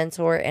friend, a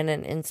mentor, and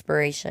an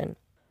inspiration.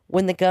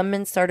 When the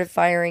gunmen started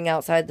firing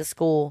outside the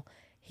school,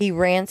 he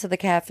ran to the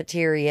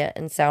cafeteria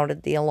and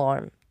sounded the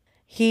alarm.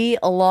 He,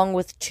 along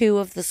with 2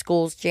 of the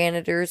school's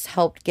janitors,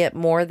 helped get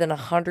more than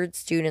 100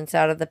 students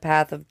out of the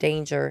path of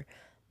danger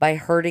by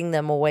herding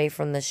them away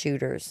from the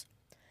shooters.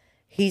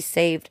 He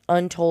saved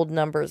untold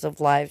numbers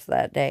of lives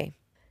that day.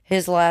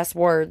 His last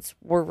words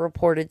were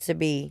reported to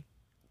be,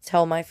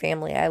 tell my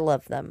family I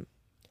love them.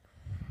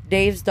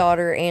 Dave's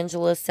daughter,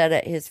 Angela, said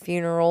at his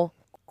funeral,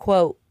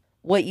 quote,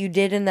 what you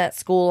did in that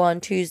school on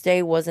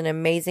Tuesday was an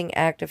amazing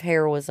act of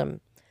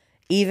heroism.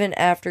 Even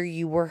after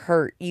you were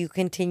hurt, you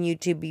continued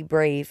to be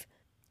brave.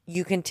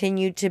 You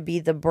continued to be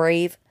the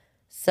brave,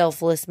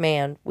 selfless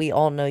man we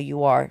all know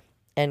you are.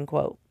 End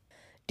quote.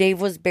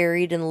 Dave was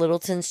buried in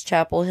Littleton's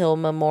Chapel Hill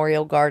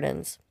Memorial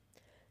Gardens.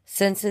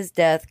 Since his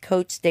death,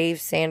 Coach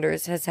Dave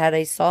Sanders has had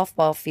a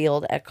softball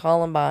field at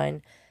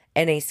Columbine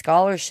and a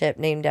scholarship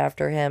named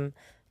after him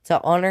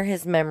to honor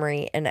his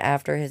memory and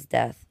after his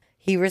death.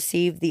 He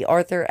received the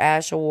Arthur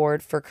Ashe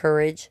Award for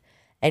Courage,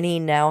 and he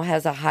now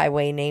has a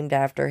highway named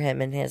after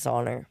him in his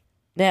honor.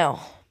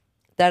 Now,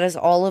 that is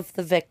all of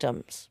the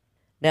victims.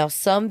 Now,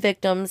 some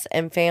victims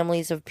and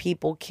families of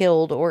people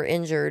killed or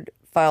injured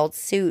filed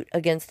suit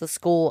against the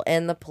school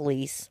and the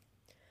police.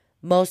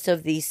 Most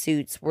of these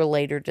suits were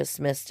later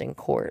dismissed in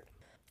court.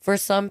 For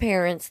some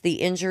parents, the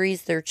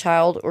injuries their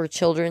child or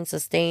children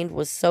sustained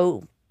was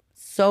so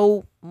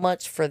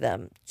much for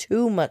them,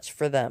 too much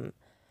for them,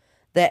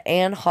 that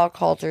Ann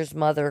Hochhalter's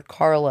mother,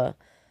 Carla,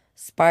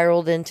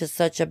 spiraled into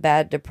such a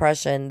bad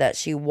depression that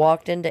she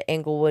walked into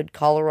Englewood,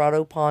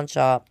 Colorado pawn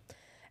shop,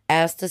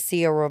 asked to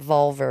see a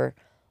revolver,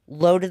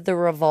 loaded the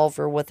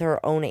revolver with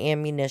her own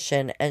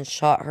ammunition, and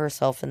shot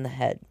herself in the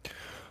head.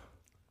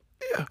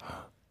 Yeah.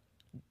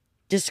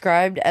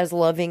 Described as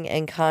loving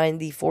and kind,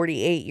 the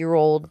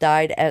 48-year-old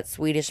died at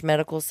Swedish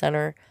Medical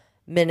Center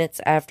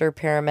minutes after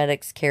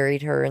paramedics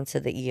carried her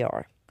into the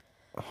ER.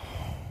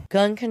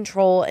 Gun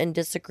control and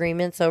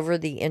disagreements over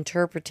the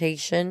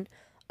interpretation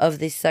of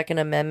the Second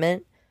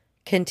Amendment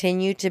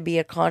continue to be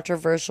a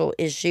controversial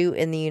issue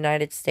in the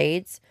United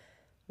States,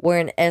 where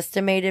an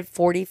estimated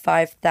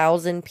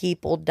 45,000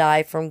 people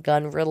die from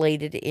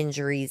gun-related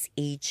injuries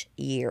each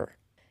year.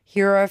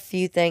 Here are a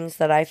few things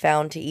that I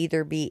found to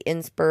either be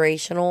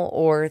inspirational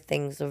or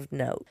things of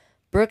note.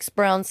 Brooks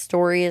Brown's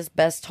story is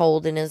best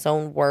told in his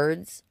own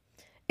words.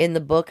 In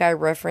the book I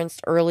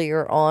referenced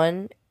earlier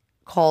on,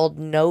 called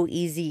No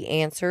Easy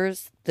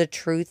Answers, The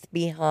Truth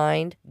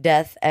Behind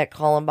Death at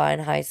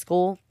Columbine High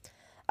School,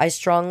 I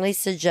strongly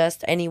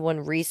suggest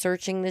anyone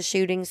researching the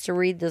shootings to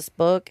read this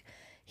book.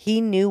 He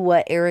knew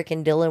what Eric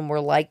and Dylan were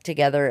like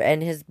together,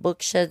 and his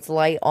book sheds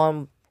light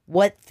on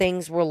what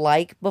things were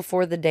like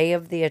before the day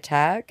of the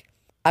attack.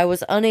 I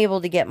was unable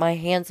to get my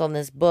hands on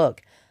this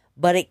book,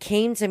 but it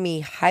came to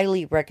me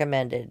highly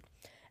recommended,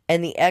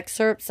 and the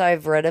excerpts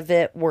I've read of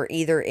it were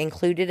either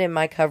included in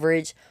my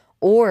coverage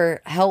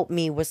or help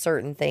me with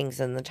certain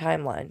things in the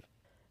timeline.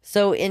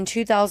 So in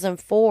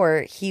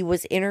 2004, he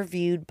was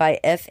interviewed by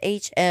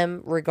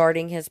FHM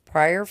regarding his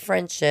prior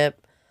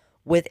friendship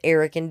with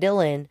Eric and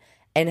Dylan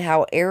and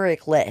how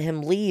Eric let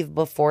him leave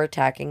before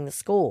attacking the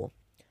school.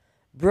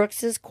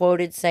 Brooks is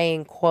quoted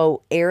saying,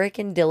 quote, Eric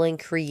and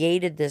Dylan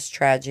created this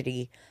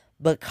tragedy,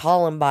 but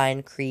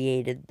Columbine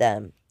created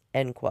them,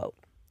 end quote.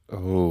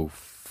 Oh,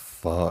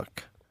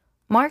 fuck.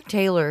 Mark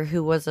Taylor,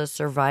 who was a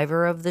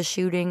survivor of the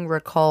shooting,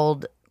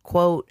 recalled,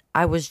 quote,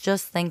 I was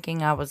just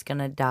thinking I was going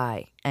to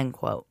die, end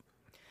quote.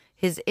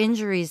 His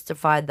injuries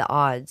defied the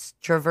odds,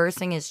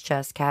 traversing his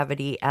chest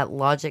cavity at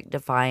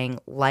logic-defying,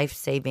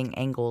 life-saving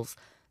angles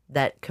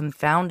that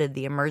confounded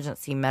the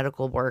emergency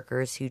medical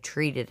workers who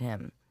treated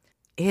him.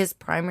 His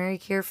primary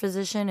care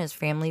physician, his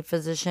family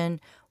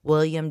physician,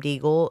 William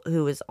Deagle,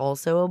 who is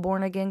also a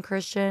born-again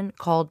Christian,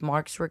 called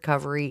Mark's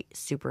recovery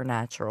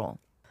supernatural.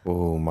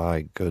 Oh,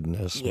 my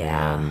goodness,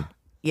 man.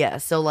 Yeah,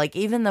 so, like,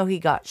 even though he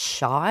got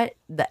shot,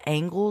 the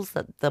angles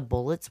that the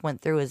bullets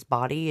went through his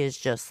body is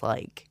just,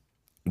 like...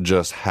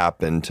 just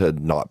happened to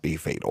not be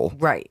fatal.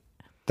 Right.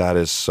 That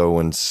is so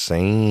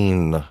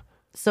insane.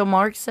 So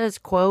Mark says,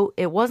 quote,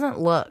 it wasn't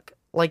luck,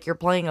 like you're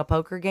playing a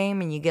poker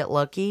game and you get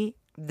lucky.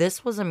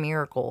 This was a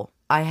miracle.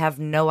 I have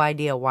no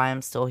idea why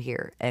I'm still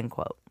here, end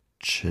quote.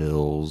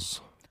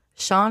 Chills.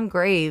 Sean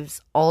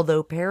Graves,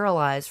 although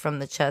paralyzed from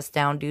the chest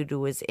down due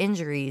to his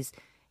injuries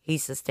he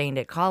sustained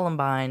at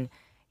Columbine,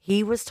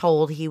 he was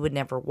told he would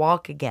never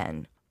walk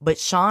again. But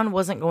Sean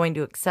wasn't going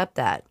to accept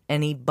that,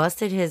 and he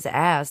busted his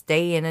ass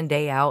day in and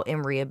day out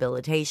in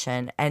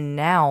rehabilitation, and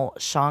now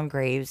Sean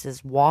Graves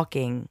is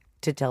walking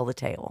to tell the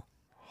tale.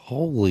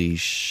 Holy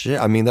shit.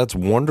 I mean, that's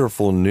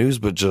wonderful news,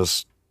 but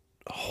just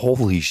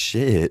holy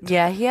shit.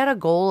 Yeah, he had a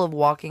goal of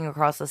walking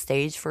across the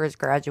stage for his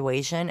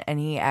graduation, and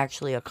he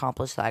actually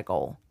accomplished that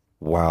goal.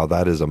 Wow,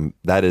 that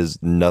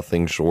is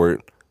nothing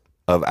short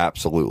of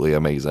absolutely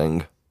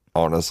amazing,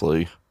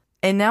 honestly.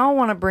 And now I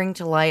want to bring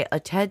to light a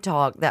TED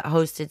Talk that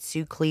hosted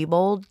Sue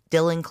Klebold,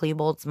 Dylan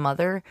Klebold's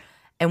mother,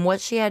 and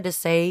what she had to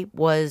say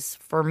was,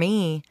 for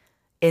me,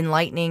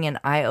 enlightening and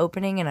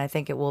eye-opening, and I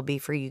think it will be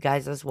for you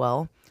guys as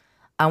well.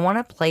 I want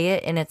to play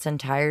it in its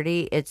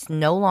entirety. It's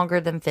no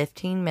longer than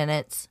 15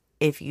 minutes.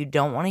 If you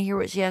don't want to hear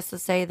what she has to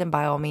say, then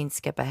by all means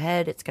skip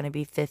ahead. It's going to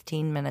be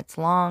 15 minutes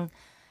long,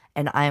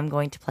 and I am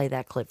going to play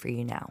that clip for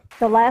you now.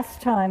 The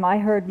last time I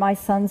heard my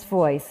son's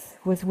voice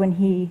was when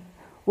he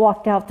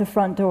walked out the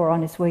front door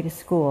on his way to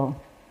school.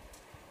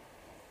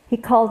 He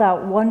called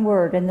out one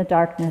word in the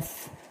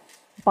darkness,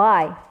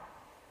 bye.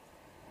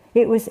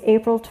 It was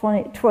April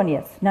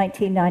 20th,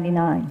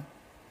 1999.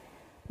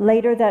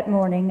 Later that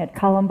morning at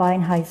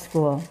Columbine High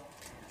School,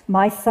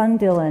 my son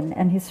Dylan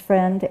and his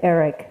friend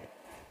Eric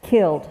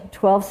killed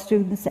 12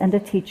 students and a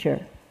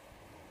teacher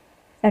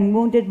and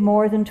wounded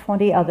more than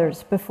 20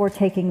 others before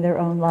taking their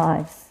own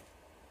lives.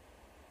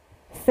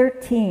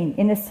 13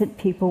 innocent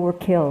people were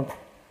killed,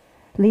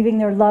 leaving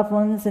their loved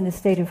ones in a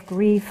state of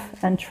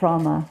grief and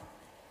trauma.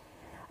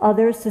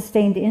 Others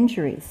sustained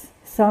injuries,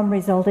 some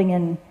resulting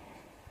in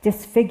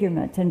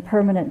disfigurement and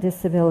permanent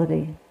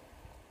disability.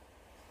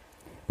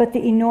 But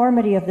the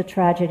enormity of the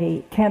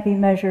tragedy can't be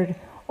measured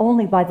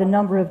only by the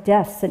number of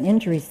deaths and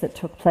injuries that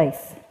took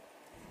place.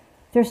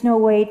 There's no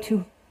way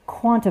to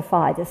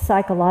quantify the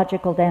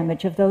psychological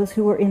damage of those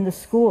who were in the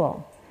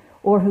school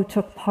or who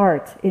took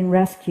part in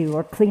rescue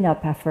or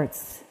cleanup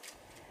efforts.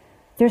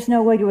 There's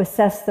no way to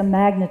assess the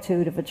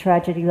magnitude of a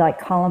tragedy like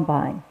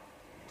Columbine,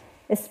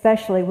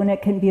 especially when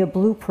it can be a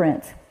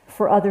blueprint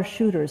for other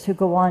shooters who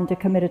go on to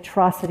commit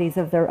atrocities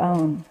of their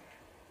own.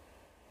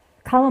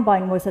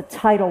 Columbine was a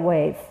tidal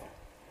wave,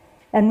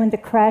 and when the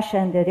crash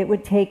ended, it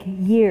would take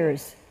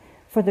years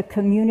for the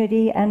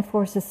community and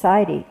for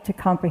society to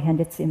comprehend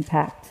its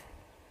impact.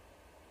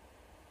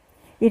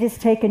 It has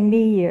taken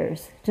me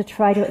years to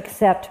try to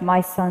accept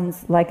my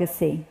son's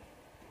legacy.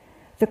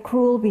 The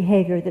cruel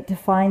behavior that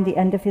defined the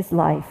end of his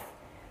life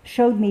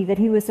showed me that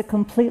he was a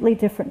completely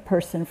different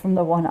person from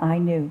the one I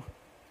knew.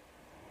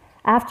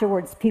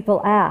 Afterwards, people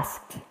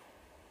asked,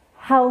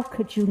 "How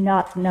could you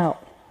not know?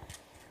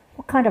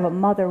 What kind of a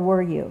mother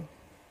were you?"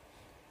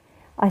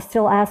 I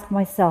still ask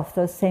myself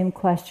those same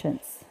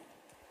questions.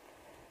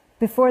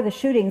 Before the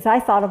shootings, I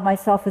thought of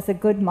myself as a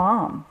good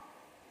mom,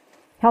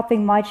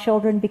 helping my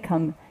children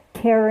become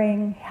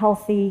caring,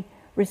 healthy,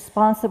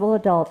 responsible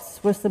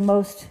adults was the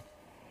most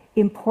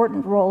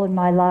important role in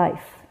my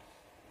life.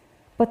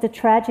 But the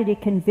tragedy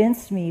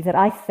convinced me that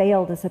I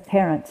failed as a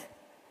parent,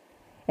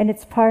 and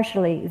it's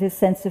partially this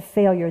sense of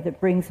failure that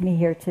brings me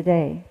here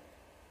today.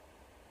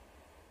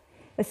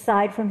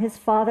 Aside from his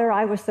father,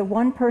 I was the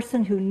one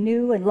person who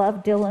knew and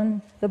loved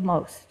Dylan the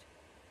most.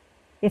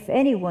 If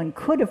anyone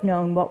could have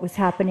known what was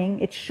happening,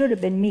 it should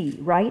have been me,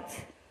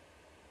 right?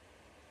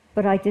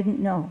 But I didn't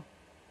know.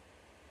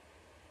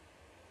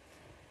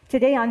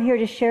 Today I'm here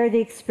to share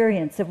the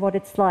experience of what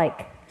it's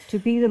like to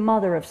be the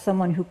mother of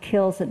someone who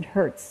kills and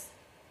hurts.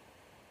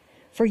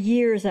 For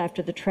years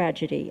after the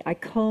tragedy, I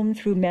combed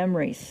through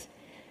memories,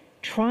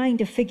 trying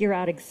to figure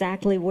out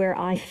exactly where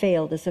I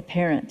failed as a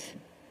parent,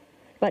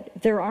 But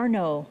there are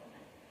no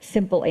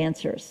simple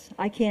answers.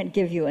 I can't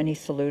give you any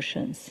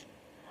solutions.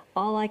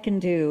 All I can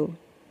do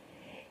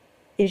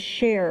is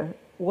share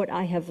what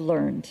I have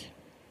learned.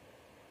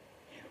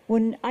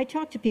 When I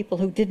talk to people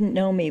who didn't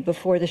know me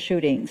before the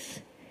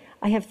shootings,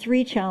 I have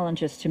 3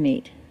 challenges to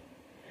meet.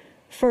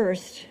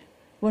 First,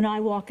 when I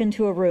walk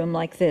into a room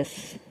like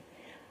this,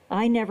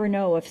 I never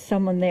know if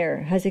someone there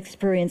has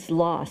experienced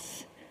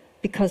loss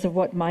because of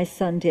what my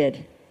son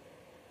did.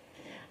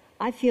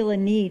 I feel a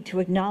need to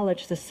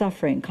acknowledge the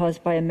suffering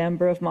caused by a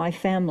member of my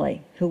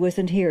family who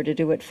wasn't here to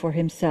do it for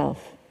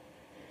himself.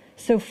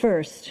 So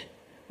first,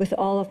 with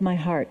all of my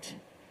heart,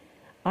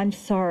 I'm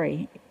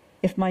sorry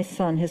if my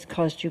son has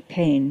caused you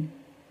pain.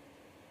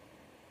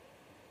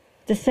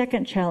 The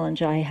second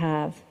challenge I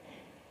have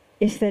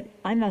is that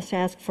I must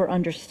ask for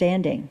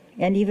understanding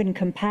and even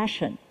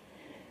compassion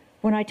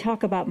when I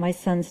talk about my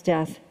son's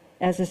death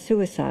as a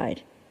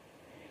suicide.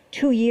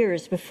 2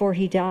 years before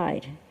he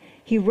died,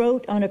 he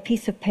wrote on a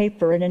piece of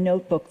paper in a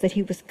notebook that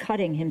he was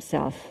cutting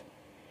himself.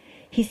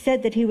 He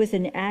said that he was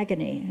in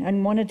agony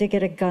and wanted to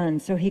get a gun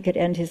so he could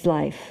end his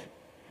life.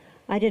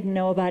 I didn't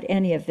know about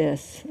any of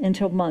this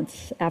until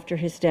months after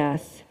his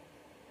death.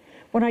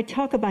 When I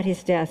talk about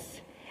his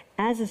death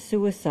as a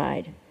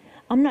suicide,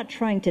 I'm not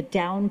trying to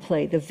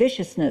downplay the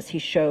viciousness he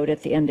showed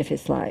at the end of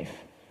his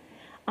life.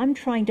 I'm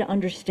trying to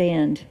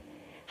understand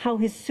how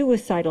his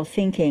suicidal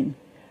thinking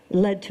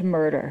led to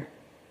murder.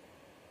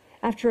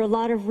 After a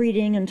lot of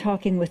reading and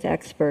talking with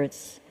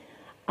experts,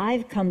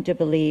 I've come to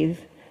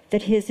believe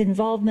that his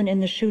involvement in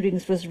the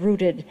shootings was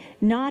rooted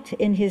not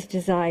in his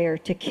desire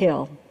to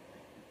kill,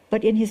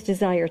 but in his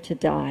desire to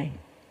die.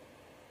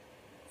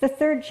 The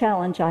third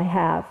challenge I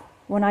have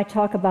when I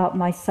talk about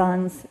my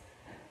son's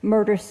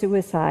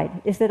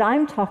murder-suicide is that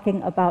I'm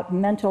talking about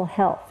mental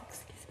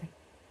health.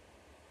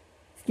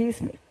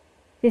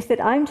 Is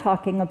that I'm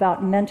talking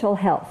about mental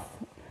health,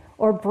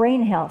 or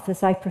brain health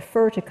as I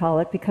prefer to call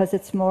it because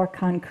it's more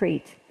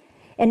concrete.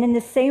 And in the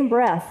same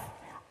breath,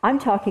 I'm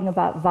talking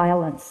about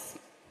violence.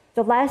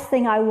 The last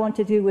thing I want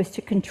to do is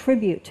to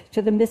contribute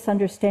to the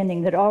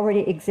misunderstanding that already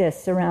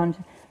exists around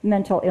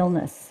mental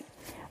illness.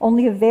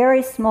 Only a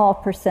very small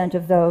percent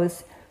of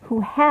those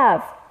who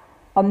have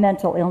a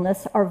mental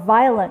illness are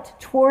violent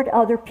toward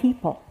other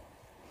people.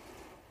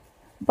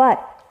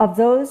 But of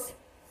those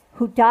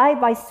who die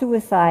by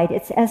suicide,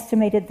 it's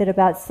estimated that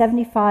about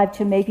 75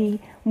 to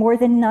maybe more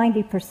than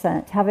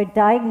 90% have a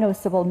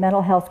diagnosable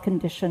mental health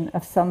condition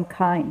of some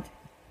kind.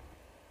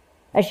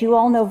 As you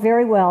all know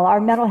very well,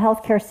 our mental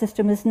health care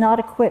system is not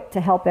equipped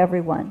to help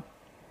everyone.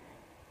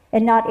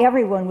 And not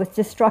everyone with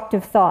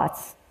destructive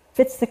thoughts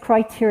fits the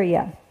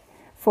criteria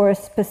for a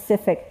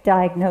specific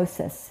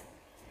diagnosis.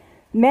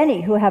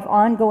 Many who have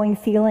ongoing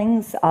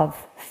feelings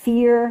of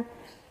fear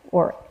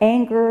or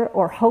anger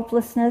or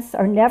hopelessness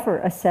are never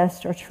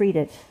assessed or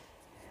treated.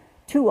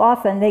 Too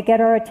often they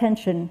get our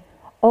attention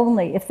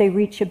only if they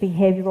reach a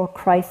behavioral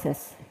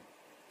crisis.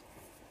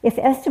 If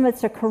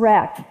estimates are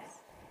correct,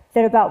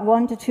 that about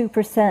 1 to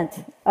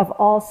 2% of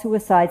all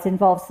suicides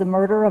involves the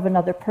murder of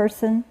another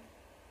person,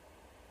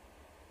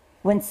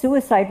 when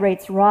suicide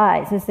rates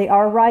rise, as they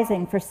are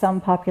rising for some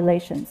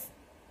populations,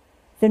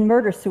 then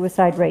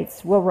murder-suicide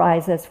rates will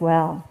rise as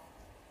well.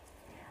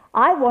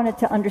 I wanted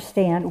to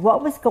understand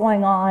what was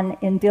going on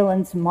in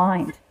Dylan's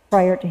mind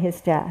prior to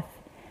his death.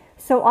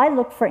 So I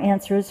looked for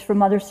answers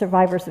from other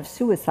survivors of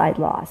suicide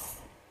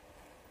loss.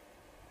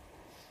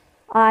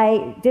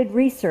 I did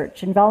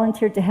research and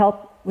volunteered to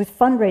help with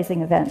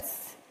fundraising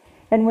events.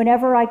 And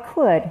whenever I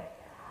could,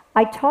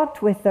 I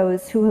talked with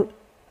those who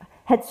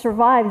had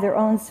survived their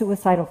own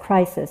suicidal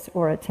crisis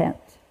or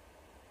attempt.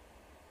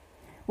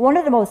 One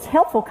of the most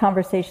helpful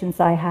conversations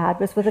I had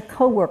was with a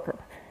coworker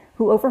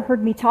who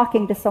overheard me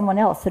talking to someone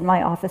else in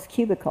my office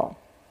cubicle.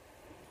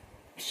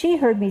 She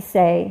heard me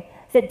say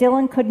that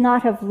Dylan could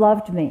not have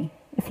loved me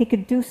if he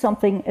could do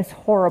something as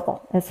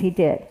horrible as he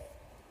did.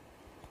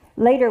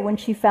 Later, when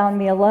she found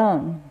me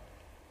alone,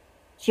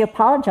 she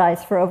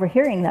apologized for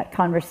overhearing that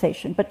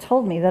conversation, but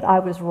told me that I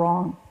was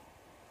wrong.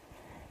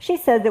 She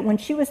said that when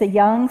she was a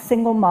young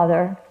single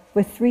mother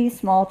with 3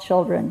 small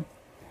children,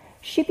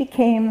 she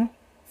became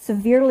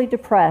severely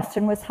depressed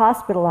and was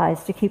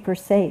hospitalized to keep her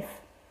safe.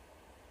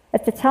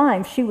 At the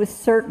time, she was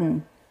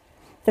certain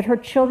that her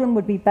children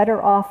would be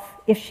better off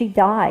if she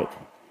died,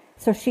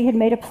 so she had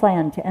made a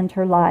plan to end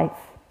her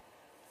life.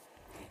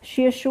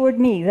 She assured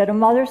me that a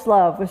mother's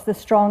love was the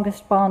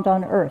strongest bond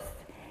on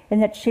earth,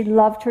 and that she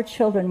loved her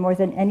children more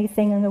than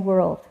anything in the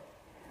world.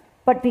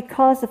 But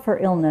because of her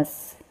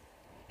illness,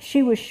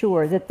 she was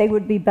sure that they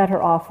would be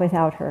better off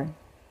without her.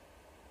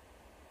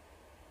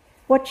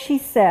 What she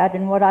said,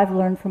 and what I've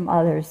learned from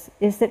others,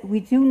 is that we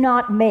do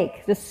not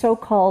make the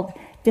so-called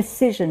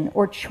decision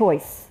or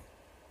choice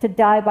to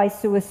die by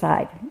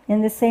suicide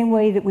in the same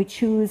way that we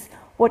choose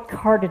what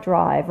car to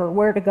drive or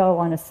where to go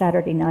on a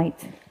Saturday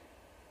night.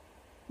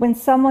 When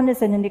someone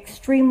is in an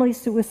extremely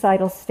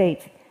suicidal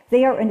state,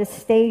 they are in a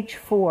stage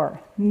 4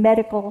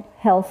 medical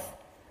health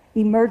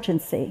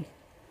emergency.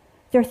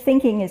 Their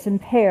thinking is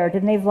impaired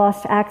and they've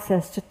lost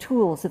access to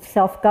tools of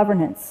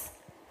self-governance.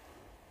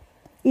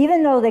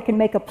 Even though they can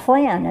make a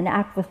plan and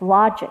act with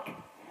logic,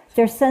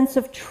 their sense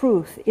of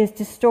truth is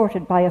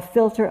distorted by a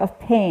filter of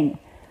pain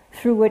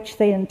through which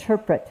they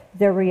interpret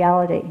their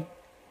reality.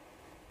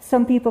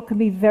 Some people can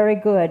be very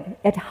good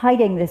at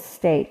hiding this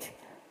state,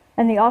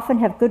 and they often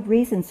have good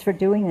reasons for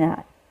doing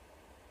that.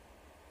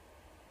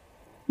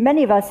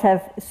 Many of us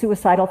have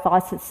suicidal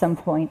thoughts at some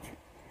point,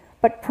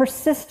 but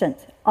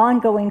persistent,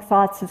 ongoing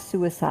thoughts of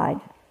suicide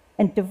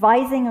and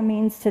devising a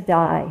means to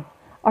die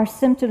are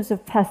symptoms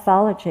of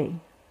pathology.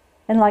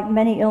 And like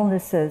many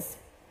illnesses,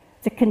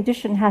 the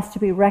condition has to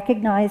be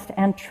recognized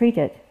and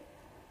treated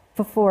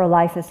before a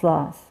life is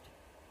lost.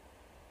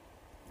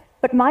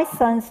 But my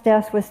son's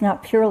death was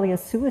not purely a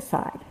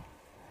suicide.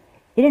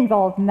 It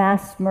involved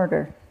mass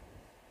murder.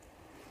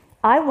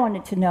 I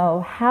wanted to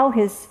know how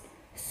his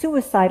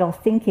suicidal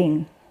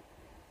thinking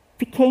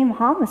became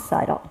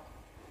homicidal.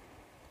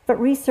 But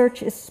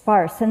research is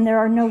sparse, and there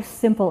are no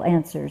simple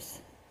answers.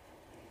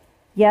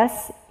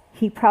 Yes,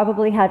 he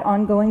probably had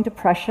ongoing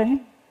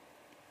depression.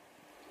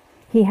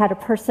 He had a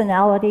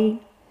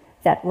personality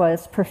that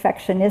was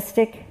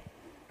perfectionistic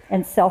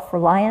and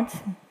self-reliant,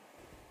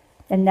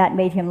 and that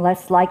made him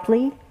less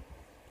likely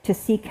to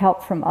seek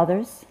help from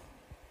others.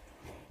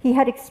 He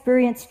had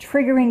experienced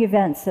triggering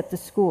events at the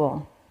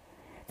school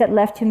that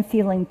left him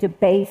feeling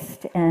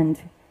debased and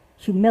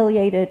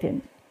humiliated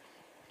and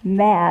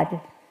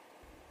mad.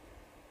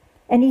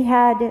 And he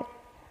had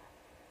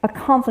a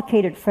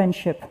complicated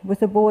friendship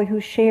with a boy who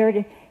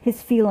shared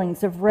his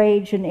feelings of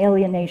rage and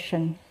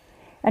alienation,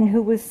 and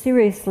who was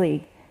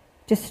seriously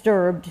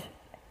disturbed,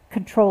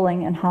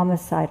 controlling, and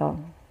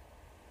homicidal.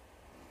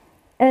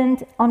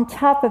 And on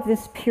top of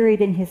this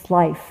period in his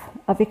life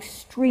of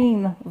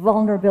extreme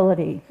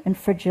vulnerability and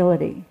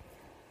fragility,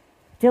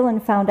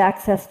 Dylan found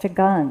access to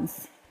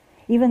guns,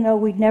 even though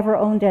we'd never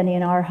owned any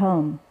in our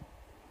home.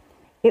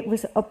 It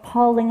was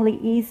appallingly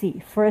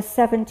easy for a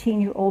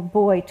 17-year-old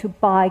boy to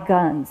buy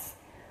guns,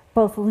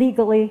 both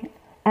legally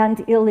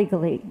and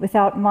illegally,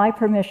 without my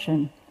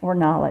permission or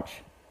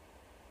knowledge.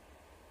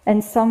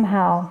 And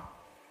somehow,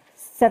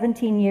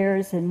 17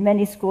 years and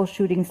many school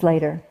shootings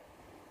later,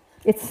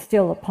 it's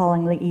still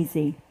appallingly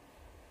easy.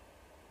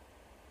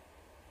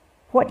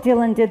 What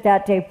Dylan did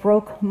that day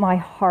broke my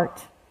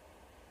heart.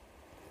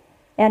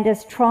 And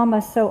as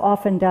trauma so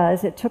often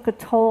does, it took a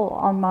toll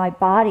on my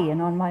body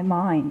and on my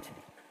mind.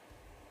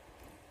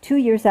 2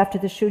 years after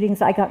the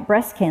shootings, I got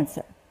breast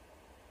cancer.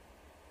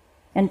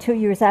 And 2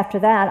 years after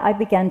that, I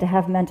began to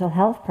have mental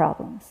health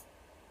problems.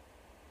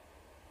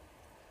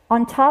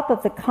 On top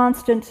of the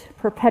constant,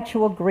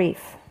 perpetual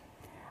grief,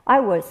 I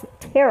was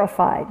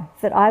terrified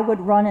that I would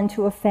run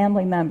into a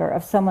family member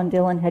of someone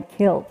Dylan had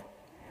killed,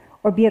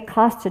 or be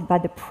accosted by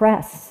the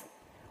press,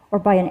 or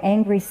by an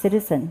angry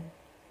citizen.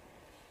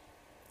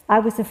 I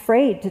was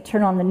afraid to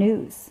turn on the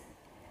news,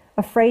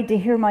 afraid to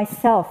hear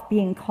myself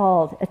being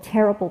called a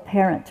terrible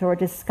parent or a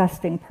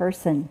disgusting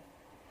person.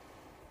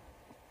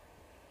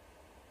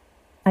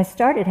 I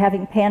started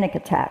having panic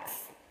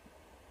attacks.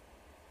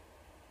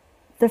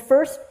 The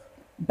first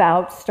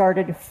bout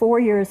started 4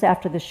 years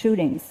after the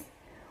shootings,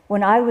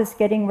 when I was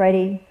getting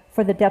ready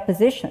for the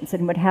depositions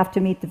and would have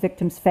to meet the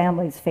victims'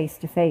 families face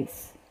to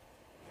face.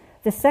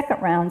 The second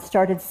round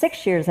started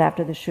 6 years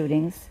after the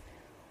shootings,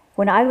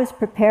 when I was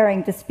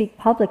preparing to speak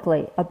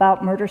publicly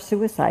about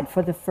murder-suicide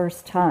for the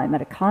first time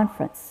at a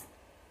conference.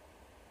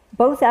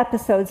 Both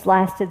episodes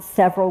lasted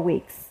several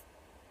weeks.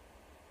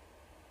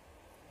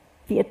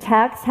 The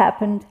attacks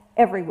happened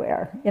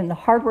everywhere, in the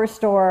hardware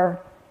store,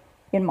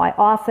 in my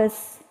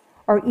office,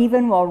 or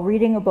even while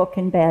reading a book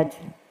in bed.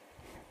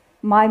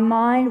 My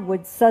mind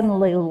would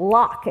suddenly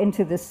lock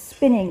into this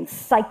spinning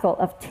cycle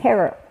of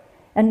terror,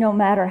 and no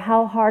matter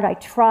how hard I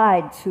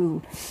tried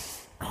to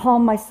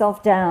calm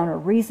myself down or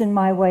reason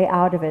my way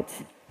out of it,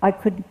 I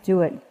couldn't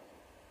do it.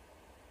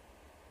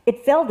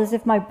 It felt as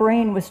if my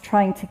brain was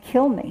trying to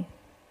kill me.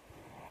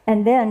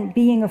 And then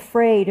being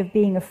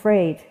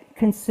afraid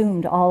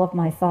consumed all of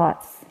my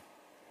thoughts.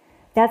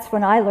 That's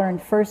when I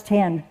learned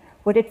firsthand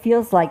what it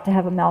feels like to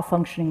have a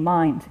malfunctioning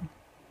mind.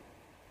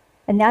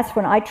 And that's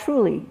when I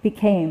truly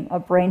became a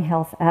brain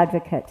health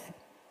advocate.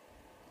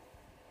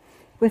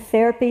 With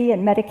therapy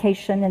and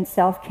medication and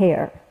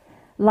self-care,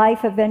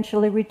 life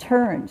eventually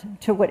returned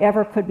to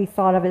whatever could be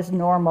thought of as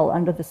normal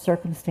under the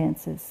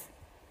circumstances.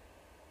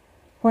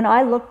 When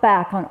I look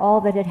back on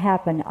all that had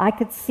happened, I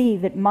could see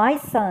that my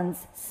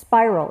son's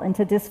spiral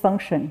into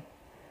dysfunction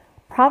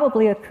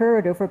probably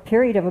occurred over a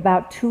period of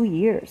about 2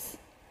 years.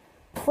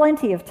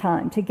 Plenty of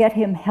time to get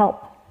him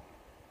help.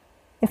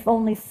 If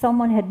only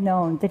someone had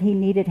known that he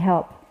needed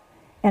help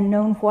and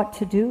known what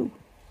to do.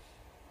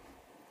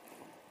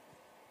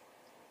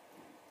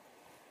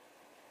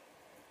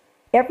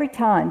 Every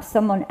time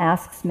someone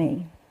asks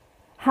me,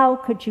 "How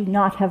could you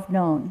not have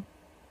known?"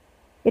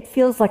 it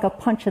feels like a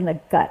punch in the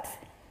gut.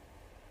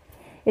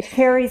 It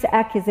carries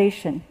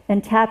accusation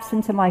and taps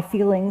into my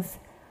feelings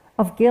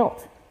of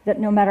guilt that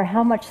no matter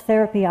how much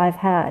therapy I've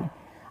had,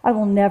 I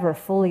will never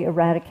fully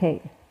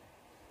eradicate.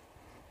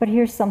 But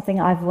here's something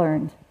I've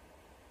learned.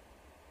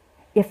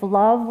 If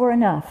love were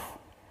enough,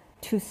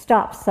 to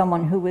stop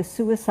someone who was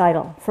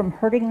suicidal from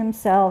hurting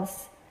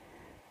themselves,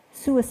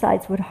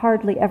 suicides would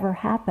hardly ever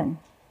happen.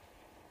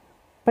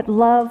 But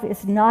love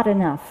is not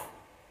enough,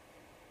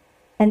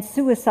 and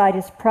suicide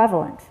is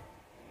prevalent.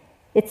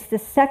 It's the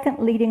second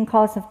leading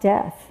cause of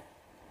death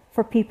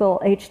for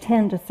people aged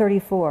 10 to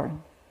 34.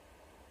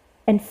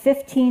 And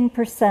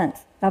 15%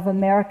 of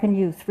American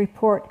youth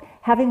report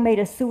having made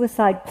a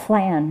suicide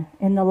plan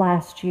in the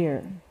last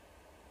year.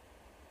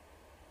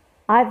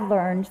 I've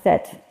learned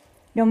that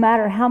no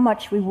matter how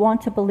much we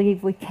want to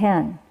believe we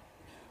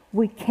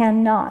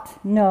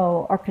cannot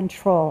know or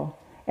control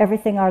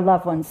everything our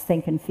loved ones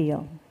think and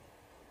feel.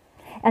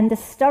 And the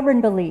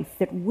stubborn belief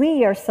that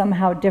we are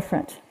somehow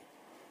different,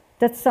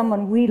 that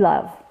someone we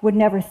love would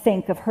never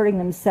think of hurting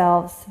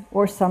themselves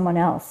or someone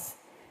else,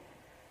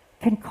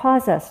 can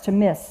cause us to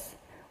miss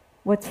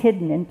what's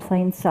hidden in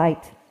plain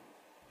sight.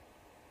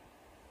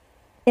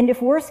 And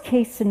if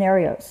worst-case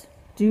scenarios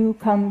do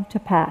come to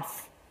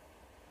pass,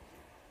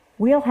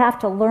 we'll have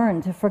to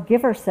learn to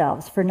forgive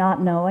ourselves for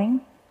not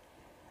knowing,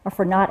 or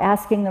for not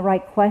asking the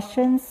right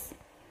questions,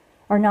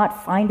 or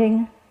not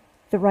finding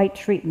the right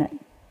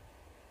treatment.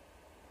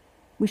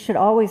 We should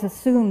always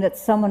assume that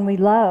someone we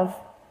love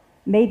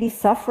may be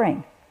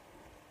suffering,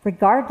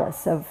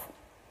 regardless of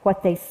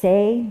what they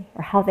say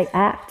or how they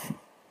act.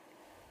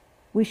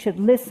 We should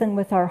listen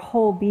with our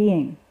whole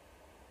being,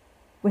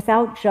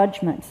 without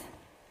judgment,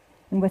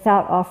 and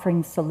without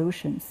offering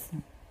solutions.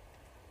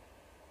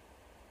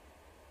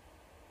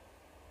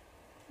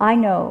 I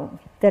know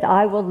that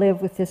I will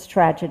live with this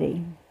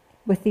tragedy,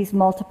 with these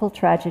multiple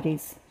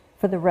tragedies,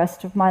 for the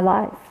rest of my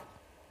life.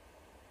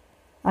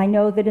 I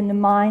know that in the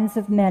minds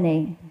of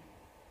many,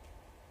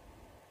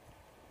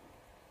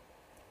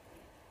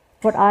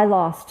 what I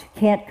lost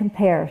can't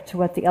compare to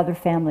what the other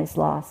families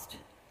lost.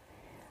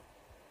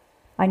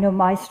 I know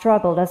my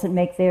struggle doesn't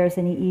make theirs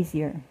any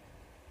easier.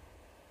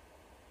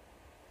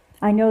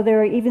 I know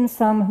there are even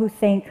some who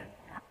think,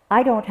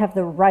 I don't have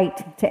the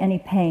right to any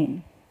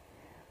pain,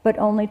 but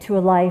only to a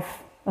life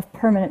of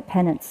permanent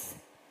penance.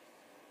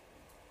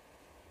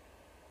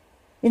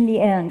 In the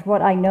end,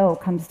 what I know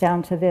comes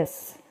down to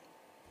this.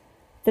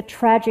 The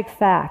tragic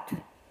fact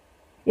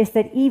is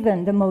that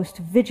even the most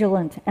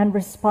vigilant and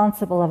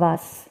responsible of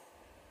us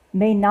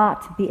may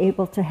not be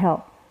able to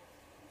help.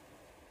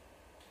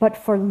 But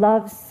for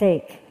love's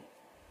sake,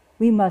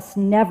 we must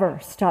never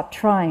stop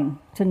trying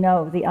to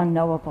know the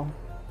unknowable.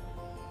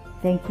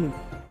 Thank you.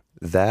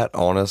 That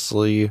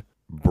honestly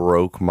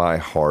broke my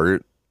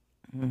heart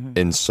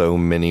in so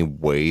many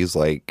ways.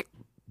 Like,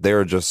 there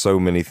are just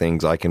so many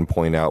things I can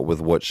point out with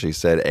what she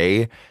said.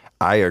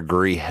 I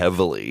agree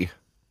heavily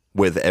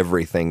with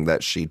everything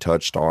that she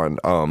touched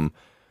on.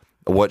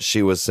 What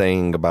she was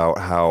saying about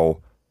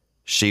how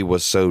she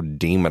was so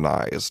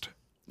demonized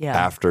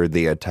after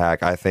the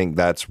attack, I think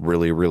that's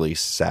really, really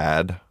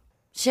sad.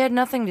 She had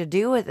nothing to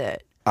do with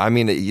it. I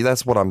mean,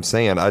 that's what I'm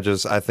saying.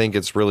 I think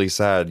it's really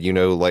sad, you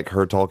know, like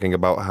her talking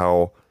about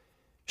how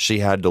she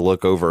had to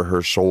look over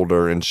her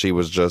shoulder and she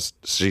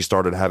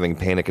started having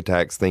panic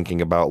attacks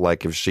thinking about,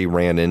 like, if she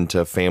ran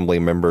into family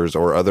members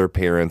or other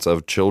parents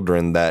of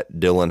children that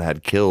Dylan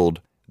had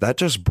killed. That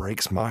just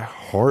breaks my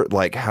heart,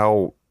 like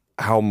how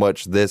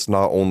much this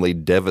not only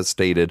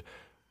devastated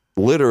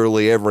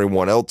literally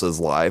everyone else's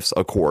lives,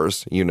 of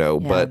course, you know,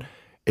 but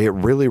it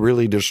really,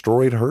 really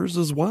destroyed hers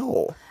as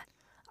well.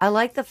 I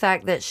like the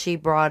fact that she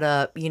brought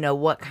up, you know,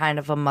 what kind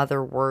of a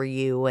mother were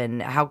you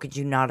and how could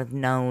you not have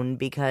known?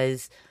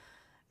 Because,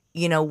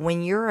 you know,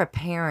 when you're a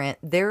parent,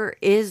 there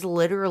is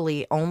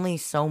literally only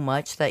so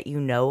much that you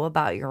know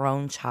about your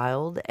own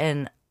child.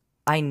 And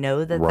I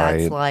know that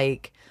that's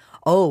like,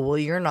 oh, well,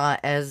 you're not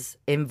as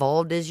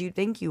involved as you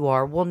think you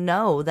are. Well,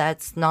 no,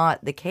 that's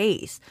not the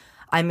case.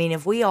 I mean,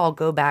 if we all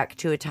go back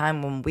to a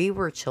time when we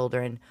were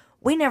children,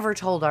 we never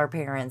told our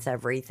parents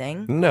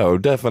everything. No,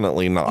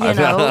 definitely not.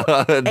 You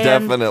know?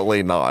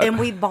 Definitely not. And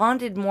we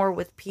bonded more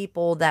with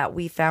people that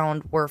we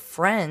found were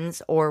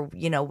friends, or,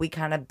 you know, we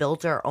kind of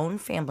built our own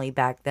family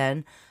back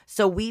then.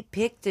 So we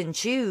picked and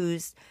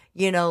choose,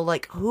 you know,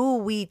 like who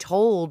we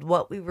told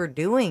what we were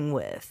doing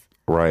with.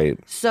 Right.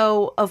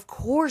 So, of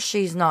course,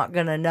 she's not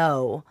going to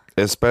know.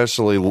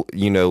 Especially,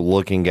 you know,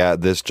 looking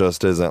at this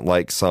just isn't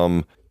like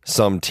some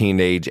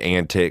teenage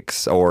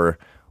antics or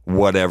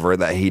whatever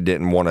that he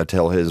didn't want to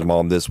tell his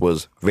mom. This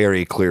was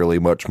very clearly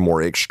much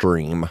more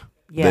extreme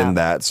than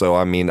that. So,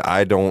 I mean,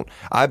 I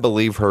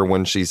believe her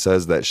when she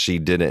says that she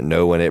didn't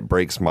know, and it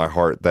breaks my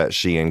heart that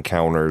she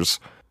encounters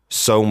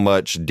so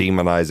much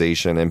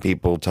demonization and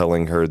people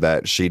telling her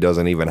that she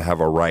doesn't even have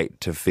a right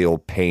to feel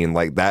pain.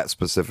 Like, that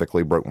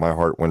specifically broke my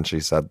heart when she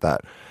said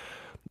that.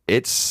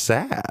 It's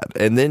sad.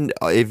 And then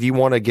if you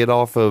want to get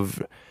off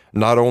of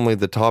not only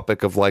the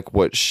topic of like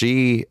what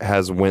she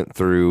has went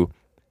through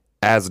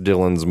as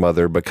Dylan's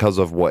mother because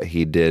of what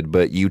he did,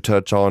 but you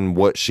touch on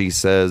what she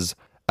says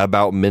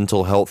about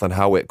mental health and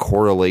how it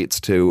correlates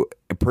to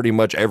pretty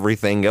much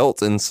everything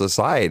else in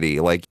society.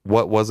 Like,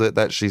 what was it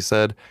that she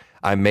said?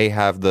 I may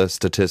have the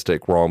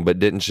statistic wrong, but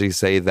didn't she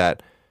say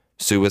that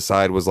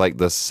suicide was like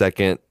the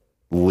second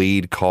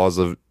lead cause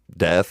of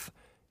death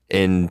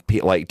in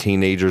like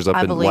teenagers up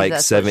I in believe like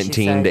that's what she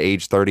 17 to said.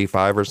 age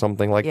 35 or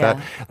something like Yeah.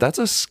 that. That's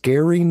a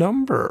scary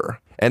number.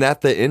 And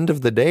at the end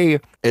of the day,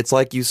 it's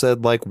like you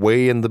said, like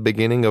way in the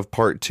beginning of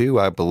part 2,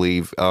 I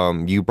believe,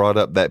 you brought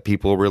up that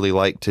people really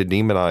like to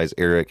demonize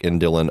Eric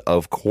and Dylan,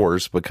 of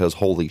course, because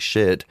holy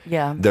shit,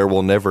 Yeah. there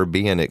will never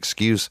be an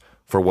excuse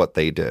for what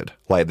they did.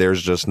 Like,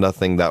 there's just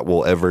nothing that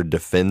will ever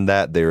defend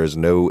that. There is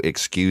no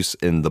excuse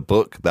in the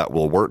book that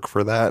will work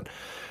for that.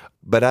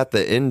 But at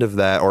the end of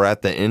that, or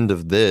at the end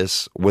of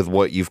this, with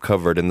what you've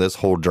covered in this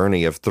whole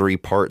journey of 3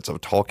 parts of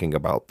talking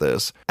about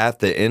this, at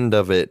the end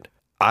of it,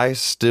 I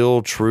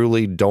still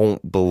truly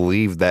don't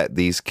believe that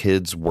these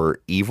kids were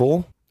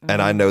evil.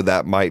 And I know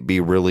that might be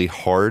really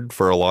hard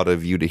for a lot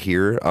of you to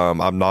hear.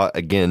 I'm not,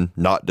 again,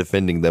 not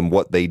defending them.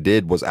 What they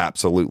did was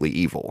absolutely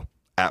evil.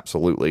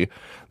 Absolutely.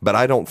 But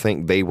I don't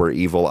think they were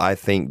evil. I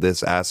think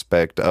this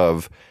aspect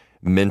of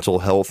mental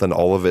health and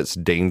all of its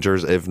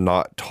dangers, if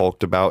not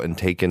talked about and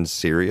taken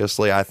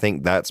seriously, I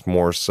think that's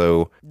more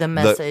so The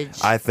message.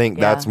 I think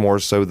Yeah. that's more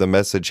so the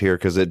message here,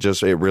 because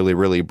it really,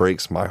 really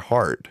breaks my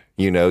heart.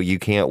 You know, you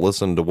can't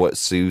listen to what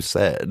Sue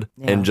said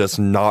and just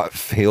not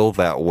feel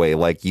that way.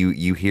 Like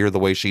you hear the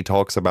way she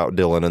talks about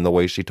Dylan and the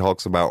way she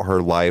talks about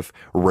her life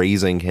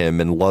raising him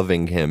and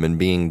loving him and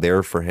being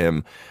there for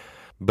him.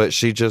 But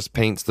she just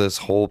paints this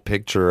whole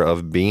picture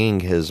of being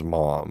his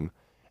mom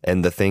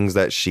and the things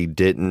that she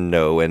didn't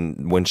know.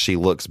 And when she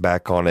looks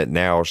back on it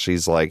now,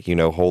 she's like, you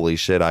know, holy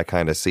shit, I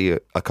kind of see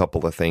a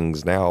couple of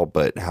things now,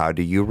 but how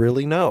do you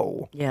really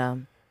know? Yeah.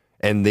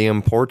 And the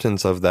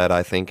importance of that,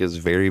 I think, is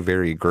very,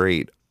 very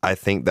great. I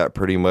think that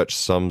pretty much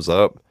sums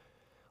up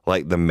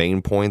like the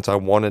main points I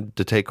wanted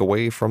to take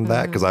away from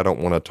that, because I don't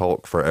want to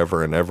talk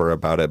forever and ever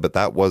about it, but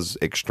that was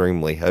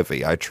extremely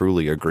heavy. I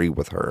truly agree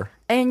with her.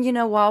 And, you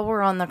know, while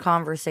we're on the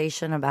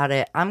conversation about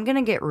it, I'm going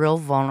to get real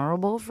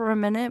vulnerable for a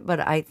minute, but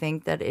I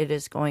think that it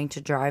is going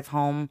to drive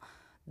home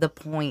the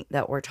point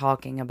that we're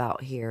talking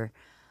about here.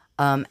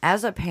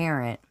 As a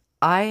parent,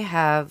 I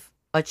have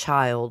a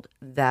child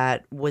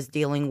that was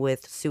dealing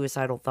with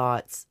suicidal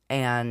thoughts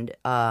and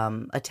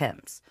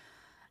attempts.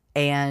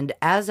 And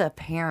as a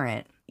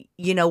parent,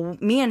 you know,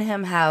 me and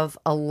him have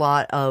a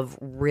lot of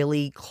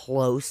really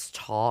close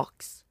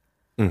talks.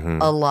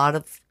 A lot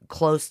of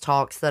close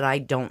talks that I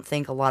don't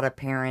think a lot of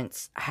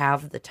parents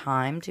have the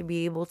time to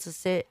be able to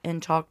sit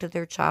and talk to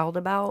their child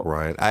about.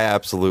 Right. I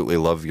absolutely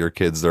love your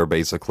kids. They're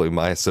basically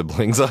my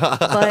siblings.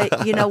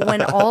 But, you know,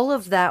 when all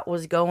of that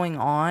was going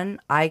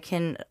on, I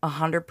can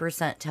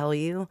 100% tell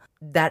you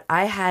that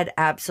I had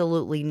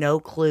absolutely no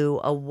clue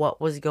of what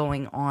was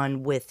going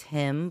on with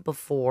him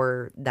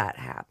before that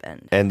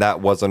happened. And that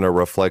wasn't a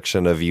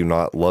reflection of you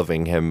not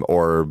loving him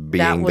or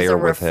being there with him.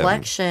 That was a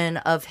reflection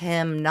of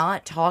him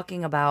not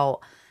talking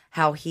about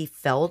how he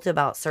felt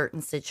about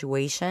certain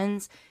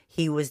situations.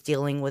 He was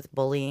dealing with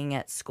bullying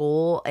at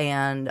school.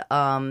 And,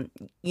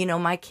 you know,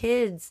 my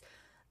kids,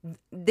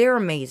 they're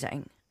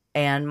amazing.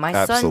 And my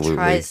Absolutely. son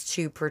tries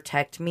to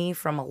protect me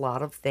from a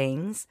lot of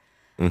things.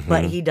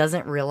 But he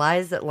doesn't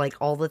realize that, like,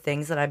 all the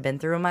things that I've been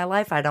through in my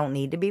life, I don't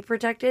need to be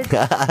protected.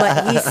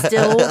 But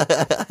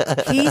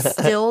he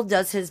still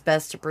does his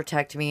best to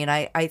protect me. And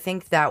I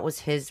think that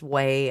was his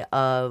way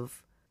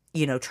of,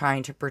 you know,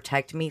 trying to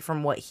protect me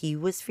from what he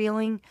was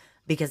feeling,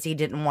 because he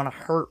didn't want to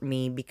hurt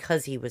me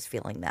because he was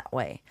feeling that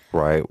way.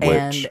 Right.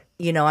 And,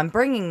 you know, I'm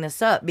bringing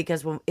this up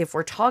because if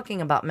we're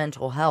talking about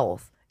mental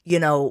health, you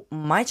know,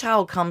 my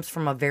child comes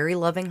from a very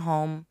loving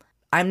home.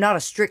 I'm not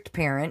a strict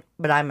parent,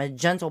 but I'm a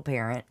gentle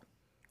parent.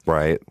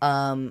 Right.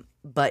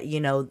 But, you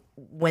know,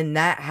 when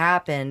that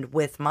happened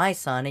with my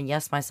son, and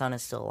yes, my son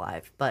is still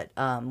alive, but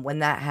when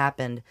that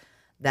happened,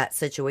 that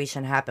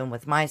situation happened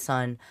with my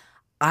son,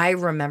 I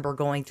remember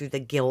going through the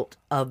guilt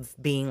of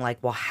being like,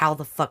 well, how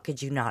the fuck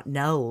could you not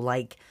know?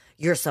 Like,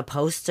 you're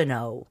supposed to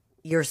know.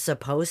 You're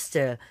supposed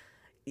to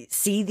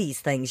see these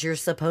things. You're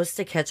supposed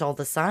to catch all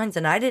the signs,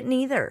 and I didn't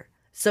either.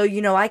 So,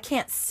 you know, I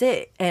can't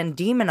sit and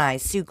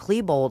demonize Sue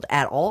Klebold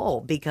at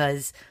all,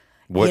 because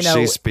what you know,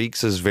 she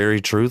speaks is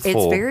very truthful.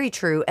 it's very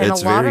true. And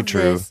It's very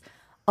true.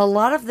 A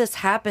lot of this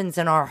happens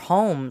in our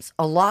homes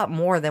a lot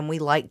more than we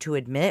like to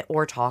admit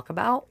or talk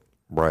about.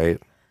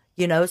 Right.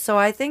 You know, so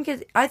I think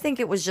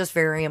it was just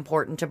very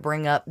important to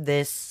bring up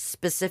this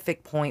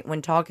specific point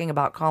when talking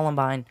about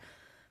Columbine,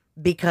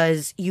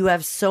 because you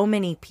have so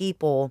many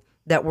people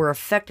that were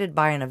affected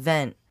by an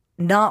event.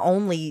 Not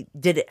only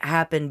did it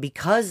happen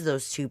because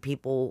those 2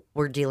 people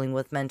were dealing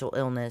with mental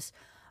illness,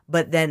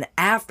 but then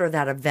after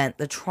that event,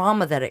 the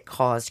trauma that it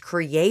caused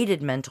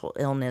created mental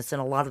illness in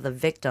a lot of the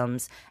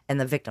victims and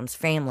the victims'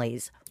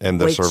 families. And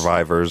the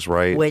survivors,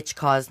 right? Which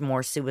caused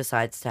more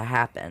suicides to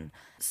happen.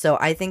 So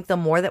I think the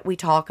more that we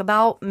talk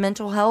about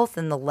mental health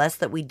and the less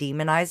that we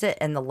demonize it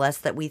and the less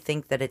that we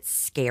think that it's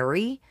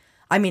scary.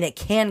 I mean, it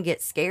can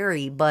get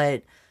scary,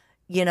 but,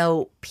 you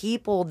know,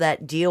 people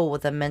that deal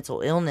with a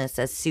mental illness,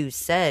 as Sue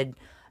said,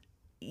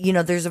 you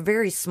know, there's a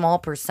very small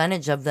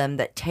percentage of them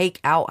that take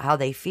out how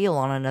they feel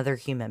on another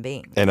human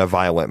being. In a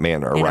violent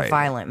manner, In right. a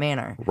violent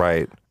manner.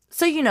 Right.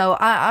 So, you know,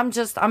 I'm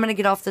going to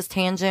get off this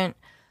tangent.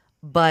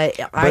 But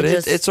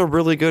it's a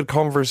really good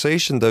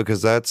conversation, though,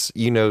 because that's,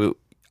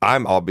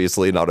 I'm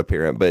obviously not a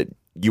parent, but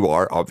you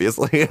are,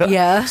 obviously.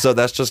 Yeah. So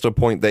that's just a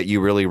point that you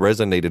really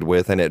resonated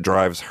with, and it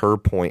drives her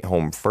point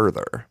home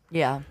further.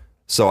 Yeah.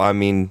 So, I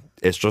mean,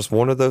 it's just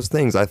one of those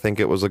things. I think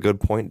it was a good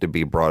point to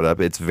be brought up.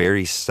 It's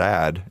very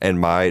sad, and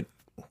my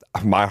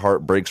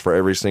heart breaks for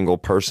every single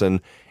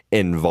person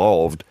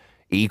involved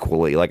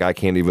equally. Like, I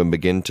can't even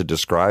begin to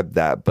describe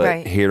that, but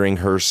Right. hearing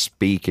her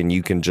speak, and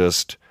you can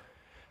just,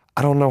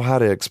 I don't know how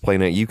to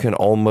explain it. You can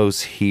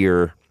almost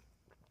hear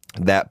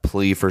that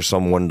plea for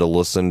someone to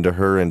listen to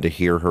her and to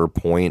hear her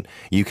point.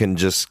 You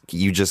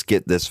just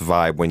get this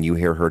vibe when you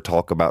hear her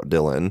talk about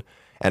Dylan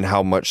and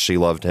how much she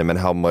loved him and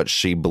how much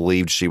she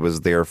believed she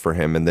was there for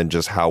him, and then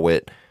just how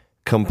it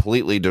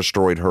completely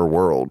destroyed her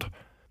world.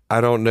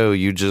 I don't know.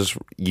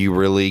 You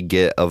really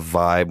get a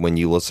vibe when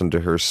you listen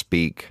to her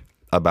speak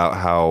about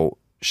how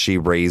she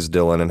raised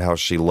Dylan and how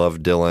she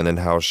loved Dylan and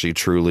how she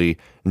truly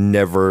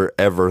never,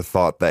 ever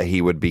thought that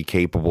he would be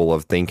capable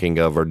of thinking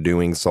of or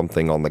doing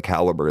something on the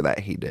caliber that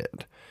he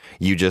did.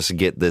 You just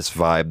get this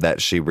vibe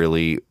that she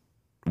really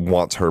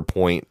wants her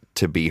point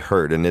to be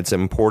heard, and it's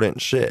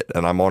important shit.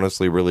 And I'm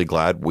honestly really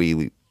glad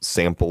we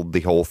sampled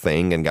the whole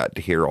thing and got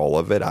to hear all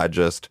of it.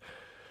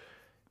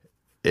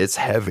 It's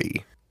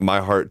heavy. My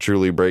heart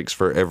truly breaks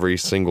for every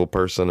single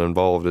person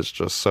involved. It's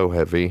just so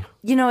heavy.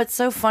 It's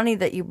so funny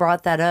that you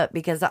brought that up,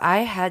 because I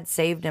had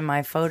saved in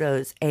my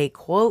photos a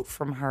quote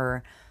from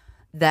her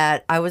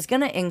that I was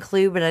going to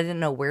include, but I didn't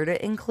know where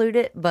to include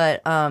it.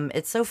 But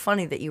it's so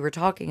funny that you were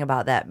talking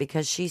about that,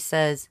 because she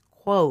says,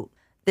 quote,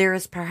 "There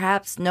is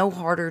perhaps no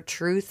harder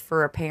truth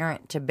for a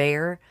parent to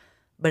bear,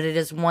 but it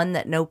is one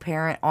that no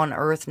parent on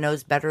earth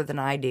knows better than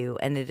I do,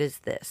 and it is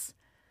this: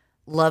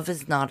 love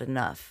is not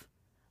enough.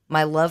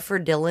 My love for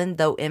Dylan,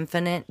 though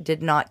infinite,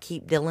 did not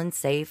keep Dylan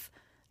safe,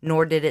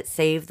 nor did it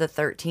save the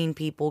 13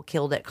 people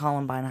killed at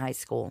Columbine High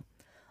School,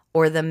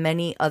 or the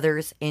many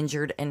others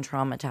injured and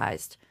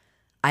traumatized.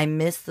 I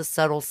miss the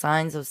subtle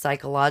signs of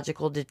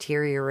psychological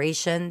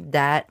deterioration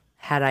that,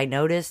 had I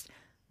noticed,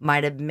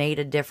 might have made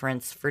a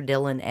difference for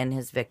Dylan and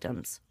his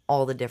victims.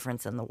 All the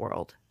difference in the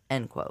world."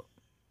 End quote.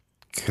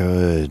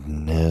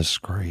 Goodness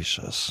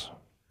gracious.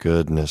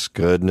 Goodness.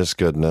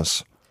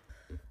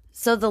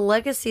 So the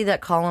legacy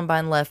that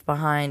Columbine left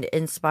behind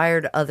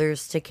inspired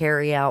others to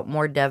carry out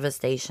more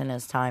devastation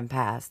as time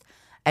passed.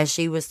 As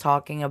she was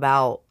talking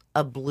about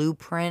a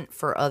blueprint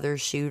for other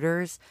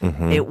shooters,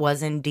 it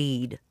was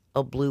indeed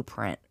a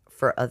blueprint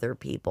for other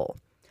people.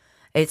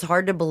 It's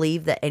hard to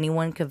believe that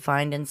anyone could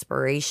find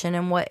inspiration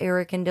in what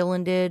Eric and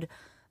Dylan did,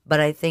 but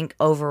I think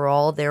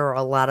overall there are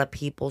a lot of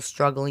people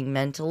struggling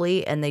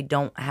mentally, and they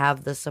don't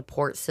have the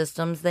support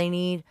systems they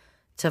need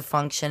to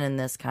function in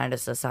this kind of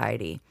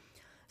society.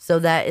 So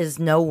that is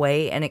no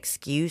way an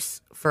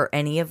excuse for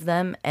any of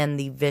them and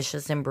the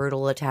vicious and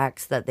brutal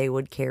attacks that they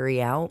would carry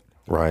out.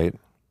 Right.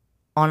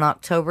 On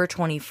October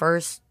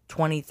 21st,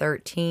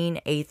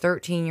 2013, a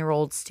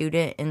 13-year-old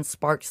student in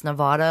Sparks,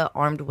 Nevada,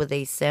 armed with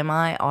a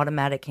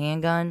semi-automatic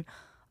handgun,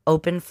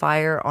 opened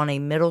fire on a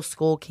middle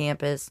school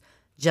campus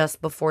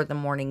just before the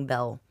morning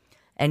bell,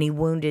 and he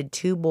wounded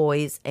 2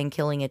 boys and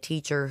killing a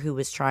teacher who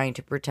was trying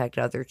to protect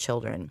other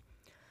children.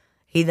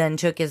 He then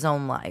took his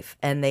own life,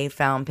 and they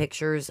found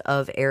pictures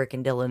of Eric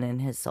and Dylan in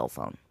his cell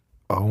phone.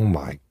 Oh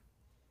my.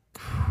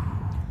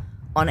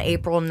 On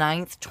April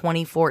 9th,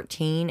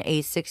 2014,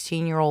 a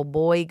 16-year-old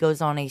boy goes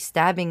on a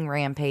stabbing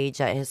rampage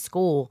at his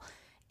school,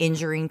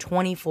 injuring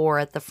 24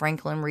 at the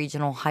Franklin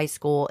Regional High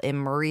School in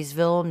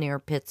Murraysville near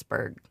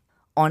Pittsburgh.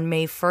 On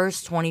May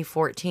 1st,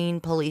 2014,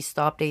 police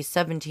stopped a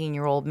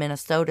 17-year-old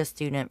Minnesota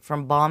student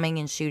from bombing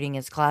and shooting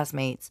his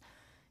classmates.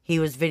 He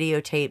was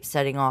videotaped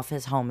setting off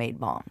his homemade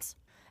bombs.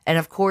 And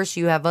of course,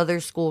 you have other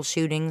school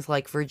shootings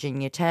like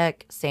Virginia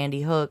Tech,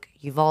 Sandy Hook,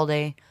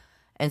 Uvalde,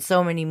 and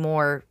so many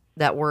more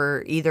that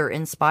were either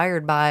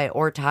inspired by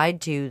or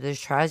tied to this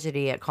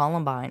tragedy at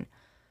Columbine.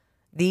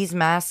 These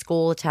mass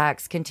school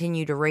attacks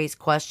continue to raise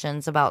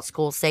questions about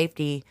school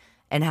safety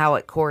and how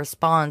it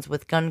corresponds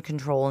with gun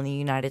control in the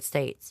United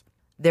States.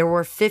 There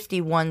were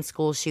 51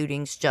 school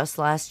shootings just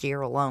last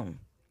year alone.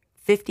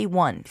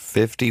 51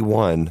 school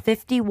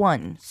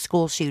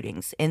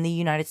shootings in the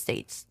United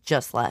States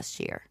just last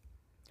year.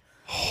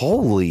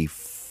 Holy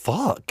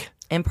fuck.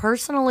 And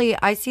personally,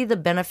 I see the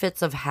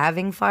benefits of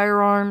having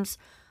firearms.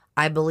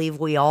 I believe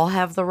we all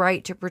have the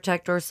right to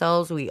protect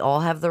ourselves. We all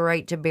have the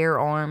right to bear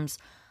arms.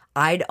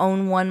 I'd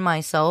own one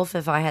myself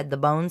if I had the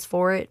bones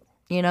for it,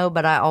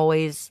 but I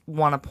always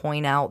want to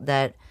point out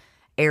that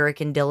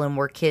Eric and Dylan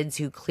were kids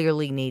who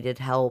clearly needed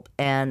help.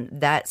 And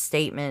that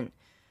statement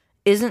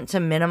isn't to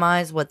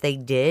minimize what they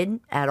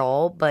did at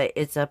all, but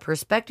it's a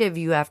perspective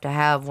you have to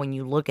have when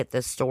you look at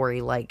this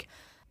story. Like,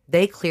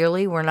 they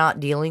clearly were not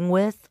dealing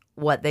with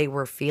what they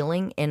were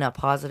feeling in a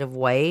positive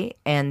way,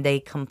 and they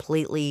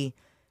completely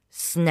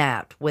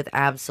snapped with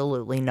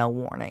absolutely no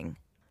warning.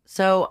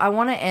 So I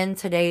want to end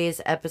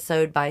today's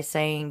episode by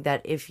saying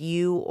that if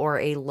you or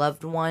a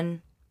loved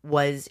one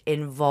was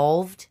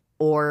involved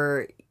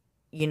or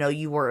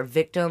you were a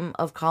victim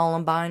of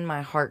Columbine,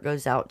 my heart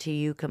goes out to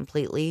you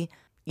completely.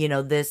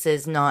 This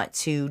is not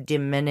to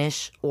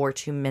diminish or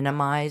to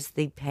minimize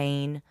the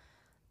pain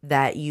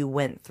that you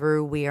went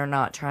through. We are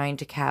not trying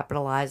to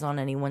capitalize on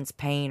anyone's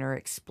pain or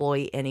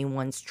exploit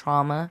anyone's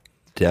trauma.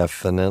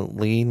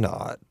 Definitely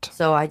not.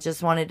 So I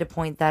just wanted to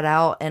point that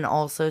out, and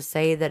also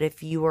say that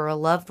if you or a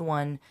loved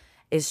one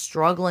is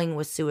struggling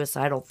with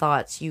suicidal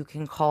thoughts, you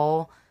can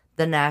call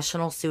the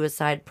National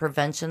Suicide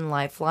Prevention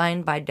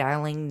Lifeline by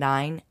dialing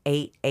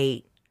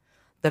 988.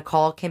 The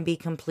call can be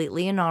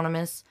completely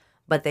anonymous,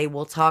 but they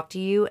will talk to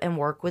you and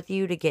work with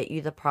you to get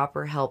you the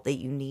proper help that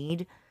you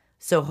need.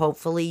 So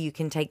hopefully you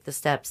can take the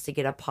steps to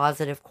get a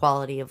positive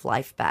quality of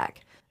life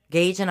back.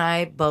 Gage and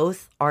I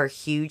both are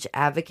huge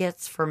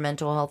advocates for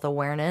mental health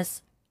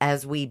awareness,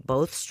 as we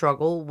both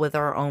struggle with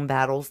our own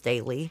battles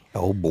daily.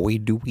 Oh boy,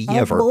 do we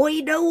ever. Oh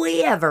boy, do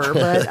we ever.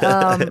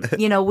 But,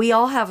 we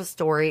all have a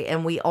story,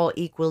 and we all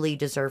equally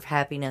deserve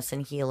happiness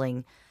and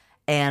healing.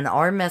 And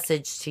our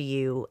message to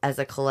you as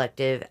a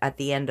collective at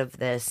the end of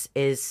this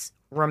is,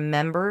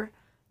 remember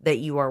that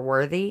you are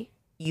worthy,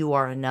 you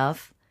are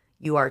enough,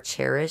 you are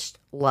cherished,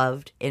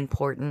 loved,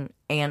 important,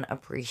 and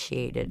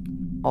appreciated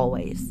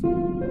always.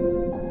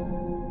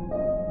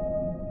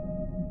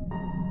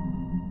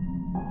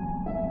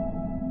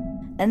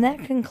 And that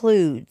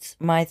concludes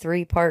my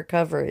 3-part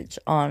coverage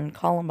on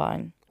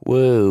Columbine.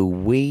 Whoa,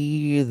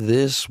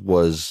 this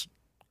was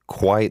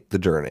quite the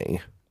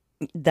journey.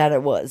 That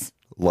it was.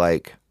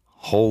 Like,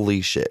 holy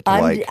shit.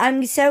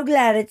 I'm so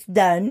glad it's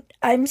done.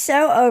 I'm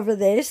so over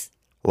this.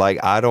 Like,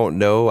 I don't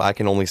know. I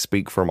can only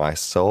speak for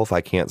myself.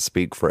 I can't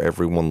speak for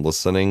everyone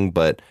listening.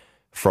 But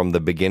from the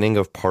beginning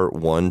of part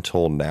 1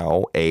 till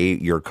now,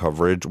 your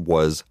coverage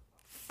was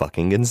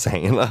fucking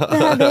insane.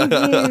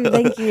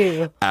 Thank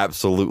you.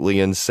 Absolutely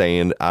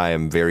insane. I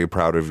am very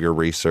proud of your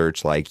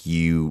research. Like,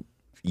 you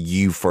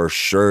for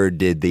sure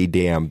did the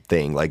damn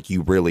thing. Like,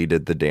 you really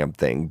did the damn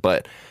thing.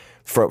 But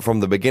from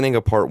the beginning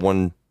of part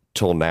 1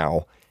 till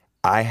now,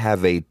 I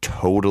have a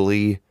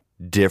totally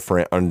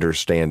different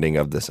understanding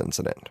of this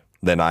incident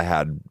than I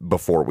had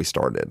before we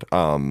started.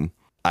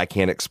 I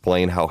can't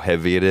explain how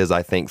heavy it is.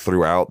 I think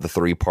throughout the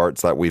 3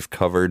 parts that we've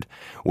covered,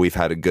 we've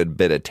had a good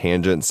bit of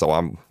tangent. So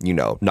I'm,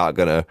 not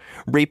going to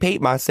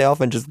repeat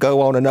myself and just go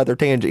on another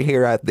tangent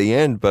here at the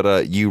end.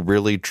 But you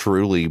really,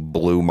 truly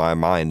blew my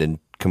mind and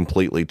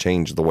completely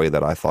changed the way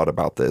that I thought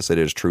about this. It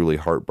is truly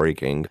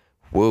heartbreaking.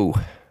 Woo.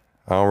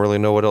 I don't really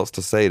know what else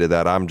to say to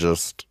that.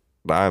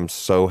 I'm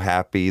so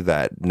happy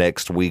that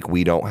next week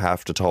we don't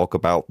have to talk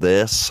about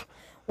this.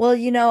 Well,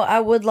 I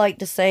would like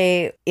to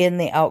say in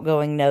the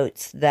outgoing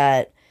notes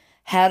that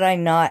had I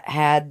not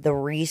had the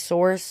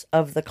resource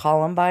of the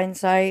Columbine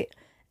site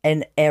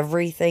and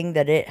everything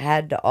that it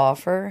had to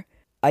offer,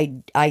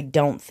 I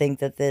don't think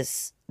that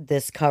this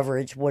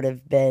coverage would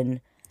have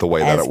been the way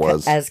that it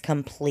was as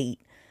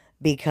complete,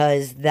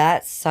 because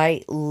that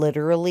site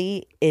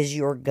literally is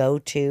your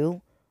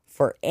go-to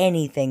for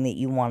anything that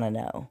you want to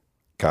know.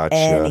 Gotcha.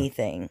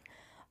 Anything.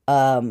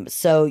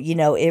 So,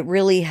 it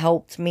really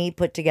helped me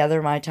put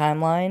together my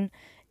timeline.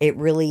 It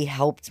really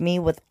helped me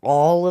with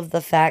all of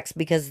the facts,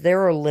 because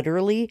there are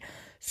literally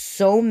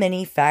so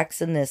many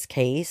facts in this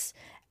case,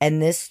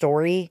 and this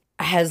story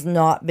has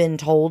not been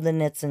told in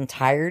its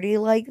entirety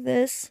like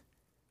this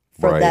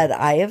that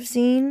I have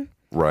seen.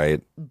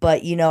 Right.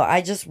 But,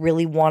 I just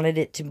really wanted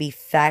it to be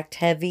fact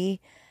heavy,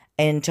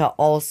 and to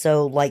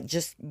also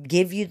just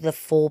give you the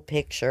full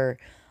picture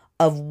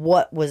of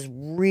what was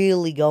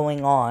really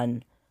going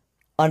on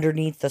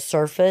underneath the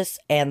surface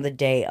and the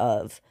day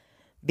of.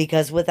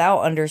 Because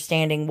without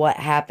understanding what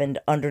happened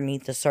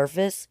underneath the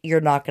surface,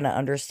 you're not going to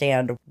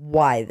understand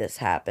why this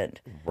happened.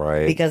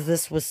 Right. Because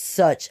this was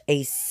such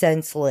a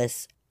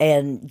senseless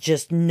and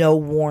just no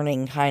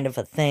warning kind of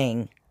a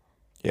thing.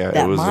 Yeah,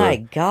 that, it was my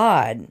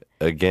God.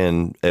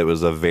 Again, it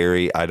was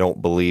I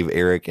don't believe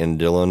Eric and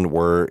Dylan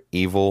were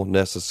evil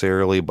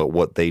necessarily, but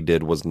what they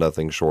did was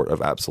nothing short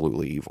of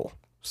absolutely evil.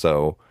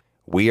 So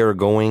we are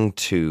going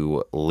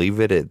to leave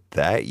it at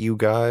that, you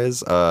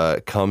guys.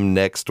 Come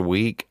next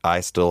week,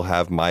 I still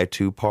have my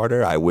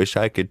 2-parter. I wish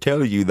I could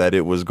tell you that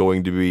it was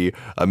going to be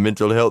a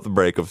mental health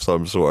break of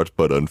some sort,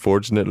 but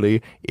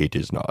unfortunately, it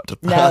is not.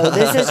 No,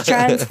 this is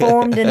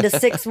transformed into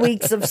 6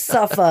 weeks of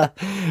suffer.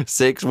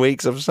 6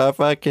 weeks of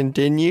suffer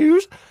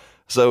continues.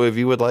 So if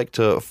you would like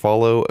to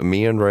follow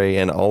me and Ray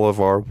and all of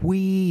our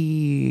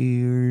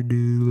weird...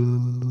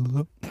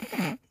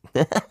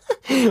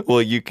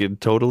 well, you can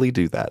totally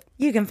do that.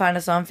 You can find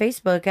us on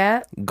Facebook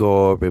at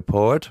Gore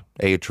Report,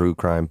 a true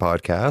crime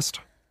podcast.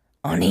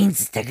 On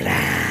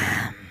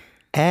Instagram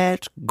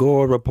at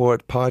Gore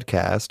Report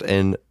Podcast.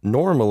 And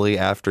normally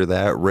after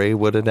that, Ray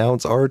would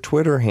announce our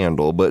Twitter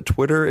handle. But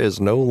Twitter is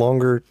no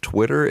longer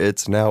Twitter.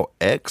 It's now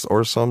X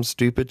or some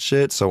stupid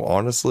shit. So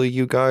honestly,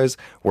 you guys,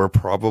 we're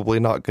probably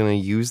not going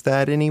to use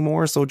that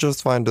anymore. So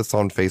just find us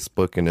on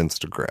Facebook and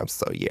Instagram.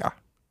 So yeah.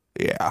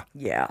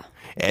 Yeah.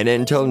 And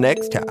until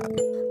next time.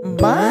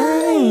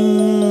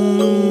 Bye.